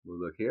here, we'll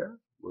look here,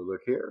 we'll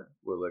look here,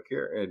 we'll look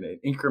here, and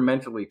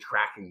incrementally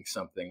tracking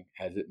something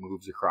as it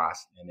moves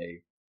across in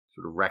a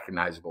sort of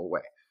recognizable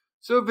way.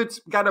 So if it's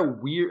got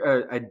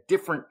a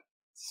different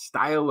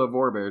style of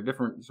orbit, a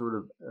different sort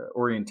of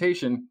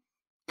orientation,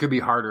 could be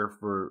harder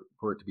for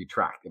it to be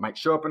tracked. It might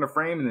show up in a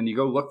frame, and then you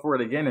go look for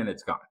it again, and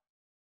it's gone.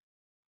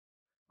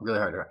 Really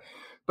hard to track.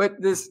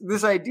 But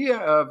this idea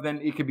of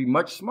then it could be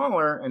much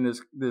smaller and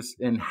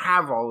and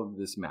have all of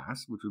this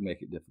mass, which would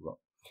make it difficult.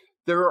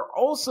 There are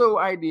also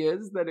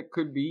ideas that it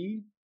could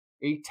be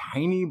a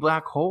tiny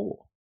black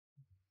hole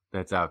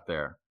that's out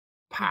there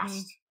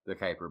past the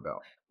Kuiper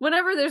belt.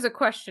 Whenever there's a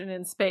question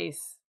in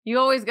space, you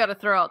always got to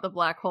throw out the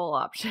black hole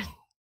option.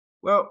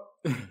 Well,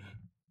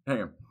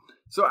 hang on.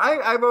 So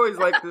I've always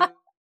liked this.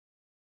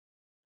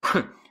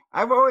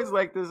 I've always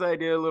liked this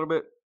idea a little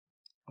bit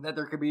that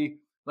there could be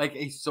like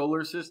a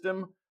solar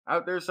system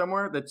out there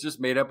somewhere that's just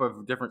made up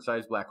of different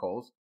sized black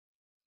holes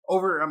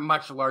over a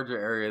much larger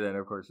area than,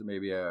 of course,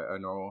 maybe a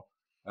normal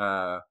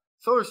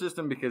solar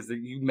system, because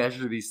you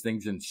measure these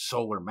things in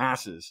solar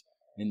masses.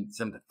 and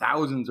some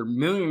thousands or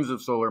millions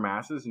of solar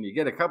masses, and you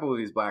get a couple of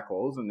these black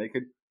holes, and they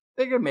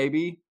could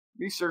maybe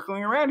be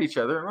circling around each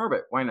other in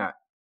orbit. Why not?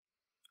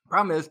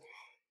 Problem is,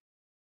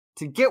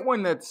 to get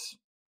one that's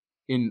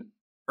in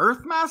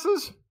Earth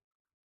masses,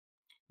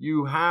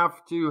 you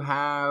have to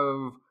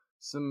have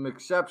some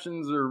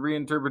exceptions or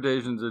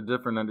reinterpretations or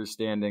different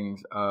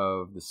understandings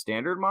of the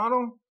standard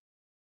model.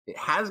 It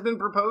has been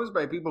proposed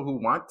by people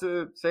who want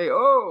to say,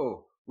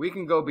 oh, we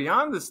can go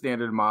beyond the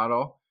standard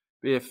model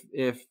if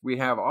we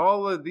have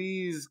all of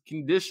these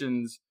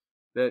conditions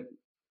that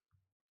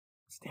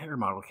standard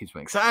model keeps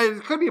winning. So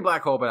it could be a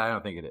black hole, but I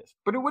don't think it is.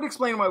 But it would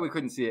explain why we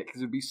couldn't see it,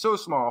 because it would be so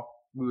small,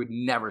 we would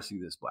never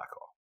see this black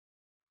hole.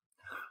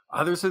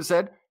 Others have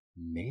said,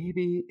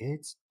 maybe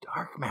it's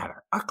dark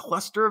matter, a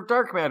cluster of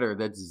dark matter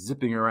that's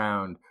zipping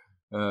around,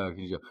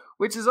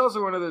 which is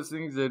also one of those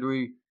things that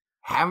we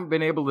haven't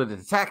been able to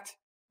detect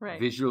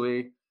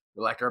visually,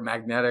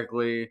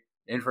 electromagnetically,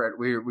 infrared.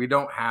 We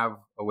don't have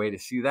a way to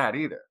see that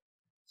either.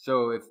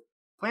 So if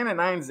Planet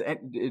Nine's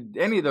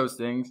any of those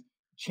things,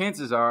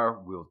 chances are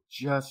we'll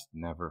just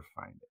never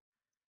find it.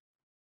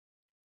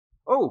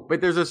 Oh,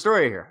 but there's a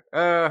story here.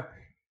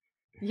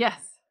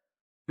 Yes.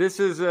 This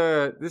is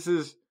a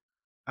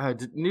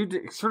new,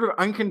 sort of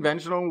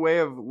unconventional way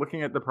of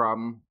looking at the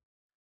problem.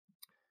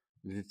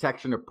 The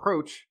detection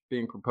approach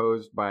being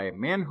proposed by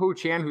Man Ho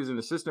Chan, who's an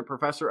assistant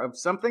professor of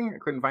something, I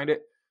couldn't find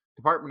it,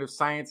 Department of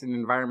Science and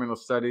Environmental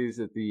Studies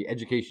at the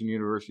Education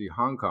University of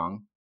Hong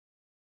Kong,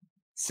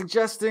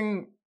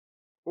 suggesting,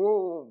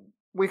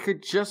 we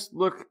could just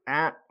look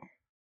at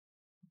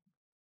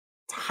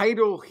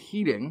tidal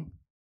heating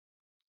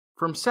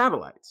from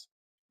satellites.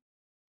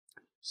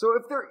 So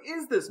if there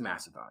is this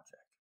massive object,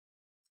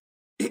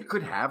 it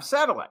could have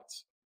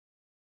satellites.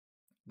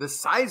 The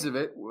size of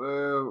it,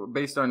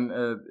 based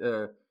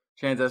on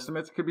Chan's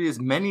estimates, could be as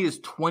many as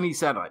 20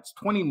 satellites.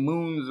 20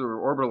 moons or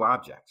orbital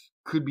objects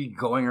could be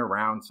going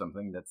around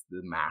something that's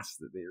the mass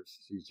that they're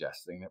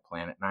suggesting that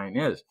Planet 9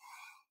 is.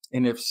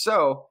 And if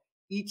so,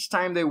 each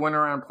time they went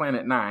around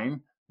Planet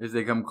 9, as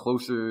they come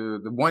closer,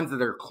 the ones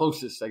that are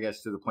closest, I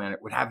guess, to the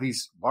planet would have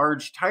these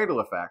large tidal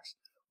effects,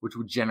 which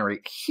would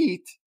generate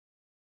heat,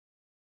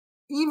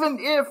 even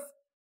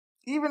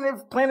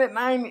if Planet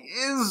 9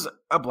 is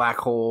a black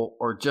hole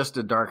or just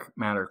a dark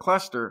matter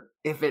cluster.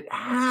 If it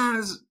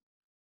has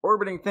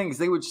orbiting things,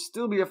 they would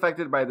still be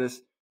affected by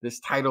this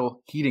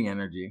tidal heating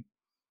energy.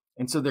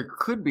 And so there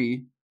could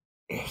be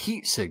a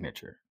heat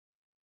signature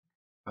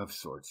of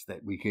sorts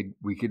that we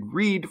could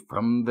read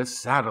from the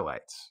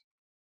satellites.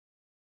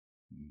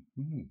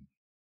 Mm-hmm.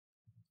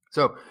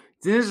 So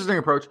it's an interesting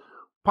approach.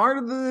 Part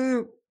of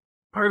the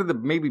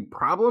maybe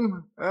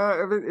problem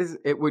of it is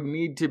it would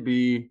need to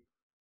be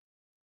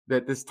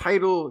that this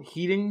tidal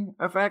heating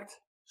effect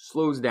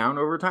slows down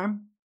over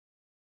time.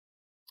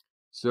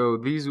 So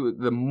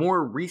the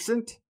more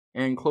recent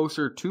and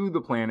closer to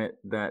the planet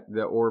that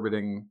the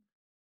orbiting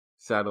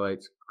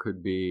satellites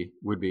would be,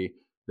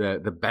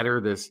 the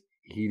better this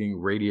heating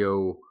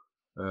radio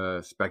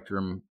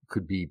spectrum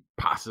could be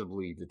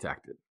possibly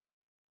detected.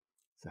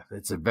 So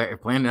it's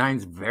Planet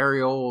 9's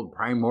very old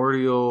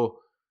primordial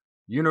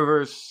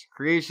universe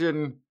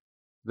creation.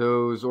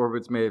 Those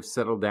orbits may have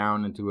settled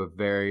down into a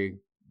very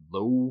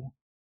low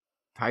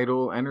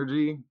tidal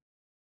energy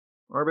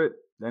orbit,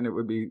 then it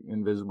would be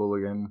invisible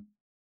again.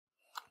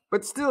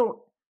 But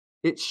still,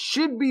 it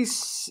should be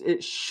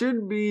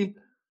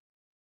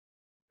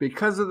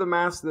because of the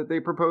mass that they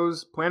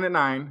propose, Planet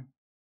 9,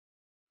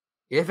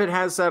 if it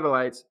has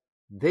satellites,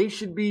 they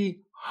should be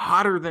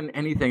hotter than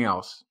anything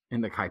else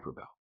in the Kuiper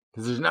Belt,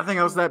 because there's nothing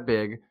else that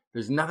big.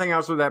 There's nothing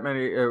else with that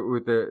many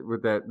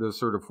those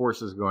sort of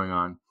forces going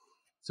on.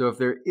 So if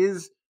there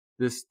is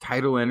this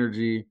tidal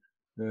energy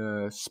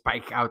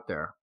spike out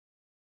there,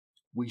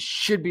 we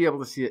should be able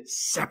to see it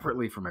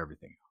separately from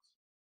everything else.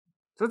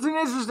 So it's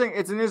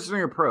an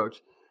interesting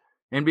approach,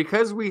 and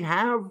because we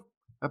have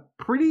a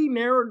pretty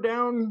narrowed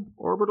down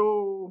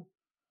orbital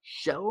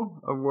shell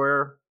of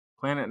where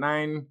Planet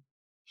 9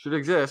 should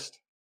exist,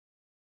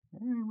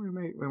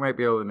 we might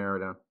be able to narrow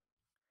down.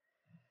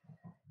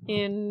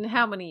 In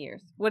how many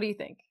years? What do you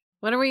think?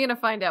 When are we going to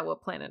find out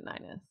what Planet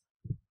 9 is?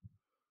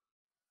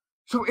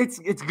 So it's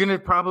going to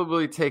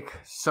probably take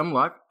some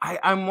luck.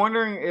 I'm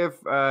wondering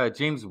if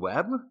James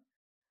Webb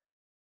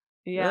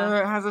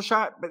has a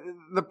shot. But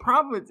the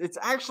problem is, it's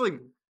actually,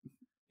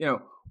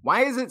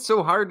 why is it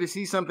so hard to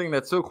see something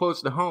that's so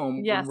close to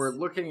home when we're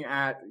looking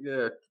at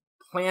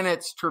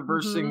planets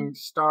traversing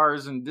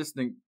stars and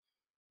distant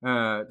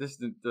parts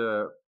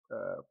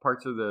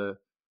of the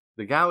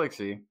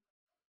galaxy?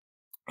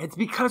 It's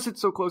because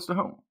it's so close to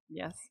home.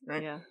 Yes.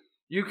 Right? Yeah.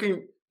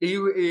 You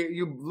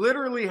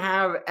literally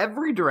have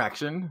every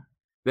direction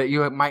that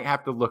you might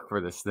have to look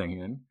for this thing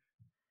in.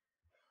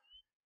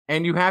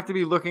 And you have to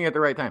be looking at the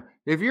right time.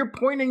 If you're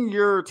pointing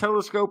your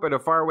telescope at a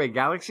faraway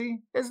galaxy,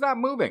 it's not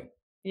moving.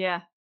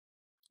 Yeah.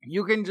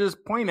 You can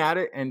just point at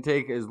it and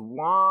take as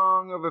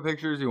long of a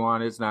picture as you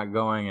want. It's not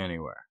going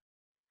anywhere.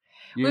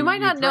 We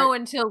might not know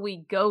until we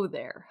go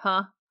there,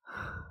 huh?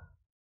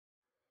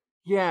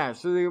 Yeah,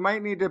 so you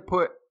might need to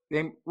put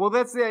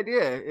that's the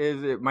idea.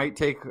 Is it might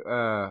take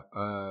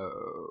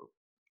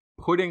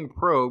putting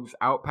probes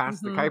out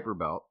past the Kuiper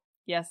belt.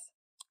 Yes.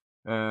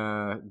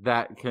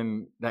 That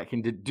can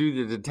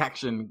do the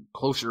detection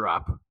closer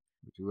up,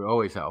 which would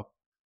always help.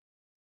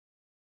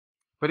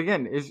 But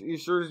again, as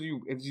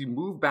you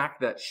move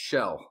back that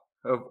shell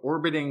of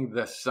orbiting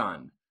the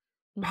sun,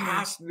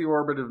 past the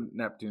orbit of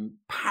Neptune,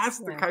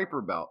 past the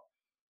Kuiper belt,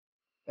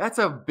 that's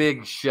a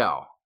big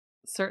shell.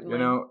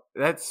 Certainly.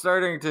 That's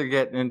starting to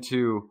get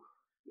into.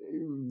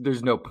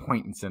 There's no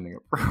point in sending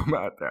a probe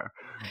out there.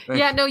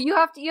 Yeah, no, you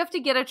have to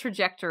get a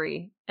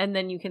trajectory, and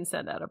then you can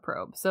send out a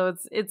probe. So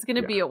it's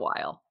going to be a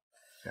while.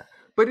 Yeah,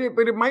 but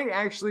it might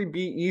actually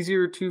be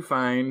easier to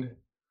find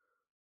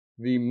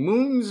the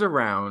moons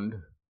around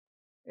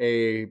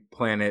a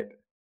planet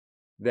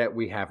that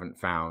we haven't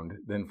found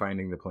than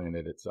finding the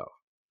planet itself.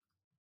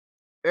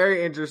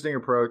 Very interesting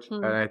approach,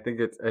 and I think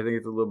it's a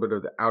little bit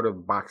of the out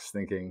of box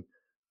thinking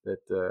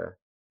that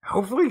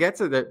hopefully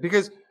gets at that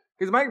because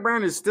Mike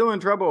Brown is still in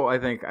trouble. I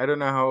think I don't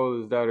know how old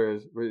his daughter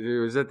is.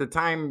 It was at the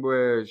time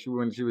where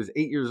when she was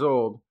 8 years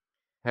old,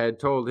 had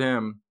told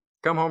him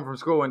come home from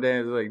school one day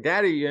and was like,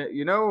 "Daddy,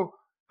 you know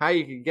how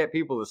you can get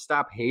people to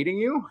stop hating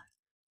you?"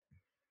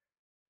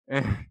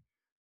 And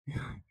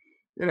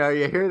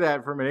you hear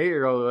that from an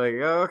 8-year-old, like,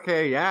 oh,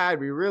 okay, yeah, I'd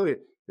be really,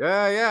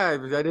 yeah,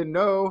 I didn't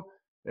know.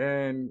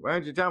 And why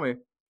don't you tell me?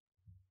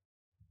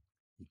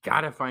 You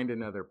gotta find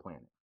another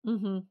planet.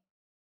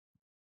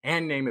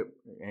 And name it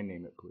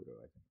Pluto,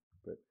 I think.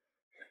 But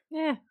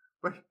yeah.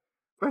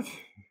 But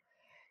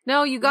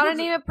no, you gotta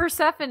name it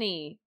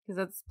Persephone, because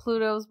that's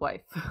Pluto's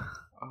wife.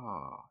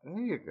 Oh, there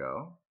you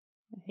go.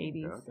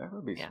 Hades. That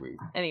would be sweet.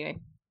 Anyway.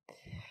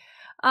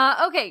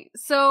 Okay,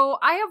 so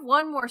I have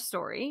one more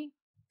story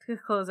to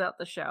close out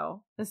the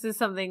show. This is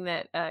something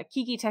that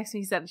Kiki texted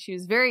me, said she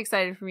was very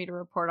excited for me to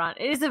report on.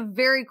 It is a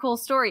very cool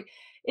story.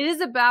 It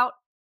is about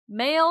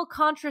male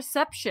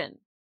contraception.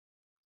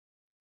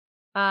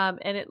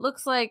 And it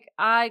looks like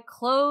I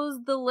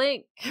closed the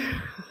link.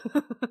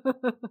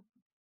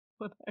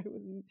 But I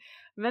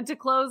meant to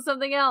close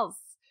something else.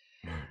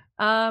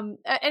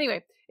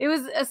 Anyway, it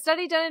was a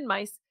study done in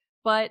mice,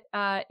 but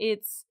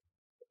it's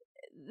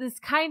this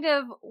kind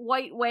of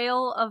white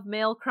whale of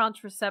male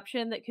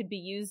contraception that could be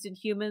used in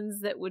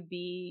humans that would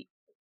be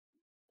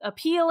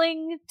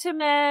appealing to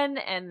men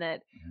and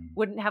that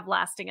wouldn't have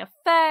lasting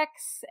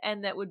effects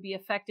and that would be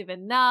effective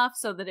enough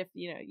so that if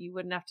you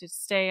wouldn't have to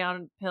stay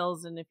on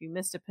pills, and if you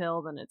missed a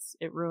pill then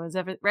it ruins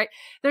everything, right?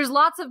 There's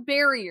lots of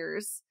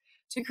barriers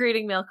to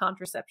creating male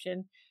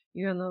contraception,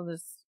 even though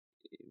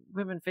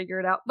women figure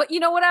it out, but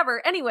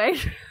whatever. Anyway.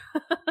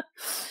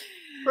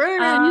 What do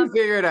you mean you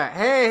figure it out?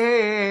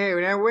 Hey,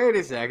 now wait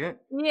a second.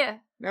 Yeah.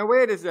 Now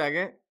wait a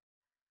second.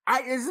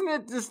 Isn't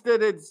it just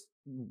that it's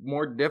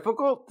more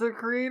difficult to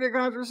create a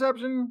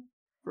contraception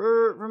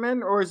for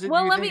men, or is it?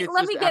 Well, let me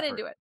get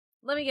into it.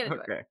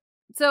 Okay.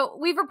 So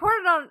we've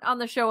reported on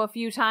the show a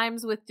few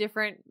times with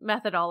different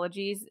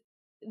methodologies.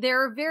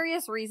 There are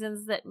various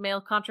reasons that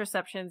male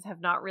contraceptions have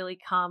not really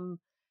come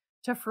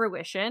to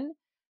fruition.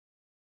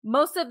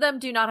 Most of them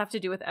do not have to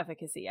do with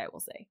efficacy, I will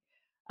say.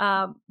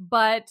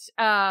 But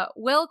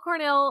Weill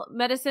Cornell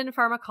medicine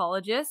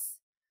pharmacologists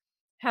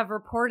have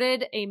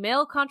reported a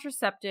male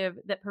contraceptive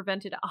that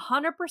prevented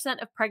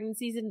 100% of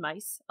pregnancies in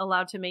mice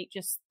allowed to mate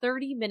just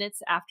 30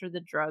 minutes after the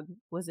drug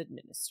was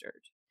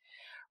administered.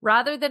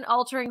 Rather than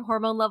altering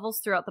hormone levels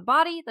throughout the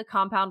body, the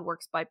compound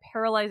works by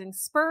paralyzing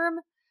sperm,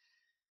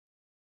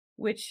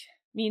 which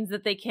means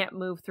that they can't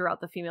move throughout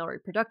the female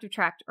reproductive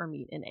tract or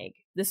meet an egg.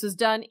 This was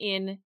done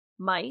in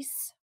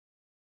mice,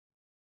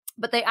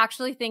 but they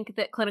actually think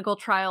that clinical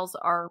trials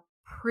are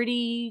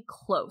pretty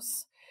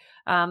close.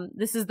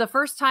 This is the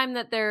first time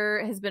that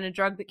there has been a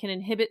drug that can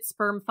inhibit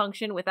sperm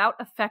function without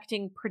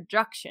affecting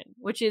production,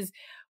 which is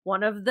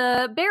one of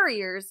the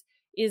barriers,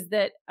 is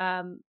that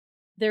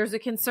there's a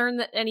concern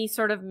that any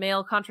sort of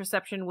male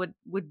contraception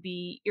would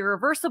be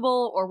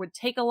irreversible or would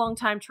take a long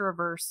time to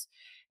reverse.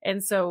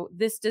 And so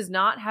this does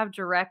not have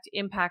direct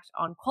impact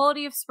on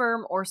quality of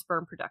sperm or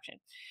sperm production.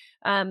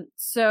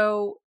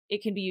 So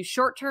it can be used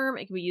short term.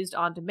 It can be used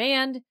on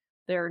demand.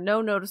 There are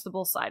no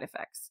noticeable side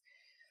effects.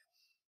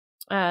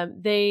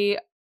 They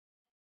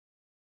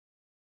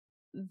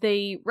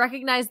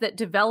recognize that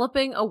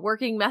developing a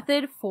working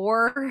method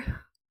for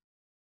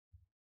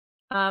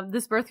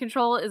this birth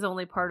control is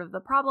only part of the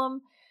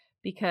problem,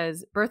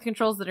 because birth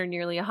controls that are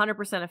nearly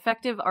 100%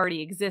 effective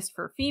already exist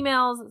for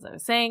females, as I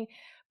was saying,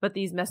 but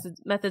these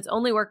methods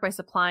only work by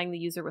supplying the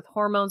user with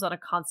hormones on a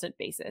constant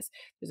basis.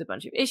 There's a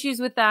bunch of issues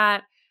with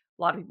that.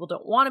 A lot of people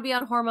don't want to be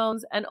on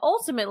hormones, and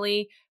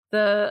ultimately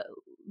the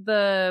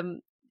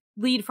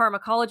lead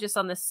pharmacologist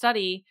on this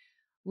study,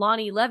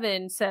 Lonnie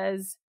Levin,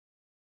 says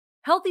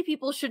healthy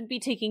people shouldn't be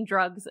taking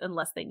drugs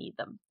unless they need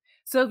them.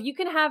 So if you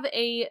can have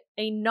a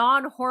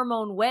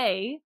non-hormone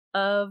way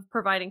of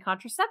providing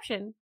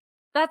contraception,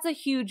 that's a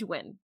huge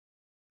win.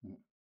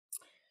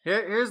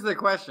 Here's the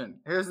question.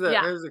 Here's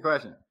the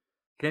question.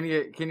 Can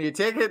you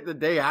take it the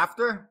day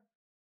after?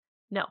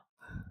 No.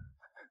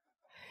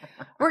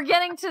 We're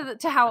getting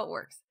to how it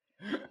works.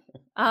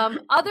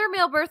 Other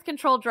male birth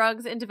control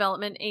drugs in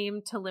development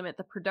aim to limit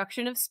the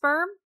production of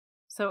sperm.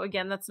 So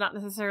again, that's not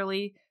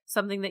necessarily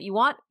something that you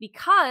want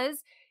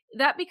because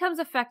that becomes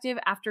effective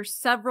after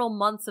several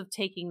months of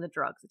taking the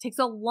drugs. It takes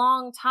a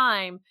long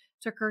time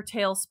to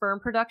curtail sperm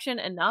production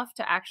enough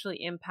to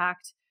actually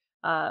impact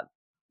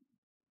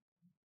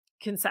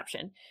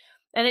conception.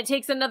 And it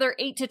takes another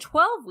 8 to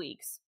 12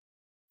 weeks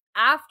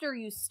after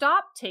you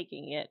stop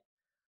taking it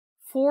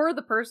for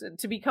the person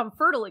to become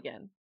fertile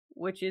again,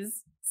 which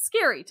is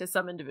scary to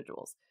some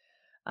individuals.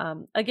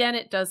 Again,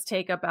 it does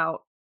take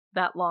about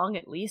that long,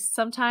 at least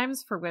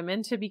sometimes, for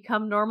women to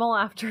become normal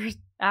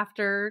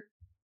after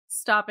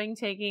stopping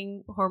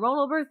taking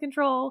hormonal birth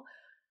control,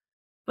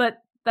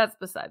 but that's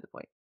beside the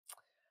point.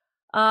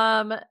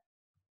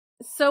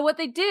 So what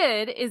they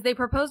did is they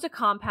proposed a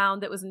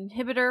compound that was an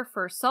inhibitor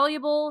for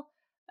soluble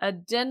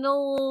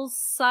adenyl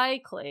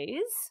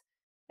cyclase,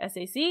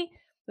 SAC,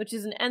 which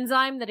is an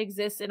enzyme that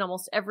exists in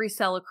almost every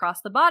cell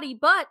across the body,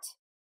 but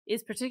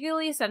is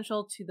particularly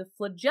essential to the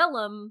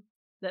flagellum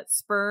that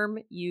sperm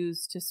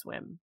use to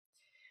swim.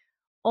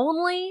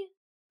 Only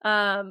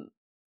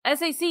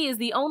SAC is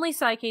the only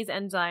cyclase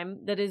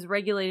enzyme that is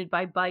regulated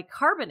by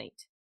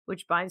bicarbonate,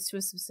 which binds to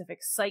a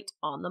specific site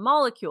on the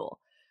molecule.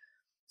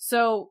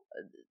 So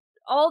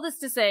all this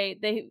to say,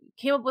 they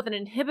came up with an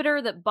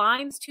inhibitor that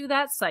binds to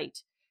that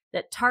site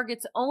that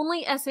targets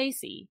only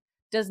SAC,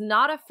 does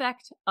not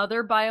affect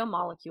other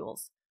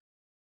biomolecules,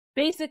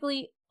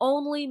 basically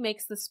only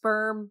makes the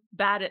sperm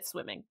bad at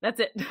swimming.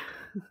 That's it.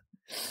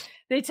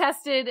 They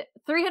tested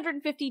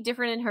 350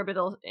 different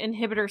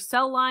inhibitor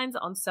cell lines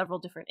on several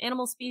different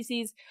animal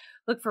species,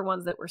 looked for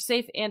ones that were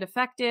safe and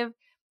effective.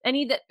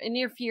 Any that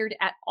interfered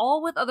at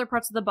all with other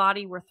parts of the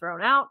body were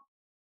thrown out.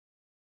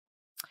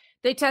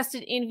 They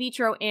tested in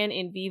vitro and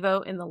in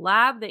vivo in the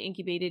lab. They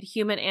incubated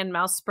human and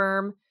mouse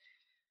sperm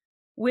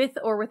with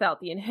or without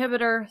the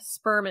inhibitor.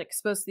 Sperm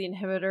exposed to the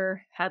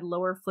inhibitor had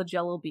lower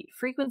flagellar beat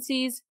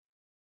frequencies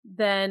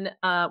than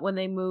when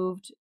they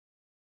moved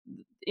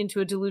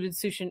into a diluted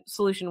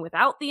solution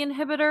without the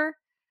inhibitor.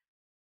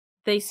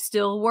 They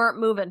still weren't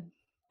moving.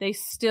 They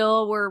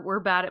still were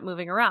bad at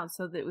moving around,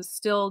 so it was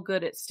still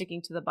good at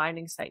sticking to the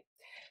binding site.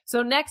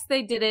 So next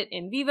they did it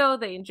in vivo.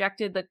 They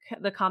injected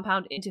the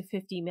compound into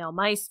 50 male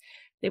mice.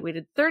 They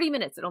waited 30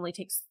 minutes. It only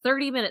takes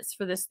 30 minutes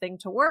for this thing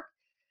to work.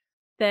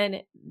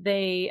 Then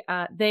they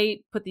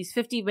put these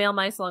 50 male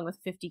mice along with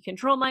 50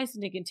 control mice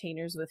into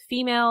containers with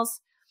females.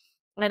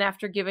 And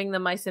after giving the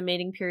mice a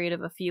mating period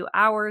of a few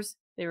hours,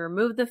 they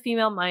removed the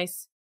female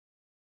mice.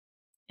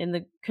 In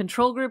the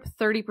control group,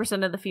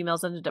 30% of the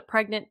females ended up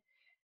pregnant.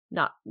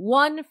 Not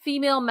one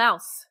female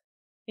mouse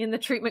in the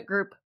treatment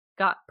group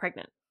got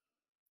pregnant.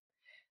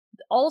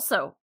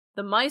 Also,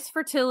 the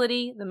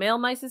male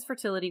mice's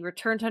fertility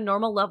returned to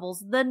normal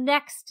levels the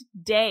next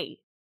day.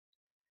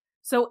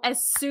 So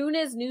as soon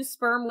as new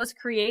sperm was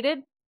created,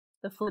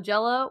 the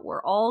flagella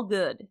were all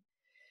good.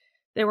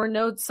 There were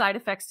no side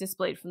effects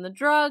displayed from the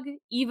drug,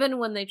 even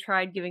when they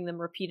tried giving them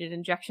repeated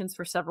injections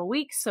for several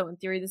weeks. So in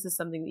theory, this is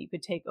something that you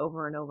could take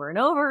over and over and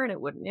over, and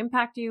it wouldn't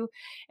impact you.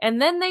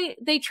 And then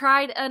they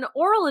tried an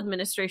oral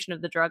administration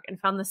of the drug and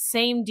found the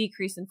same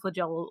decrease in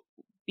flagellal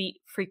beat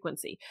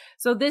frequency.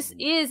 So this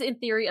is, in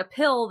theory, a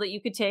pill that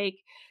you could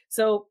take.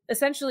 So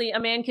essentially, a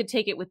man could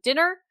take it with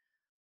dinner,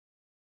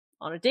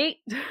 on a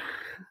date,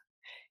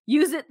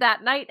 use it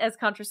that night as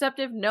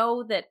contraceptive,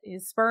 know that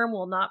his sperm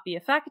will not be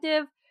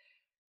effective,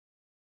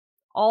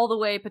 all the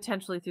way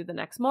potentially through the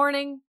next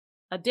morning.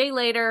 A day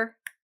later,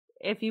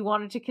 if he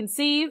wanted to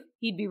conceive,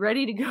 he'd be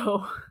ready to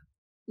go.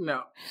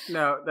 No,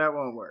 that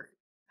won't work.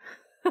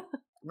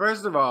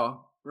 First of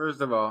all,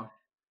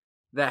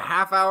 the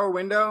half-hour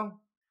window,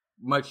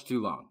 much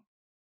too long.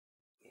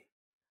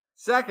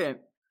 Secondly,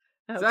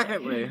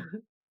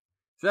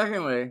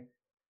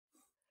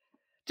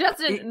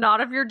 Justin,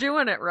 not if you're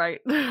doing it right.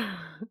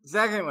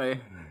 Secondly,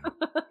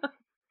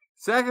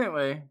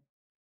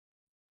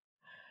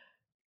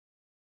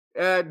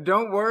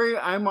 don't worry,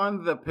 I'm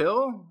on the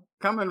pill.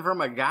 Coming from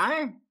a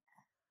guy?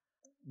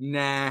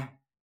 Nah,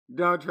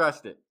 don't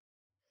trust it.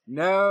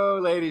 No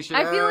lady should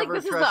ever trust it. I feel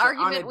like this is the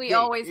argument we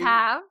always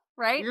have,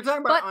 right? You're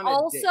talking about but on a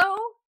also, date.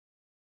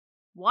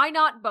 Why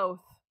not both?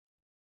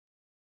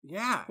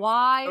 Yeah.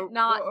 Why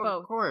not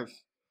both? Of course.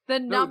 The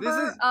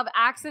number of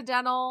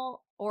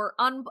accidental or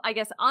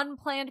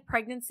unplanned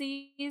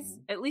pregnancies,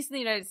 at least in the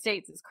United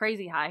States, is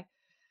crazy high.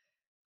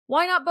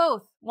 Why not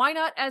both? Why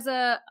not as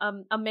a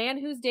man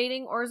who's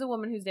dating or as a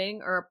woman who's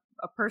dating, or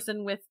a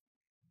person with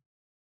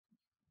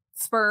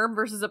sperm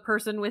versus a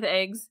person with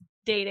eggs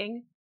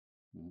dating?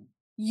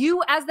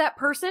 You as that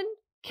person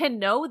can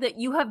know that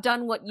you have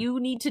done what you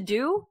need to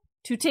do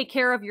to take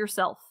care of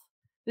yourself.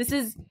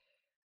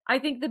 I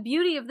think the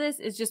beauty of this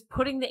is just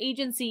putting the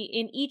agency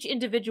in each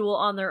individual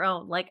on their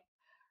own.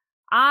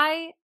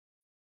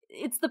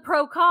 It's the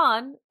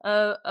pro-con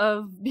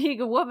of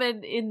being a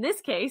woman in this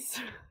case,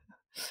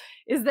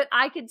 is that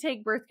I could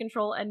take birth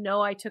control and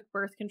know I took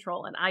birth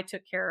control and I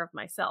took care of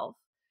myself.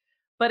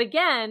 But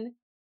again,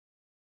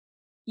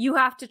 you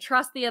have to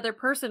trust the other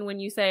person when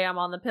you say I'm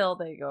on the pill.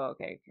 They go,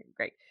 okay,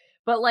 great.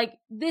 But like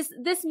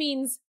this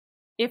means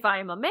if I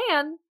am a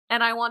man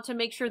and I want to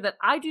make sure that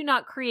I do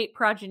not create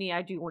progeny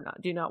I do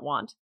not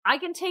want, I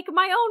can take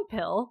my own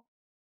pill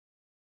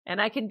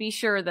and I can be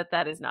sure that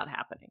that is not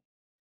happening.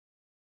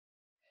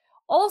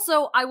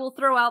 Also, I will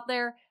throw out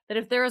there that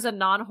if there is a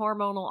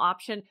non-hormonal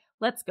option,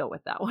 let's go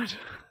with that one.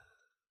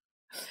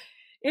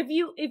 If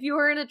you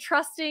are in a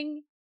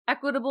trusting,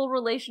 equitable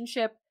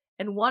relationship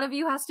and one of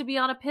you has to be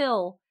on a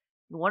pill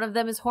and one of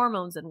them is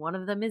hormones and one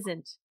of them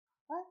isn't,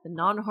 the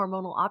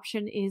non-hormonal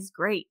option is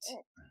great.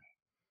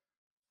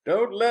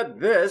 Don't let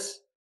this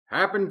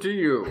happen to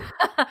you.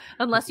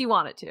 Unless you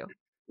want it to.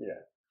 Yeah.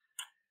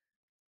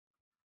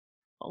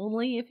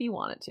 Only if you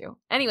want it to.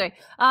 Anyway,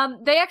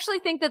 they actually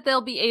think that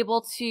they'll be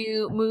able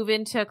to move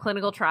into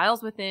clinical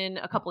trials within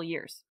a couple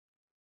years.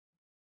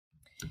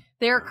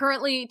 They're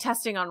currently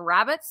testing on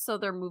rabbits, so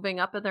they're moving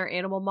up in their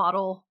animal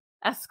model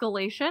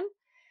escalation.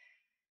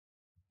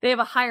 They have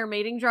a higher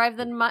mating drive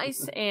than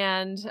mice,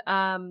 and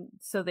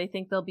so they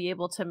think they'll be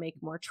able to make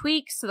more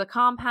tweaks to the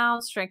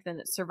compound, strengthen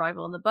its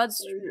survival in the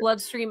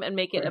bloodstream, and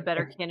make it a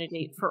better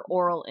candidate for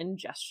oral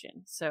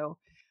ingestion. So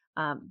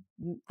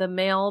the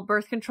male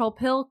birth control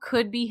pill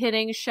could be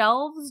hitting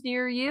shelves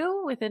near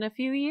you within a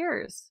few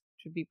years,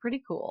 which would be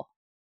pretty cool.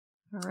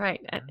 All right.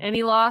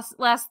 Any last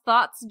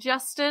thoughts,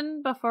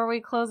 Justin, before we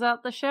close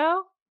out the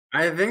show?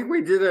 I think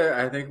we did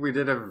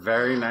a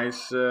very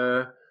nice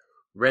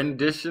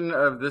rendition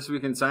of This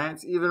Week in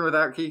Science, even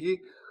without Kiki,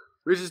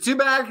 which is too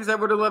bad because I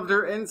would have loved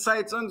her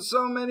insights on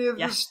so many of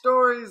the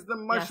stories, the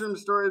mushroom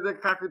story, the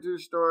cockatoo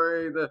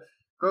story, the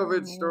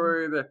COVID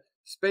story, the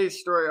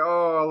space story.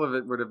 All of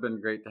it would have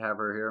been great to have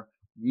her here.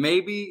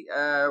 Maybe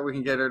we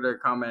can get her to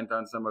comment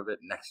on some of it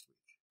next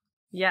week.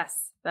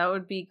 Yes, that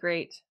would be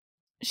great.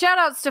 Shout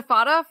outs to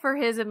Fada for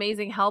his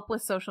amazing help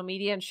with social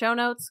media and show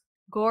notes.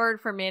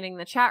 Gord for manning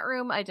the chat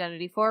room.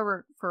 Identity4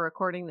 for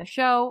recording the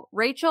show.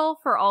 Rachel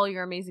for all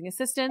your amazing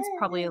assistance.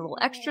 Probably a little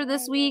extra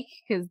this week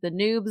because the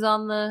noob's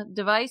on the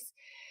device.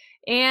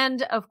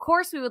 And of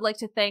course, we would like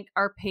to thank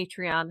our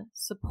Patreon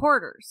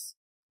supporters.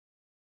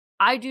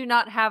 I do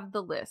not have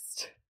the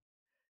list.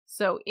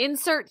 So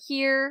insert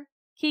here,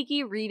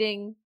 Kiki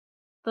reading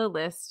the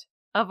list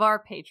of our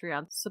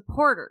Patreon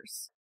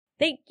supporters.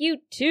 Thank you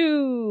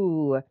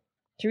to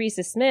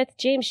Teresa Smith,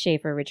 James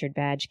Schaefer, Richard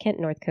Badge, Kent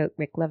Northcote,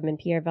 Rick Loveman,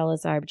 Pierre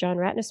Velazarb, John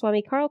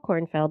Ratnaswamy, Carl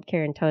Kornfeld,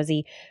 Karen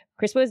Tozzi,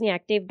 Chris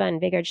Wozniak, Dave Bunn,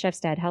 Vegard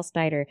Shefstad, Hal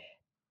Snyder,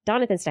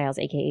 Donathan Stiles,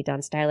 a.k.a.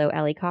 Don Stylo,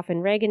 Ali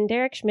Coffin, Reagan,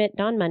 Derek Schmidt,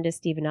 Don Mundus,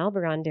 Stephen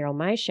Alberon, Daryl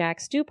Myshak,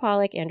 Stu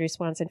Pollock, Andrew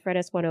Swanson,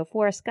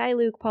 Fredas104, Sky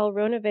Luke, Paul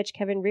Ronovich,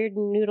 Kevin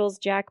Reardon, Noodles,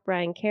 Jack,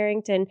 Brian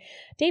Carrington,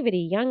 David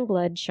E.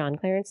 Youngblood, Sean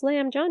Clarence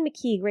Lamb, John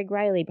McKee, Greg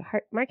Riley,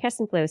 Mark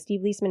Hessenflow, Steve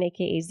Leisman,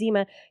 a.k.a.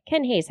 Zima,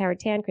 Ken Hayes, Howard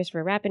Tan,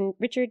 Christopher Rappin,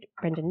 Richard,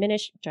 Brendan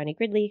Minish, Johnny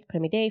Gridley,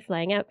 Clemmy Day,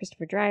 Flying Out,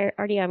 Christopher Dreyer,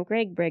 Artyom,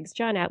 Greg Briggs,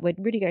 John Atwood,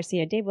 Rudy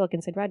Garcia, Dave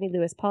Wilkinson, Rodney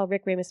Lewis, Paul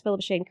Rick Ramus,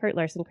 Philip Shane, Kurt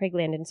Larson, Craig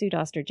Landon, Sue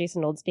Doster,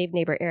 Jason Olds, Dave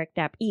Neighbor, Eric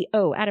Dapp,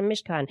 E.O., Adam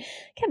Mishkan,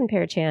 Kevin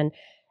Parachan,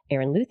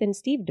 Aaron Luthen,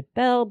 Steve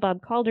DeBell,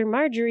 Bob Calder,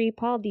 Marjorie,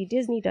 Paul D.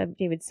 Disney,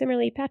 David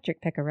Simmerly,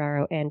 Patrick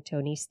Pecoraro, and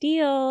Tony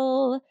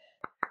Steele.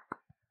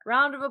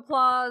 Round of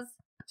applause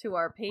to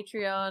our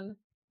Patreon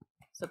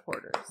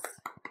supporters.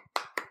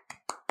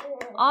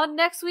 On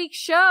next week's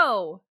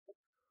show,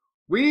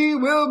 we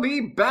will be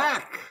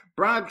back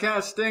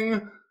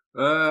broadcasting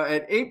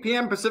at 8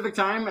 p.m. Pacific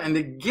time and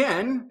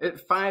again at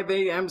 5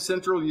 a.m.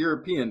 Central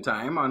European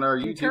time on our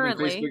YouTube and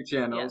Facebook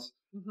channels. Yeah.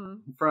 Mm-hmm.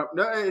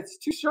 No, it's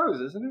 2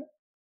 shows, isn't it? No.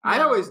 I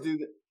always do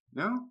that.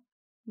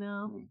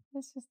 No,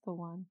 it's just the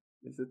one.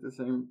 Is it the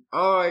same?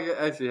 Oh,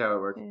 I see how it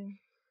works.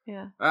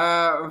 Yeah.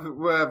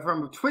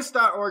 From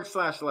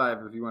twist.org/live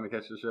if you want to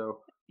catch the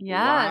show.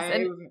 Yes.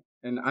 Live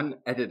and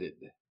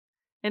unedited.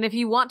 And if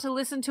you want to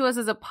listen to us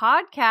as a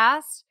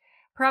podcast,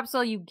 perhaps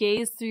while you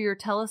gaze through your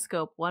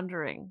telescope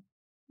wondering,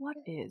 what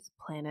is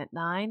Planet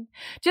 9?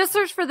 Just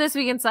search for This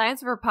Week in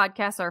Science where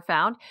podcasts are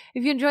found.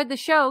 If you enjoyed the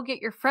show, get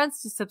your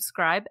friends to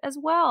subscribe as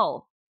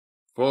well.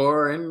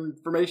 For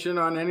information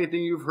on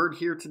anything you've heard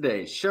here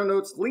today, show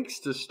notes, links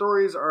to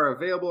stories are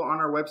available on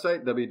our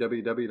website,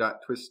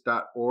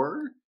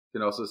 www.twist.org. You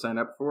can also sign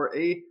up for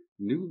a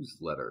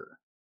newsletter.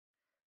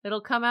 It'll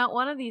come out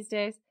one of these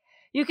days.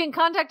 You can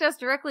contact us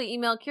directly.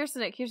 Email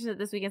Kirsten at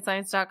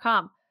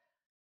kirsten@thisweekinscience.com.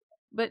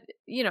 But,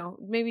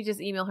 maybe just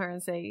email her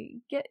and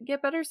say,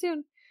 get better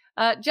soon.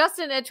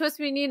 Justin at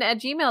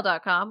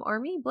twistmenina@gmail.com or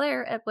me,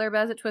 Blair, at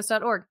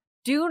blairbaz@twist.org.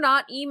 Do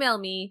not email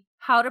me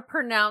how to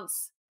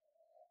pronounce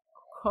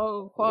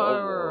Don't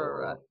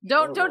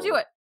do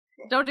it.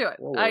 Don't do it.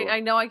 I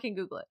know I can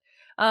Google it.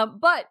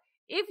 But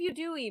if you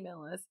do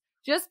email us,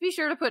 just be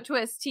sure to put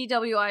TWIS,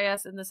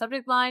 TWIS in the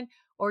subject line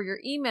or your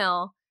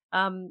email.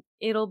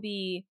 It'll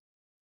be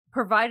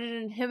provided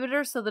an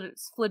inhibitor so that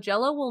its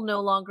flagella will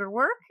no longer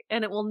work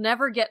and it will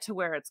never get to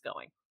where it's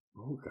going.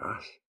 Oh,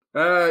 gosh.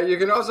 You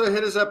can also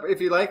hit us up if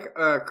you like,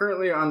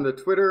 currently on the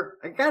Twitter.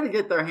 I got to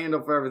get their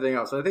handle for everything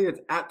else. I think it's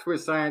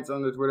 @TwistScience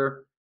on the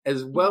Twitter.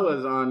 as well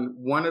as on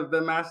one of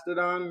the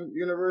Mastodon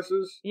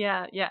universes.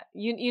 Yeah.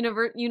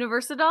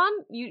 Universidon?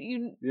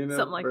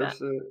 Something like that.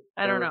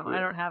 I don't know. I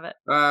don't have it.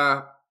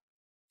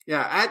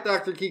 Yeah, at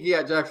Dr. Kiki,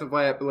 at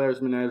Jacksonfly, at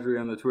Belair's Menagerie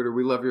on the Twitter.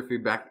 We love your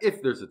feedback.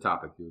 If there's a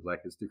topic you would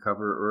like us to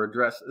cover or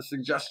address, a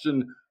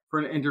suggestion for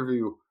an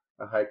interview,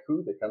 a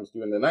haiku that comes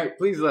due in the night,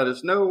 please let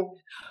us know.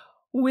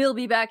 We'll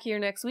be back here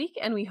next week,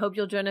 and we hope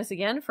you'll join us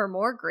again for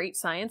more great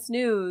science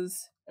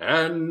news.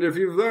 And if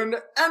you've learned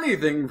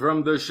anything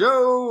from the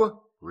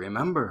show,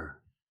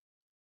 remember,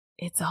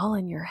 it's all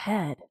in your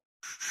head.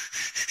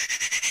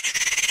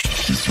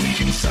 This Week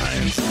in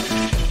Science.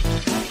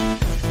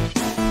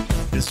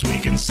 This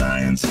Week in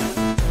Science.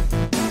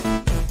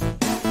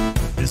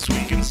 This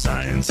Week in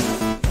Science.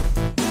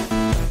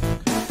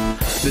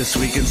 This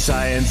Week in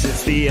Science,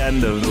 it's the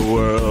end of the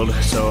world.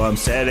 So I'm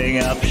setting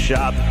up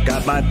shop,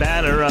 got my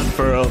banner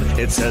unfurled.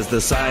 It says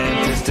the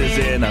scientist is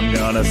in, I'm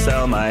gonna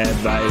sell my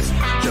advice.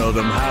 Show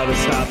them how to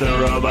stop the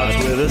robots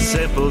with a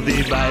simple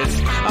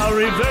device. I'll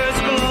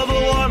reverse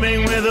global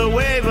warming with a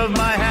wave of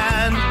my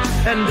hand.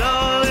 And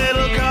all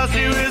it'll cost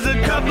you is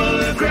a couple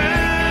of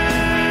grand.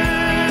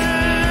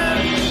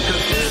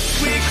 'Cause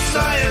this week's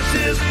science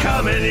is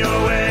coming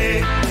your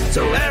way.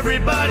 So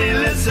everybody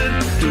listen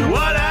to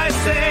what I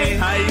say.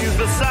 I use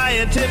the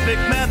scientific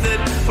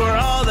method for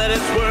all that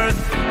it's worth.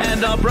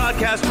 And I'll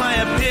broadcast my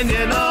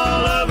opinion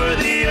all over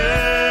the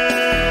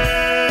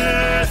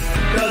earth.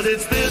 'Cause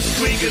it's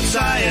This Week in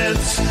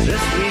Science.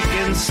 This Week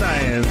in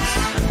Science.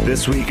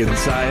 This Week in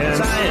Science.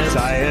 Science.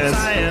 Science.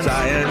 Science.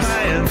 Science.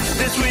 Science.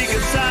 This Week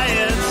in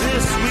Science.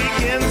 This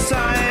Week in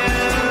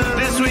Science.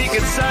 This Week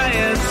in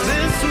Science.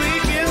 This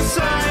Week in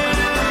Science.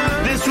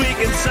 This Week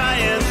in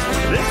Science.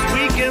 This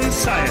Week in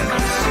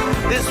Science.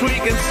 This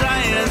Week in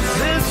Science.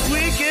 This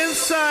Week in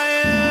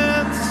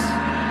Science.